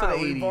the cut for the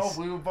 80s.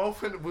 We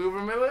were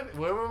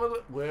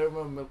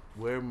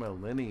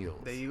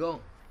millennials. There you go.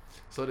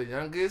 So the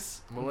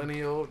youngest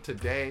millennial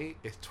today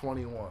is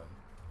 21.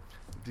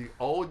 The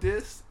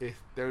oldest is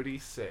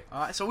 36.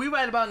 All right, so we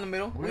right about in the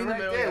middle. We're in the right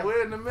middle. there. Yeah.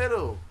 We're in the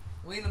middle.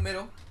 We in the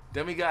middle.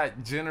 Then we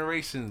got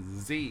Generation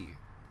Z.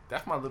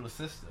 That's my little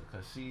sister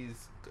because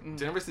she's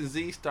Generation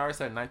Z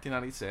starts at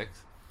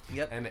 1996.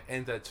 Yep. And it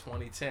ends at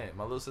 2010.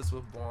 My little sister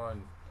was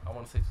born, I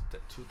want to say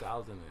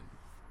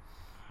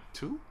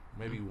 2002,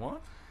 maybe one.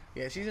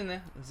 Yeah, she's in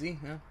there. Z,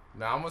 yeah.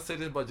 Now I'm gonna say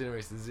this about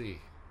Generation Z.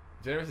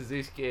 Generation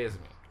Z scares me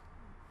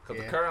because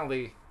Yeah.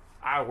 currently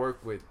I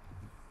work with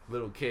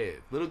little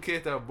kids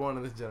that are born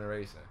in this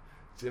generation.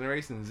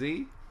 Generation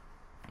Z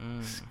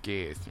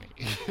scares me.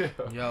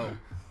 Yo.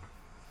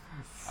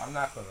 I'm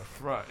not gonna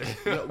front.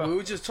 Yo, we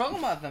were just talking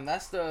about them.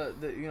 That's the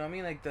you know what I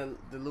mean? Like the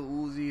little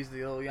Uzis, the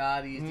little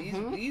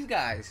Yachties, these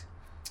guys.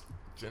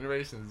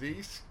 Generation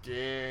Z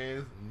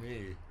scares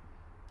me.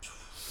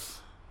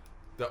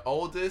 The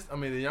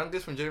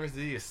youngest from Generation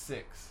Z is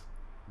 6.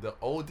 The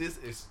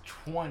oldest is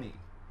 20.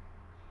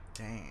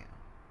 Damn.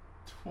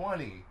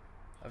 20.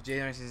 Of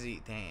Generation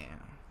Z, damn.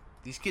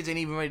 These kids ain't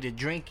even ready to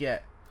drink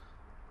yet.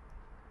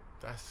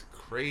 That's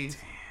crazy.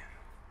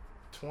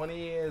 20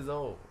 years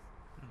old.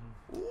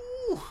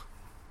 Ooh.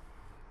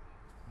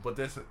 But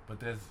there's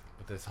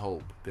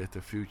hope. There's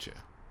the future.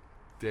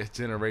 There's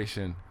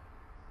Generation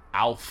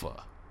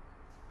Alpha.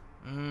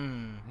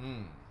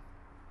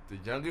 The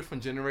youngest from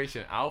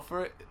Generation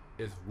Alpha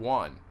is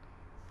 1.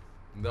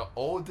 The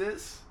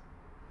oldest,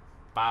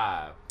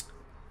 5.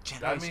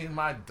 That means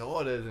my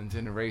daughter's in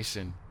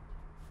Generation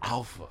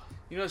Alpha.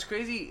 You know what's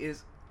crazy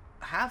is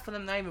half of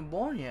them not even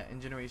born yet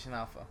in Generation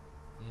Alpha.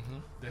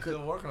 They're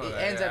still working on it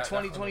that. It ends at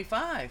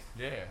 2025.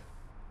 Yeah.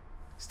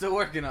 Still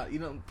working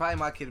on. Probably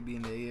my kid will be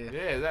in there.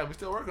 Yeah. Yeah, we're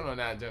still working on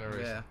that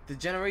generation. Yeah. The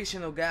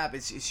generational gap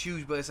is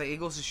huge, but it's like it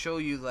goes to show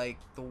you like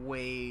the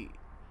way,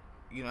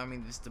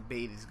 this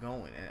debate is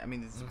going. I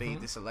mean, this debate,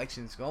 this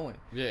election is going.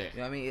 Yeah. You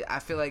know what I mean? I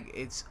feel like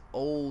it's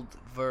old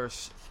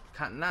versus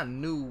not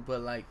new,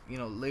 but like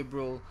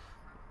liberal,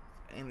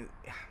 and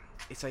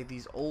it's like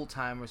these old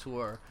timers who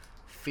are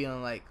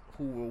feeling like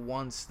who were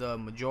once the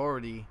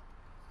majority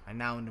are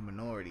now in the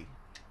minority.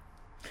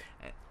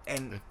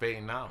 And they're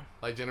fading out.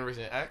 Like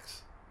Generation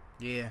X.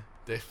 Yeah.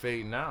 They're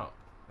fading out.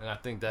 And I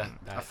think that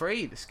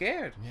afraid,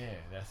 scared. Yeah,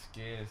 that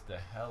scares the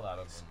hell out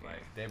of them.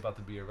 Like they're about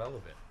to be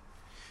irrelevant.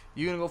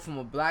 You're gonna go from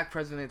a black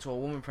president to a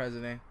woman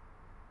president,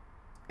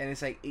 and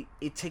it's like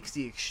it takes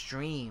the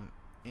extreme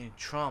in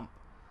Trump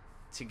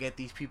to get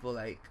these people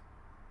like,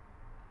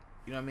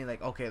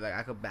 like okay, like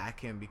I could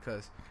back him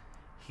because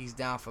he's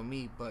down for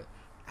me, but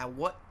at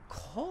what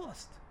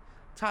cost?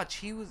 Touch,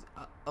 he was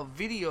a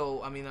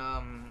video.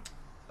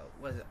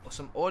 Was it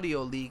some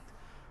audio leaked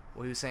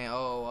where he was saying,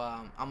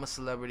 I'm a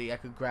celebrity, I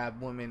could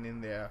grab women in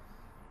there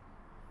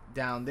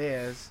down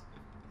theirs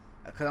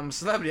because I'm a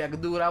celebrity, I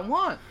could do what I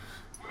want.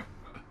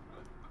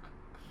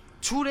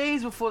 2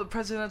 days before the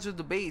presidential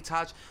debate,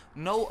 Touch,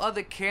 no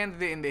other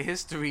candidate in the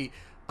history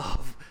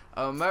of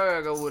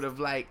America would have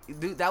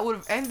that would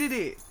have ended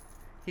it.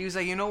 He was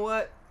like, you know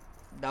what?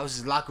 That was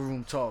just locker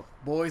room talk.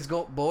 Boys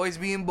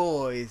being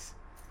boys.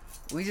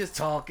 We just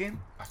talking.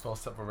 I felt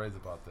several ways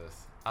about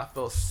this.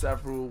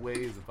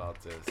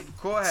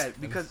 Go ahead,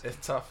 because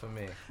it's tough for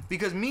me.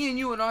 Because me and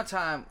you in our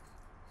time,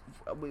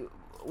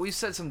 we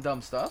said some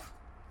dumb stuff,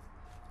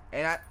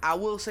 and I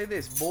will say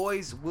this: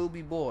 boys will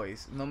be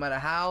boys, no matter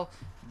how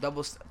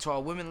to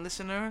our women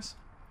listeners.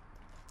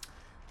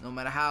 No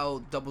matter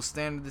how double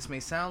standard this may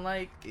sound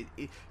like,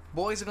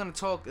 boys are gonna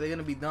talk. They're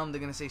gonna be dumb.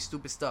 They're gonna say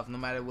stupid stuff, no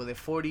matter whether they're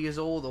 40 years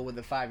old or whether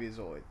they're 5 years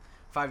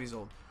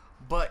old.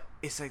 But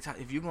it's like,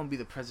 if you're going to be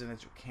the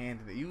presidential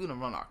candidate, you're going to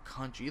run our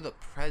country, you're the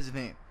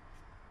president,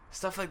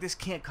 stuff like this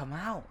can't come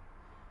out.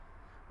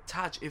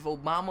 Taj, if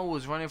Obama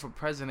was running for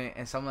president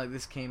and something like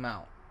this came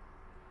out,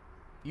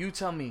 you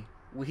tell me,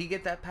 would he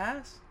get that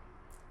pass?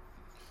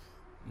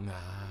 Nah,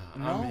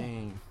 no. I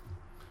mean,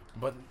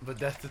 but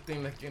that's the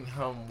thing that's getting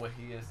him what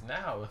he is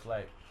now. It's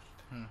like,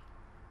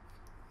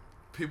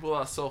 people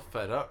are so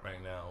fed up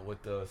right now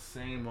with the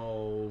same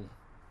old,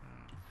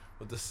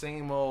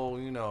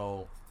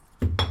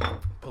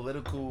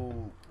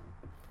 political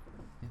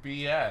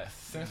BS,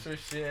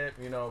 censorship,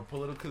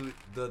 political,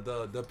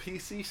 the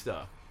PC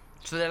stuff.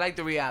 So they like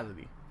the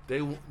reality.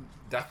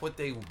 That's what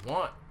they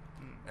want,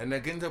 and they're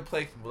getting to a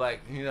place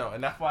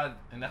and that's why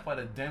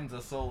the Dems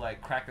are so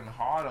cracking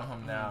hard on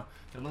him now.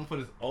 They're looking for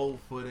this old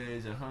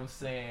footage of him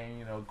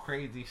saying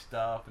crazy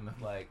stuff, and it's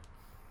like,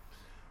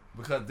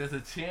 because there's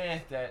a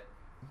chance that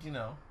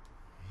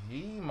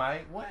he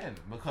might win,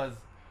 because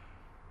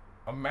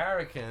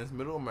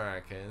Middle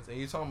Americans, and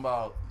you're talking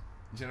about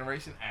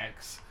Generation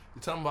X,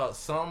 you're talking about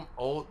some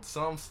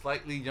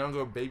slightly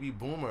younger baby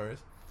boomers,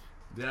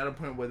 they're at a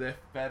point where they're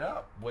fed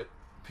up with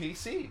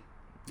PC.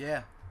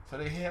 Yeah. So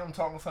they hear him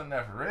talking something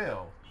that's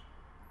real.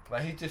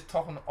 Like, he's just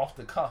talking off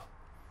the cuff.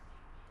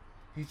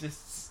 He's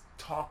just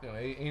talking,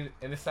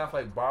 and it sounds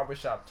like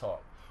barbershop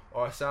talk,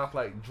 or it sounds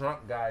like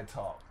drunk guy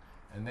talk,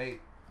 and they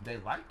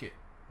like it.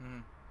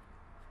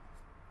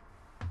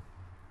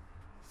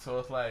 So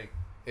it's like,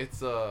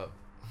 it's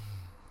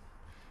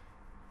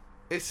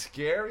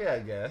scary, I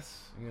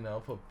guess,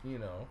 for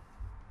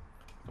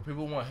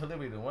people want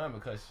Hillary to win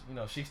because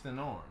she's the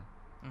norm.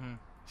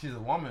 She's a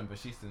woman, but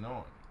she's the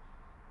norm.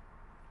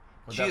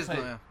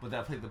 But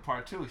that plays the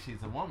part too.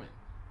 She's a woman,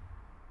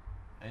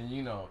 and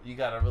you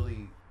gotta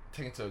really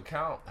take into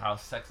account how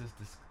sexist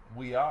this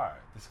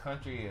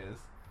country is.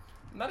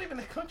 Not even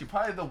the country,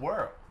 probably the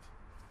world.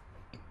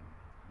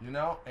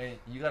 And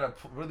you gotta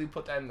really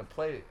put that into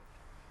play,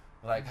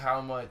 like how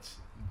much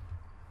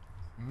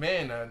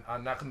men are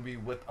not going to be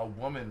with a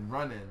woman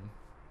running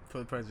for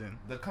the president,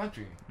 the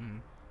country.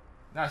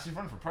 Now she's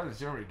running for president.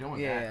 She's already doing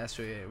that. Yeah, that's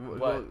true. Yeah,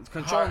 but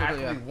her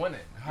actually winning,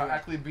 her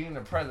actually being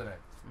the president,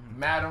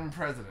 Madam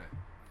President.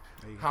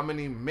 How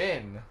many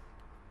men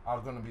are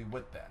going to be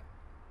with that?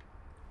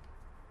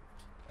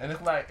 And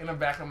it's like in the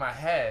back of my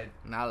head,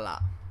 not a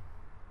lot.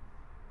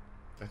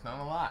 That's not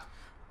a lot.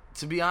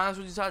 To be honest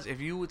with you, Taj, if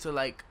you were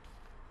to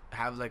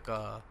have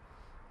a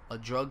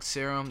drug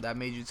serum that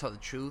made you tell the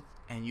truth,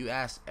 and you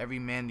asked every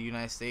man in the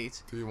United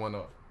States, do you want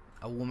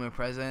a woman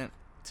president?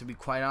 To be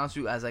quite honest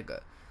with you, as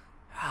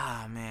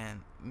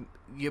man,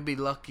 you'd be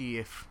lucky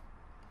if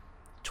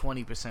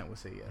 20% would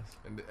say yes.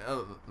 And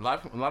a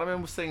lot of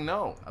men will say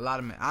no. A lot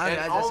of men.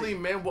 And only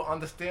men will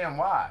understand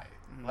why.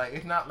 Like,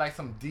 it's not like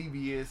some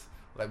devious,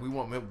 like, we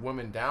want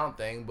women down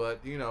thing, but,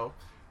 you know,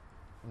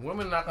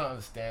 women not going to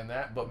understand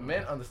that, but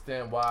men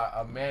understand why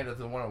a man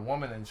doesn't want a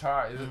woman in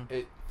charge.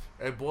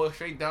 It boils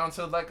straight down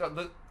to, like,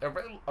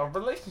 a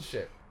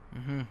relationship.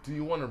 Mm-hmm. Do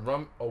you want to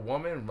run a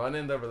woman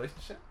running the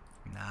relationship?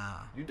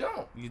 Nah. You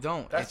don't. You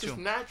don't. That's it's just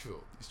true.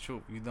 natural. It's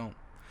true. You don't.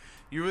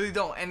 You really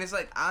don't. And it's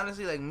like,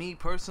 honestly, like, me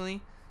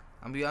personally,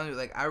 I'm be honest with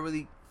you, like, I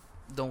really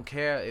don't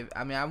care if,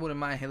 I mean, I wouldn't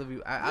mind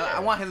Hillary. I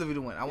want Hillary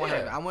to win. I want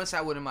Hillary. I want to say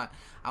I wouldn't mind.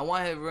 I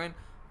want Hillary to win.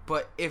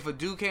 But if a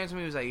dude came to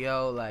me and was like,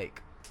 yo,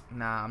 like,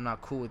 nah, I'm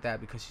not cool with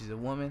that because she's a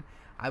woman,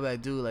 I'd be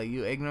like, dude, like,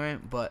 you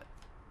ignorant, but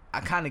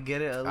I kind of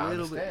get it a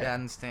little bit. Yeah, I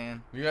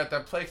understand. You're at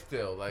that place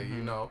still. Like,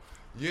 you know,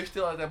 you're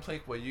still at that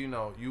place where, you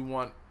know, you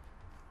want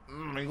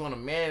a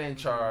man in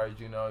charge,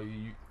 you know,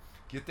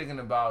 you're thinking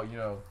about, you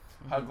know,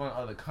 how going to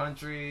other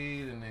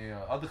countries, and then,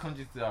 other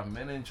countries that are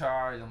men in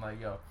charge, and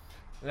like, yo,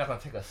 they're not going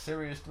to take us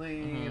seriously,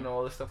 you know,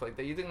 all this stuff like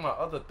that. You're thinking about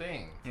other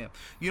things. Yeah.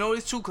 You know,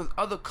 it's true, because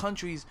other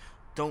countries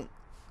don't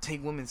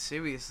take women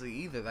seriously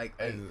either. Like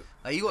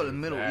you go to the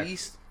Middle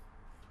East,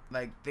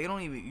 like, they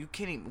don't even,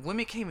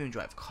 women can't even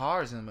drive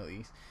cars in the Middle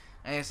East.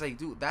 And it's like,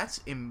 dude, that's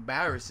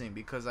embarrassing,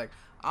 because, like,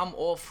 I'm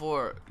all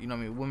for, you know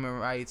what I mean, women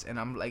rights, and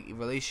I'm, like,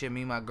 relationship,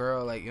 me and my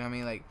girl, like, you know what I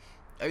mean, like,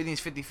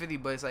 everything's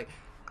 50-50, but it's like,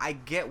 I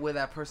get where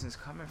that person's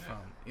coming from,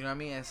 you know what I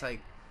mean, and it's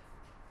like,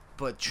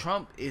 but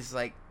Trump is,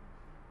 like,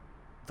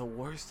 the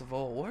worst of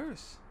all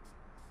worst.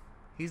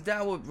 He's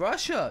down with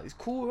Russia. He's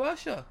cool with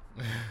Russia.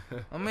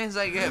 My man's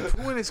like, yeah,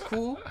 Putin is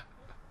cool.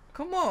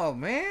 Come on,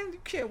 man, you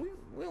can't, we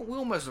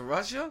don't mess with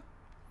Russia.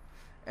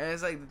 And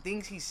it's like, the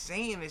things he's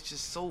saying is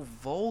just so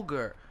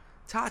vulgar.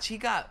 Taj, I'm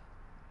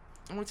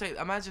gonna tell you,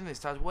 imagine this,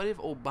 Taj. What if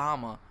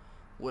Obama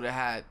would have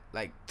had,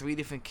 like, 3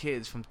 different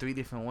kids from 3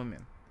 different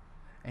women,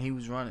 and he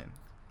was running?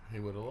 He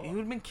would have lost. He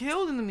would have been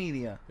killed in the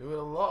media. He would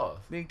have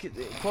lost.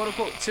 Quote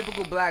unquote,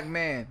 typical black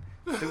man.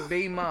 The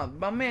baby mom.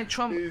 My man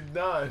Trump He's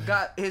done.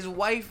 got, his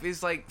wife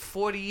is like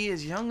 40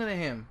 years younger than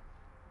him.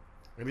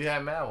 And he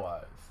had mad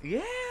wives.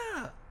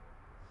 Yeah.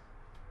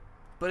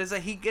 But it's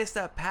like, he gets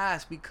that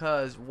pass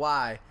because,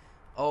 why?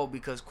 Oh,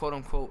 because quote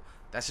unquote,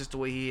 that's just the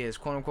way he is.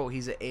 Quote unquote,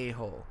 he's an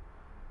a-hole.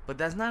 But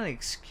that's not an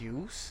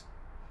excuse.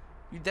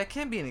 That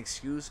can't be an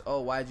excuse.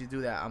 Oh, why'd you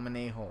do that? I'm an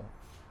a-hole.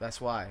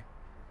 That's why.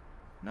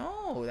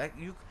 No,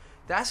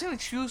 that's an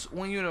excuse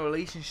when you're in a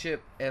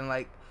relationship and,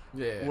 like,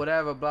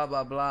 whatever, blah,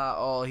 blah, blah.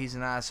 Oh, he's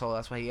an asshole.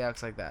 That's why he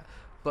acts like that.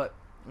 But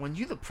when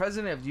you're the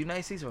president of the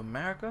United States of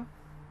America,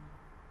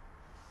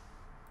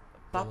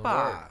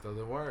 Papa,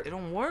 doesn't work. It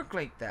don't work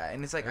like that.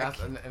 And it's like,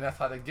 and that's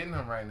how they're getting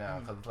him right now.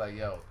 Because it's like,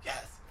 yo,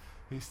 yes,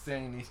 he's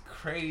saying these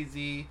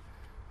crazy,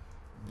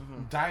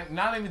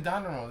 not even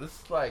dining room.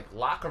 This is like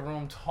locker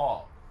room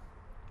talk.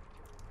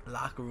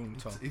 Locker room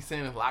talk. He's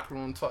saying locker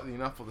room talk you're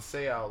not supposed to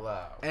say out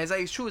loud. And it's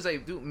like, it's true. It's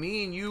like, dude,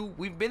 me and you,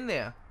 we've been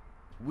there.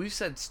 We've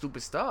said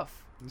stupid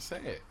stuff. You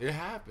say it. It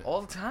happens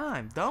all the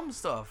time. Dumb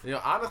stuff. You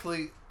know,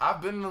 honestly,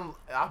 I've been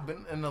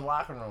in the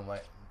locker room,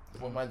 like,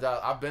 with my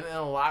job. I've been in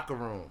a locker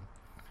room,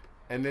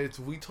 and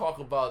we talk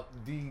about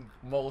the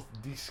most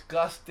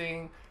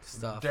disgusting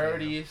stuff,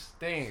 dirtiest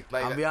things.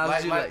 Like, I'll be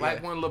honest with you,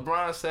 like when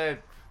LeBron said,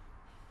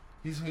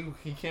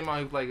 he came out,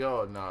 he was like,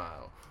 "Yo, nah,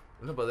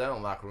 but that in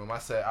the locker room." I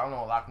said, "I don't know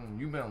what locker room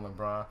you've been in,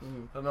 LeBron. I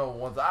don't know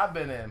ones I've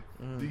been in.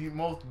 The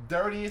most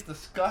dirtiest,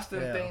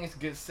 disgusting things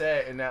get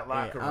said in that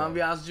locker room." I'll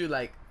be honest with you,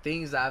 like,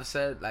 things that I've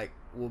said, like,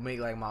 will make,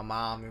 like, my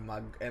mom and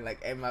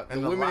the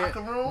women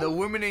locker room? The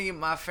women in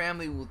my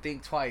family will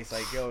think twice,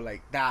 like, yo,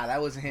 like, nah, that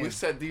wasn't him. We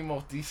said the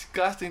most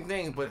disgusting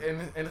things, but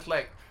and it's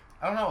like,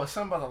 I don't know, it's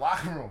something about the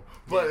locker room.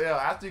 But yo,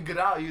 after you get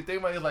out, you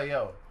think about it, like,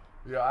 yo,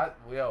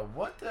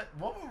 what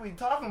were we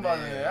talking about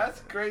in there?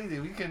 That's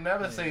crazy. We can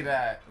never say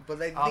that. But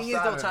like, the thing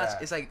is, though,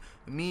 Tosh, it's like,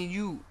 me and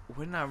you,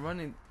 we're not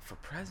running for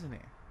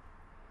president.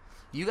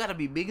 You gotta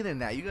be bigger than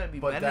that. You gotta be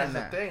better than that. But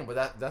that's the thing. But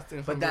that's the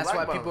thing. But that's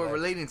why people are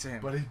relating to him.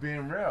 But he's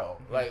being real.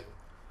 Like,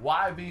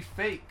 why be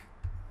fake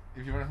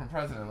if you're running for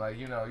president? Like,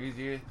 you know,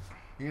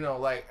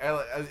 like,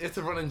 it's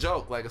a running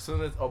joke. Like, as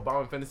soon as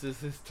Obama finishes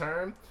his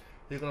term,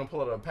 he's gonna pull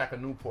out a pack of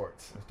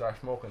Newports and start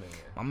smoking again.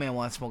 My man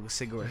wants to smoke a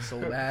cigarette so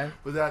bad.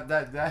 But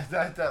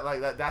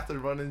that's the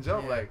running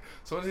joke. Like,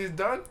 as soon as he's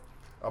done,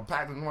 a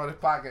pack of them in his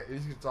pocket, and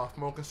he can start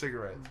smoking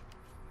cigarettes.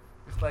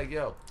 It's like,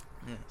 yo.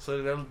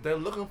 So they're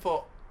looking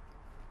for.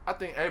 I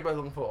think everybody's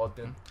looking for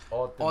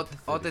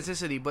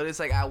authenticity. But it's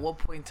like, at what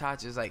point,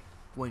 Taj, is like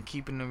when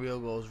keeping the real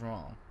goes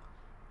wrong?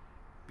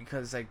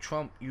 Because, like,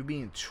 Trump, you're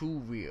being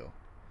too real.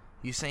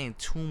 You're saying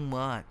too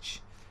much.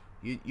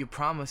 You're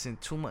promising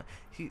too much.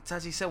 He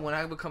said, when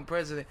I become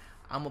president,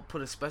 I'm going to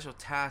put a special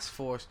task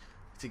force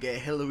to get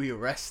Hillary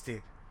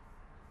arrested.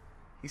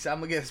 He said, I'm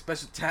going to get a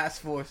special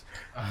task force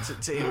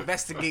to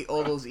investigate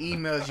all those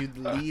emails you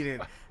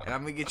deleted. And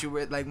I'm going to get you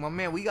rid. Like, my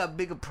man, we got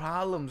bigger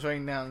problems right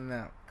now than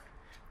that.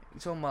 You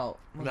talking about?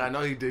 I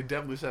know he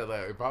definitely said,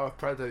 like, if I was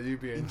president,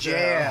 you'd be in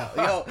jail.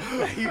 Yo,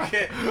 you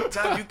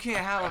can't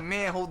have a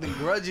man holding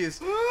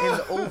grudges in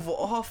the Oval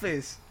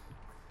Office.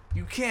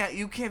 You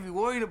can't be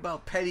worried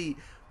about petty.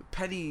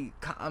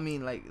 I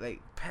mean, like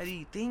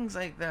petty things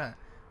like that.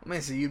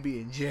 Man, so you'd be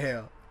in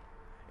jail.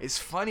 It's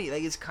funny,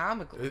 like it's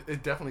comical.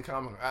 It's definitely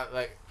comical.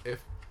 Like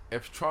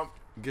if Trump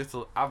gets,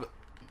 I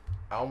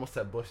almost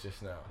said Bush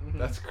just now.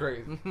 That's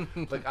crazy.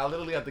 Like I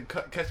literally have to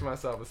catch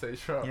myself and say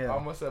Trump. Yeah. I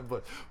almost said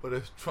Bush. But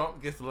if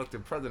Trump gets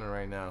elected president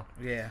right now,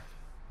 Yeah.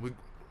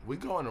 we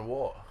going to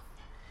war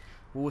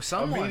Well, with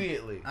someone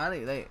immediately. I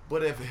think like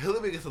But if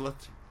Hillary gets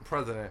elected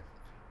president,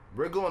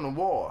 we're going to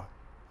war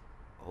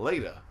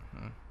later.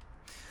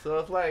 So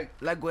it's like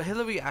with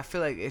Hillary, I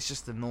feel like it's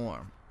just the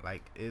norm.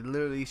 Like it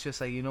literally is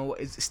just like, you know what,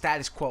 it's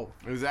status quo.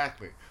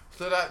 exactly.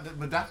 So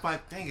but that's my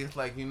thing. It's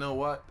like, you know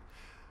what?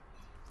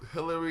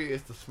 Hillary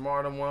is the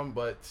smarter one,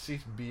 but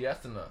she's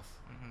BSing us.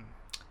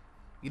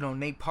 You know,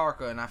 Nate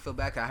Parker, and I feel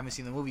bad 'cause I haven't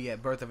seen the movie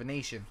yet, Birth of a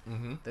Nation,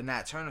 the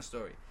Nat Turner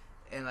story,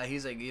 and like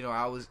he's like, you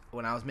know,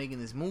 when I was making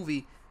this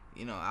movie,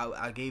 you know,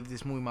 I gave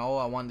this movie my all.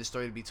 I wanted the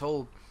story to be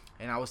told,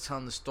 and I was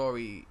telling the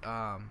story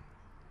to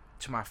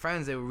my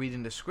friends. They were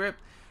reading the script,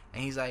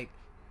 and he's like,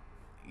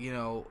 you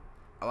know,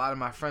 a lot of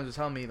my friends were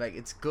telling me like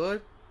it's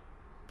good,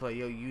 but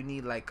yo, you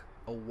need like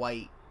a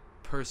white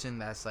person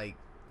that's like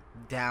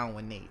down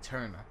with Nate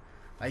Turner.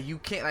 Like you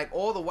can't, like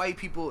all the white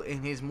people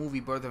in his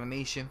movie Birth of a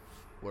Nation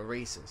were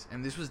racist,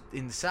 and this was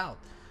in the South.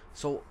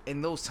 So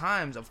in those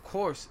times, of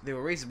course, they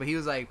were racist. But he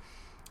was like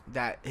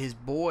that his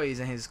boys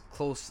and his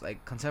close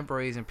like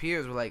contemporaries and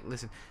peers were like,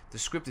 listen, the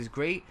script is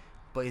great,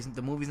 but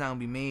the movie's not gonna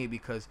be made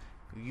because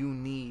you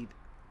need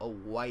a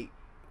white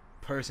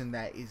person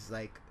that is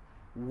like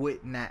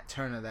with Nat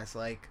Turner, that's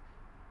like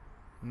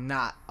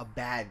not a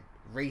bad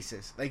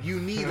racist. Like you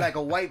need like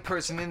a white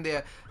person in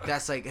there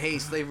that's like, hey,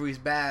 slavery's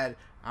bad,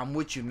 I'm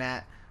with you,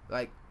 Nat.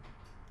 Like,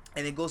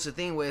 and it goes to the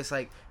thing where it's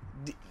like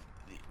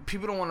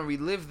people don't want to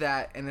relive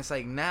that, and it's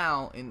like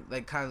now, and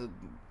like kind of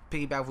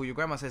piggyback what your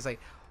grandma says,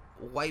 like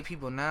white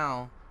people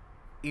now,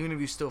 even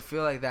if you still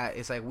feel like that,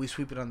 it's like we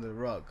sweep it under the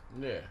rug.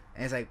 Yeah.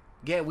 And it's like,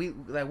 yeah, we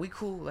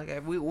cool,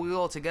 like we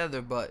all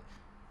together, but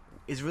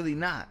it's really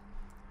not.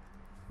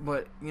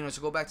 But you know,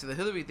 to go back to the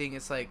Hillary thing,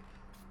 it's like,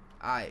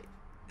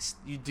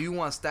 do you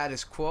want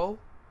status quo,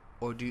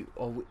 or the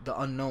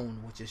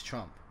unknown, which is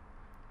Trump?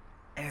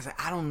 And it's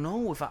like, I don't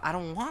know if I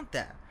don't want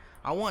that.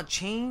 I want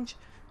change,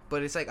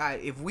 but it's like,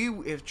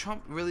 if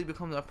Trump really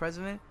becomes our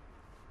president,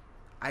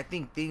 I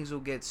think things will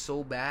get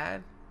so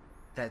bad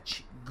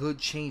that good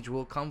change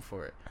will come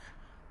for it.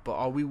 But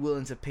are we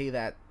willing to pay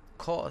that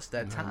cost,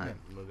 that time?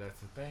 But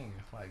that's the thing.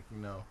 It's like, you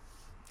know,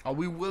 are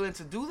we willing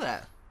to do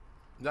that?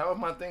 That was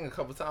my thing a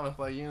couple times. It's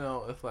like, you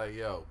know, it's like,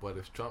 yo, but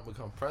if Trump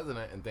becomes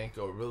president and things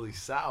go really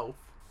south,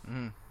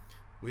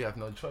 we have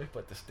no choice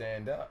but to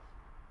stand up.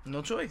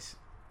 No choice.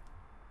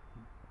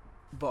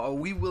 But are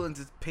we willing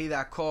to pay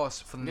that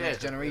cost for the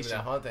next generation?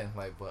 That whole thing,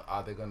 like, but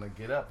are they gonna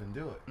get up and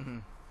do it?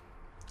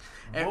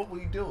 And What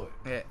we do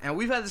it? Yeah, and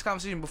we've had this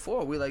conversation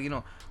before. We like, you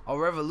know, a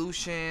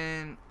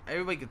revolution.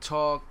 Everybody can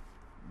talk.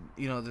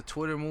 You know, the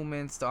Twitter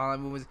movements, the online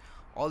movements,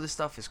 all this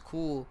stuff is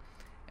cool,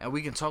 and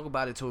we can talk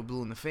about it till we're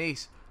blue in the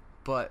face.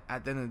 But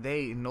at the end of the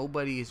day,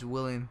 nobody is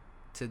willing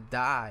to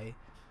die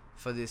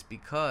for this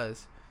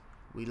because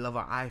we love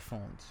our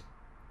iPhones.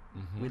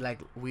 We like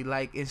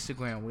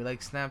Instagram. We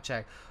like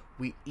Snapchat.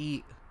 We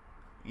eat.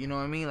 You know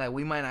what I mean? Like,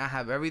 we might not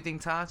have everything,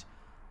 Taj,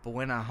 but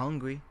we're not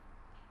hungry.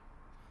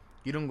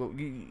 You don't go.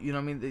 You know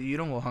what I mean? You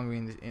don't go hungry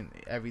in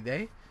every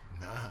day.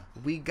 Nah.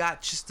 We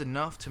got just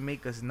enough to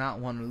make us not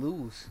want to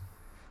lose.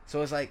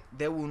 So it's like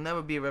there will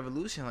never be a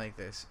revolution like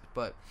this.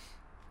 But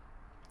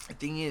the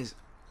thing is,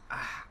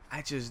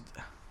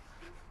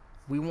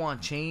 we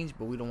want change,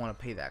 but we don't want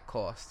to pay that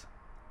cost.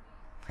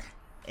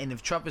 And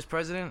if Trump is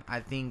president, I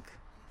think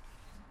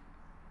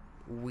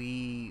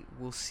we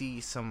will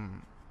see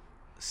some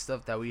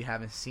stuff that we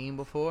haven't seen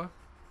before.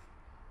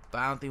 But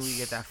I don't think we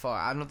get that far.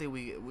 I don't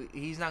think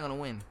he's not gonna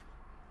win.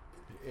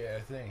 Yeah,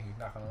 I think he's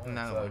not gonna win.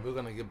 Not so gonna win. we're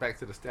gonna get back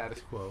to the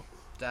status quo,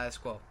 Status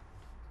quo.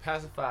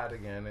 pacify it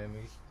again, and we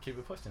keep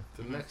it pushing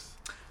to the next.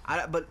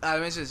 But I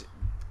mentioned this,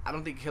 I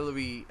don't think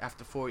Hillary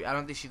after 4. I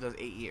don't think she does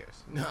 8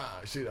 years. Nah,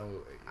 she don't.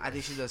 I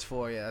think she does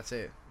 4. Yeah, that's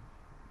it.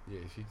 Yeah,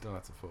 she's done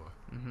it to 4.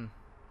 Mm-hmm.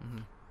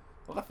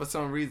 Well, for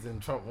some reason,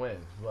 Trump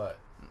wins, but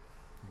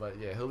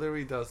yeah,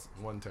 Hillary does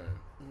 1 term,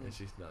 and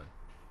she's done.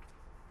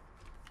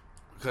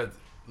 Because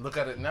look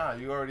at it now,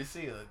 you already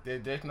see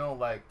it. There's no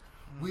like,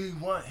 we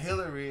want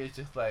Hillary. It's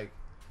just like,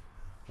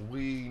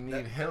 we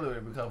need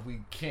Hillary because we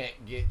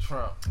can't get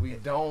Trump. We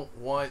don't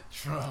want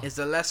Trump. It's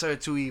the lesser of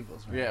 2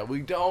 evils, man. Yeah,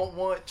 we don't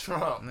want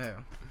Trump. Yeah.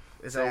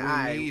 It's So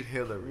like, we need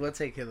Hillary. We'll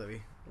take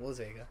Hillary. We'll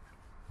take her.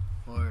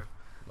 Or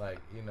Like,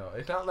 you know,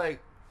 it's not like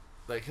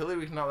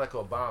Hillary's not like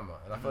Obama,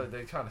 and I feel like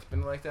they're trying to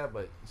spin it like that,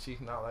 but she's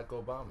not like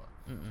Obama.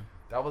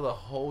 That was a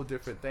whole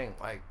different thing.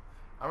 Like,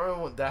 I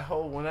remember when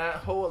that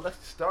whole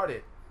election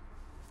started.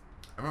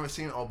 I remember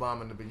seeing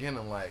Obama in the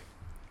beginning, like,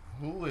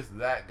 who is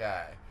that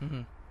guy?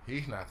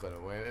 He's not gonna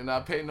win, and I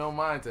paid no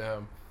mind to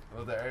him. It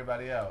was like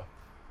everybody else,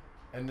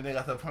 and then they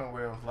got to the point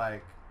where it was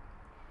like,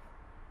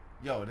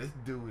 yo, this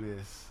dude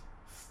is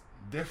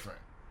different.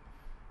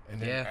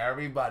 And then Yeah.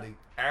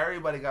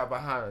 everybody got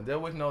behind him. There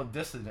was no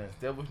dissidence.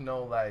 There was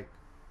no like,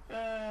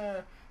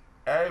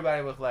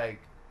 everybody was like,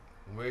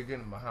 we're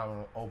getting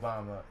behind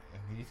Obama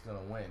and he's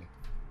gonna win.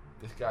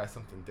 This guy's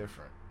something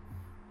different.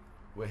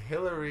 With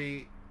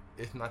Hillary,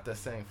 it's not the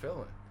same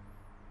feeling.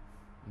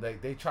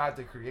 Like they tried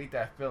to create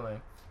that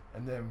feeling,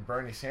 and then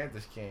Bernie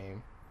Sanders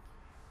came,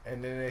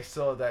 and then they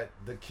saw that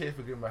the kids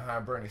were getting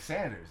behind Bernie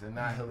Sanders and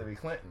not Hillary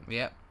Clinton.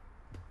 Yep.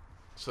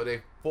 So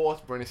they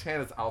forced Bernie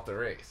Sanders out the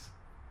race.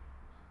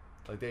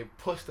 Like they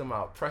pushed him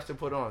out, pressure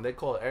put on. They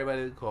called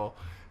everybody to call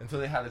until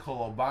they had to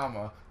call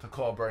Obama to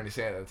call Bernie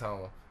Sanders and tell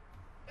him,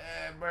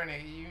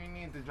 Bernie, you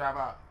need to drop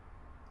out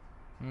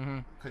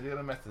because you're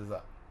gonna mess this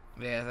up.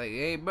 Yeah, it's like,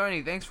 hey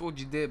Bernie, thanks for what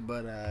you did,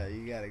 but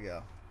you gotta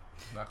go.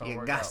 Not gonna You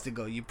work got out. to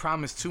go. You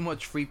promised too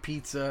much free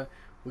pizza.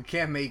 We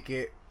can't make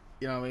it.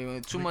 You know what I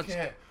mean?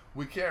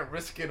 We can't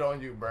risk it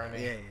on you,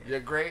 Bernie. Yeah. You're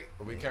great,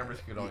 but we can't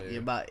risk it on you.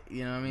 You're about,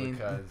 you know what I mean?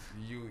 Because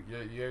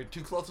you're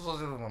too close to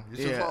socialism.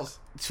 You're too close.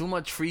 Too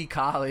much free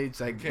college,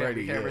 like We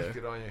Bernie. can't Yeah. risk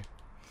it on you.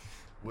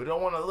 We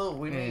don't want to lose.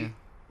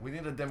 We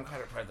need a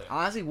Democratic president.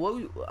 Honestly,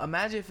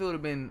 imagine if it would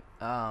have been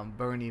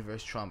Bernie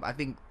versus Trump. I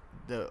think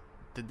the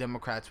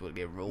Democrats would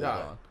get rolled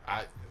on.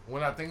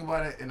 When I think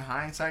about it in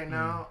hindsight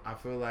now, I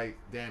feel like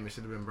damn, it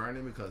should have been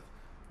Bernie because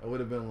it would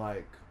have been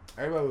like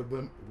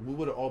we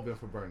would have all been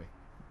for Bernie.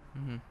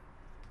 Mm-hmm.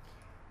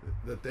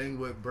 The thing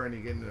with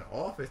Bernie getting in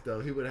office though,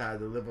 he would have had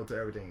to live up to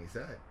everything he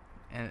said.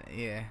 And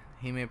yeah,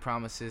 he made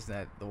promises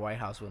that the White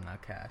House would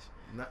not cash.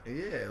 Like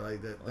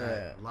that.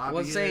 Yeah. Lobbyists,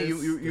 What's saying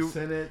you the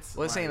Senate's,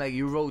 what's saying like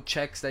you wrote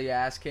checks that your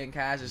ass can't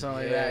cash or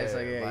something like that? It's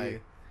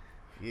like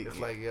it's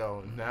like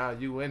yo, now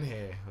you in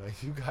here,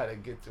 like you gotta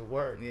get to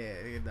work. yeah,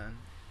 you're done.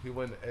 He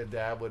wouldn't.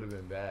 That would have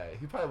been bad.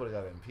 He probably would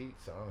have got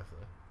impeached,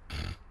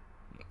 honestly.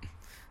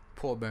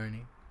 Poor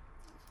Bernie,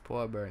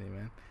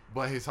 man.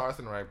 But his heart's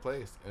in the right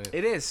place. And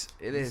It is.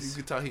 You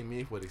can tell he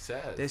means what he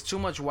says. There's too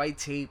much white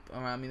tape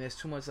around me. There's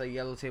too much like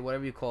yellow tape,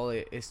 whatever you call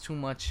it. It's too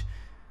much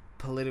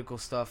political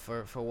stuff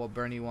for what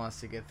Bernie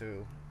wants to get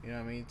through. You know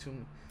what I mean?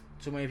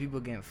 Too many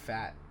people getting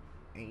fat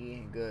and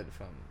eating good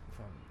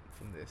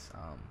from this.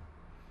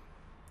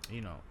 You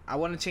know, I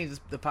want to change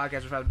the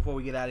podcast before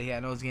we get out of here. I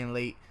know it's getting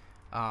late.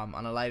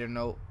 On a lighter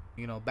note,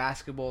 you know,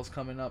 basketball's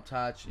coming up,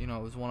 Taj. You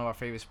know, it's one of our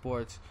favorite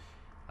sports.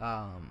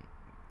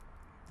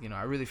 You know,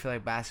 I really feel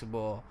like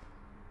basketball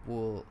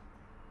will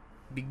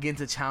begin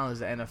to challenge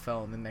the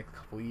NFL in the next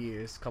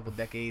couple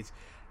decades,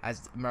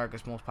 as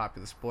America's most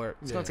popular sport.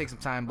 It's gonna take some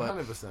time, but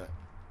 100%.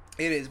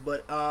 it is.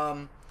 But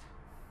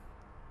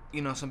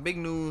you know, some big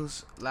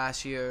news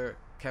last year.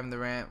 Kevin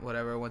Durant,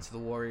 whatever, went to the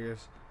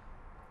Warriors.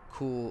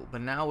 Cool,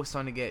 but now we're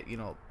starting to get, you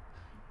know,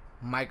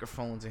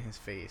 microphones in his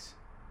face,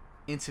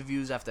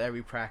 interviews after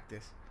every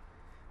practice.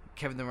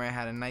 Kevin Durant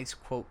had a nice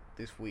quote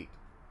this week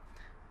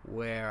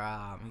where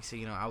he said,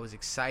 you know, I was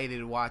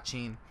excited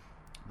watching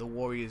the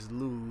Warriors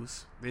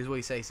lose. This is what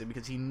he said. He said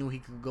because he knew he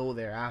could go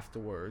there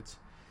afterwards.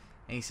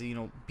 And he said, you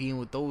know, being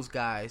with those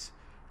guys,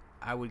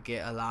 I would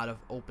get a lot of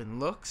open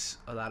looks,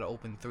 a lot of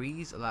open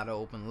threes, a lot of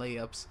open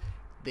layups.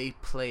 They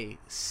play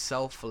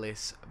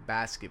selfless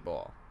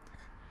basketball.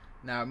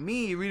 Now,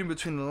 me reading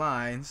between the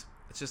lines,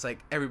 it's just like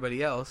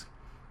everybody else,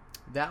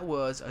 that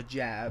was a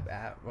jab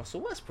at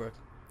Russell Westbrook.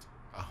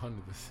 100%.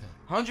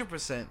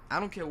 100%. I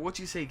don't care what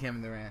you say,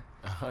 Kevin Durant.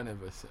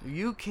 100%.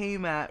 You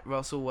came at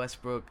Russell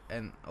Westbrook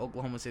and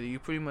Oklahoma City. You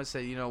pretty much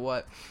said, you know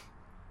what?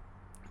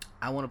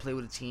 I want to play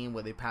with a team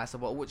where they pass the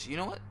ball, which, you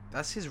know what?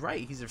 That's his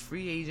right. He's a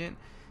free agent.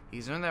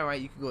 He's earned that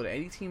right. You can go to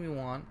any team you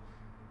want.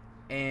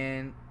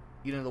 And,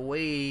 you know, the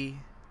way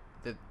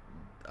that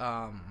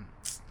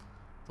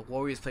the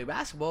Warriors play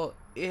basketball,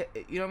 you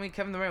know what I mean?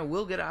 Kevin Durant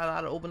will get a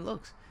lot of open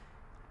looks.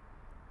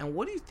 And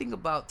what do you think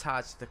about,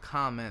 Taj, the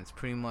comments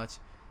pretty much?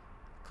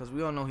 Because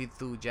we all know he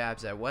threw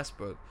jabs at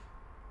Westbrook.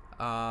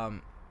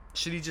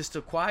 Should he just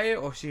stay quiet,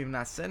 or should he have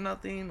not said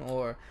nothing?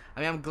 Or,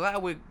 I mean, I'm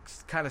glad we're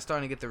kind of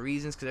starting to get the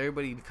reasons, because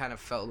everybody kind of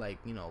felt like,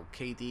 you know,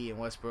 KD and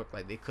Westbrook,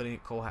 like they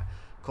couldn't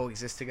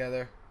coexist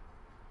together,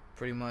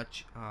 pretty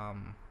much. I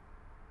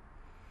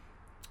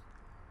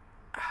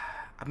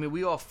mean,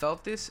 we all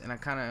felt this, and I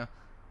kind of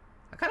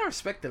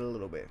respect it a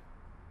little bit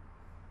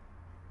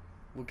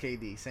with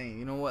KD saying,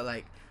 you know what,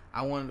 like,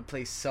 I wanted to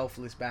play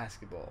selfless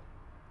basketball.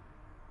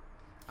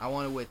 I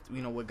wanted with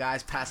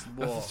guys pass the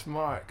ball. That's a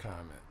smart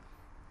comment.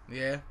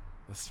 Yeah.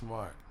 That's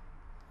smart.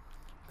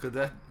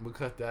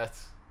 Because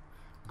that's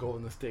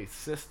Golden State's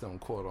system,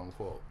 quote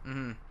unquote.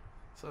 Mm-hmm.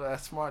 So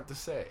that's smart to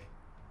say.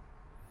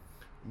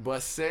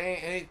 But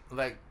saying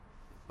like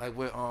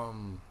with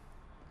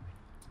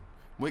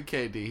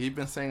KD, he's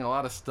been saying a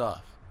lot of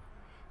stuff,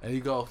 and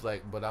he goes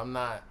like, "But I'm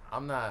not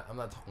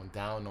talking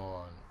down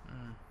on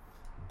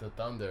the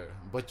Thunder,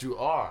 but you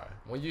are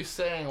when you're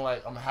saying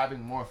like I'm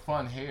having more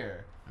fun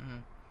here." Mm-hmm.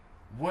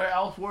 Where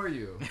else were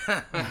you?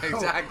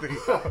 Exactly.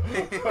 It's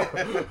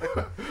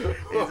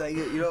like,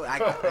 you know,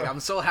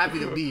 I'm so happy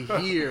to be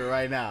here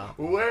right now.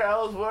 Where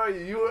else were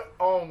you? You were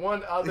on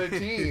one other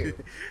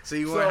team. So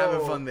you weren't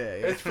having fun there.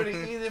 Yeah. It's pretty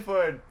easy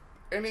for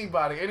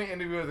anybody, any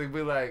interviewer to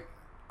be like,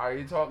 Are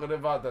you talking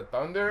about the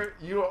Thunder?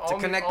 You are To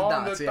only connect the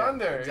on dots, the yeah,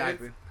 Thunder.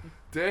 exactly.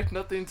 There's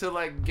nothing to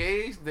like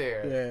gauge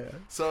there. Yeah.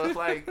 So it's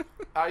like,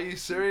 are you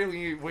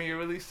serious when you're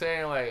really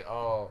saying like,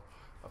 oh,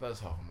 I'm not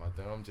talking about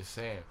that. I'm just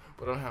saying,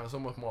 but I'm having so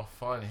much more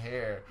fun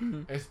here.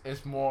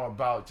 It's more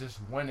about just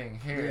winning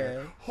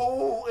here. Yeah.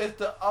 Who is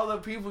the other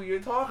people you're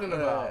talking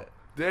about? Yeah.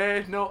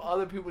 There's no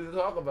other people to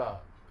talk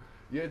about.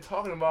 You're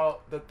talking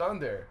about the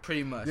Thunder.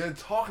 Pretty much. You're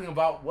talking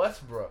about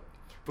Westbrook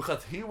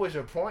because he was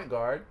your point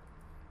guard,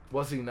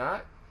 was he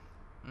not?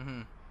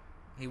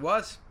 He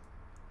was.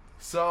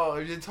 So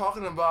if you're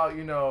talking about,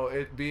 you know,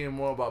 it being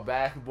more about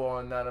basketball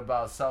and not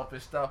about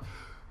selfish stuff,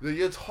 then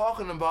you're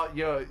talking about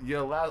your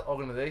last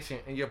organization,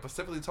 and you're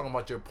specifically talking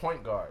about your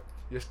point guard,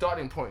 your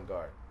starting point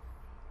guard,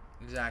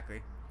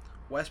 Exactly.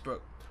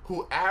 Westbrook,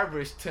 who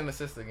averaged 10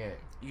 assists a game.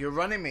 your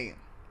running mate.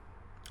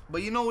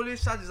 But you know what it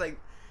is, Taj? Is like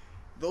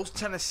those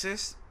 10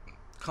 assists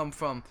come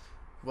from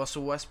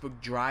Russell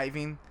Westbrook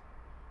driving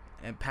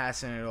and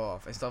passing it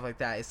off and stuff like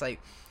that. It's like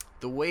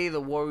the way the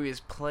Warriors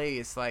play,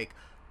 it's like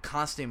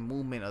constant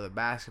movement of the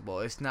basketball.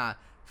 It's not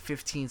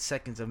 15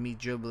 seconds of me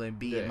dribbling,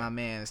 beating my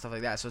man and stuff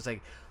like that. So it's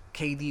like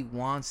KD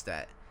wants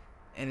that.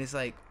 And it's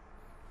like,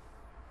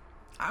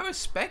 I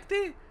respect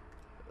it,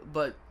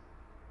 but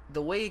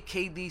the way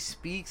KD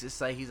speaks,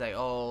 it's like he's like,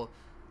 oh,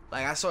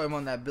 like I saw him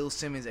on that Bill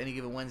Simmons Any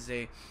Given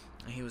Wednesday,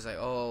 and he was like,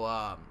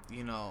 oh,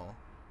 you know,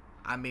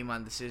 I made my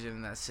decision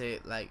and that's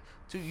it. Like,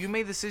 dude, you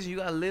made the decision. You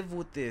gotta live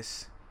with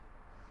this.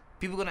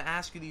 People gonna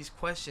ask you these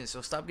questions,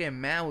 so stop getting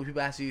mad when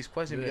people ask you these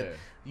questions. Yeah. Because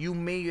you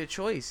made your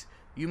choice.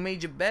 You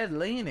made your bed,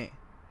 lay in it.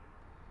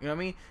 You know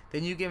what I mean?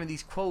 Then you give me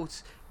these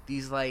quotes,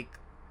 these like,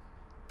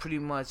 pretty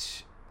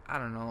much, I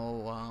don't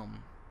know,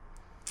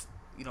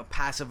 you know,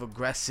 passive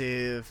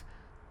aggressive.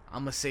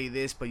 I'm gonna say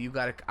this, but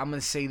I'm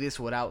gonna say this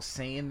without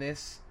saying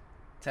this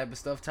type of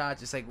stuff, Todd.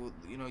 It's like,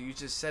 you know, you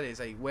just said it. It's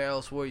like, where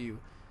else were you?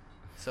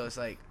 So it's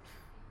like,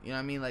 you know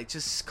what I mean? Like,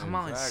 just come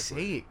out and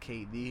say it,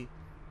 KD.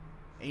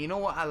 And you know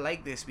what? I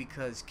like this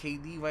because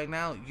KD right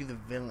now, you're the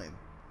villain.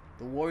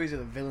 The Warriors are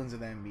the villains of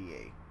the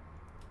NBA.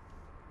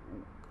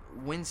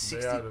 Win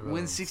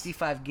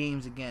 65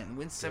 games again.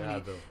 Win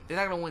 70. They're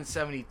not gonna win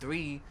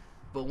 73,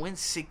 but win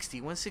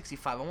 60, win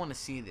 65. I want to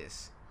see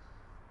this.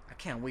 I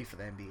can't wait for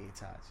the NBA,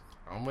 Taj.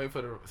 I'm waiting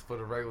for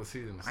the regular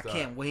season to start. I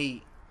can't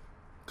wait.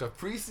 Cause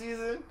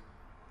preseason,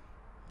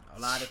 a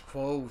lot of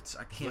quotes.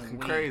 I can't looking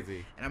wait.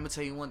 crazy. And I'm gonna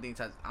tell you one thing,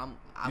 Taj.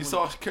 You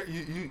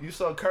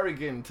saw Curry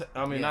getting.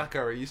 Not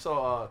Curry. You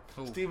saw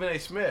Stephen A.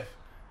 Smith.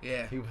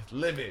 Yeah. He was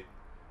livid.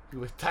 He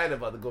was tight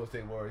about the Golden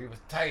State Warriors. He was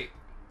tight.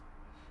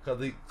 Cause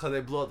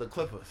they blew up the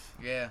Clippers.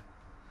 Yeah.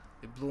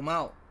 They blew them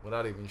out.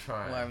 Without even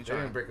trying. They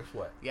didn't break a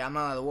sweat. Yeah, I'm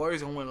not. The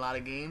Warriors gonna win a lot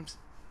of games.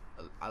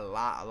 A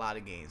lot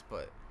of games.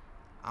 But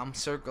I'm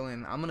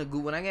circling. I'm gonna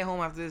Google when I get home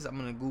after this. I'm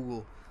gonna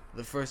Google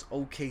the first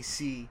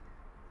OKC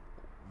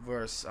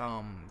versus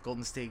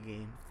Golden State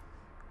game.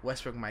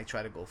 Westbrook might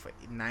try to go for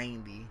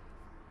 90.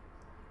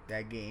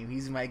 That game, he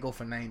might go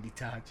for 90.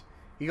 Taj.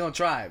 He gonna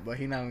try it, but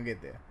he not gonna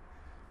get there.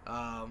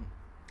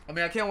 I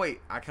mean, I can't wait.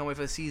 I can't wait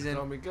for the season. It's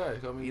gonna be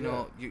good. You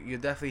know, you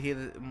definitely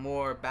hear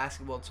more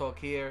basketball talk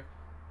here,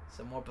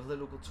 some more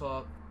political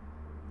talk.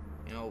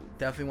 You know,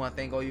 definitely want to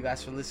thank all you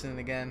guys for listening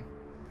again.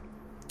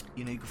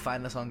 You know, you can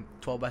find us on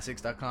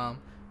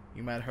 12by6.com.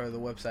 You might have heard of the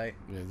website.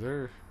 Yes,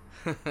 sir.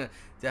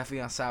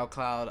 Definitely on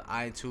SoundCloud,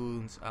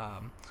 iTunes.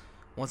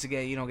 Once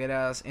again, you know, get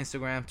at us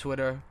Instagram,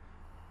 Twitter.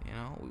 You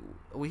know,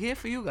 we here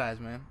for you guys,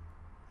 man.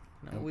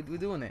 You know, we're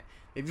doing it.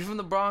 If you're from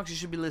the Bronx, you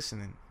should be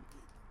listening.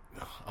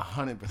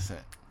 100%.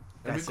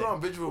 And we're That's going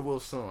visual real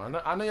soon.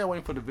 I know y'all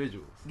waiting for the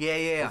visuals. Yeah.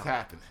 It's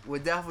happening. We're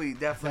definitely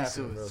It's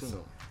soon. real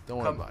soon. Don't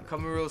worry about it.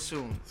 Coming real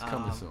soon. It's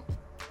coming soon.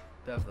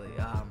 Definitely.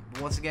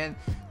 But once again,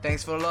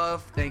 thanks for the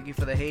love. Thank you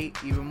for the hate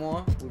even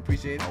more. We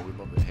appreciate it. Oh, we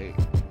love the hate.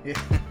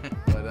 Yeah.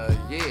 But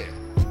yeah,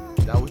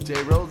 that was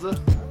Jay Rosa.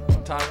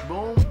 I'm Tosh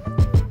Boom.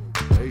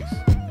 Peace.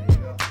 There you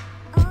go.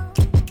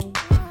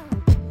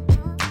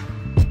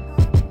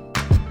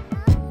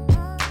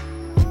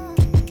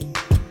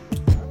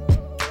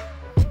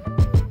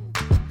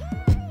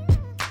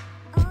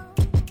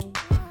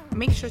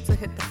 Make sure to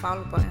hit the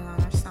follow button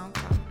on our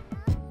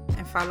SoundCloud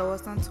and follow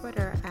us on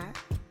Twitter at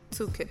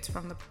 2Kids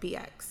from the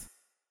BX.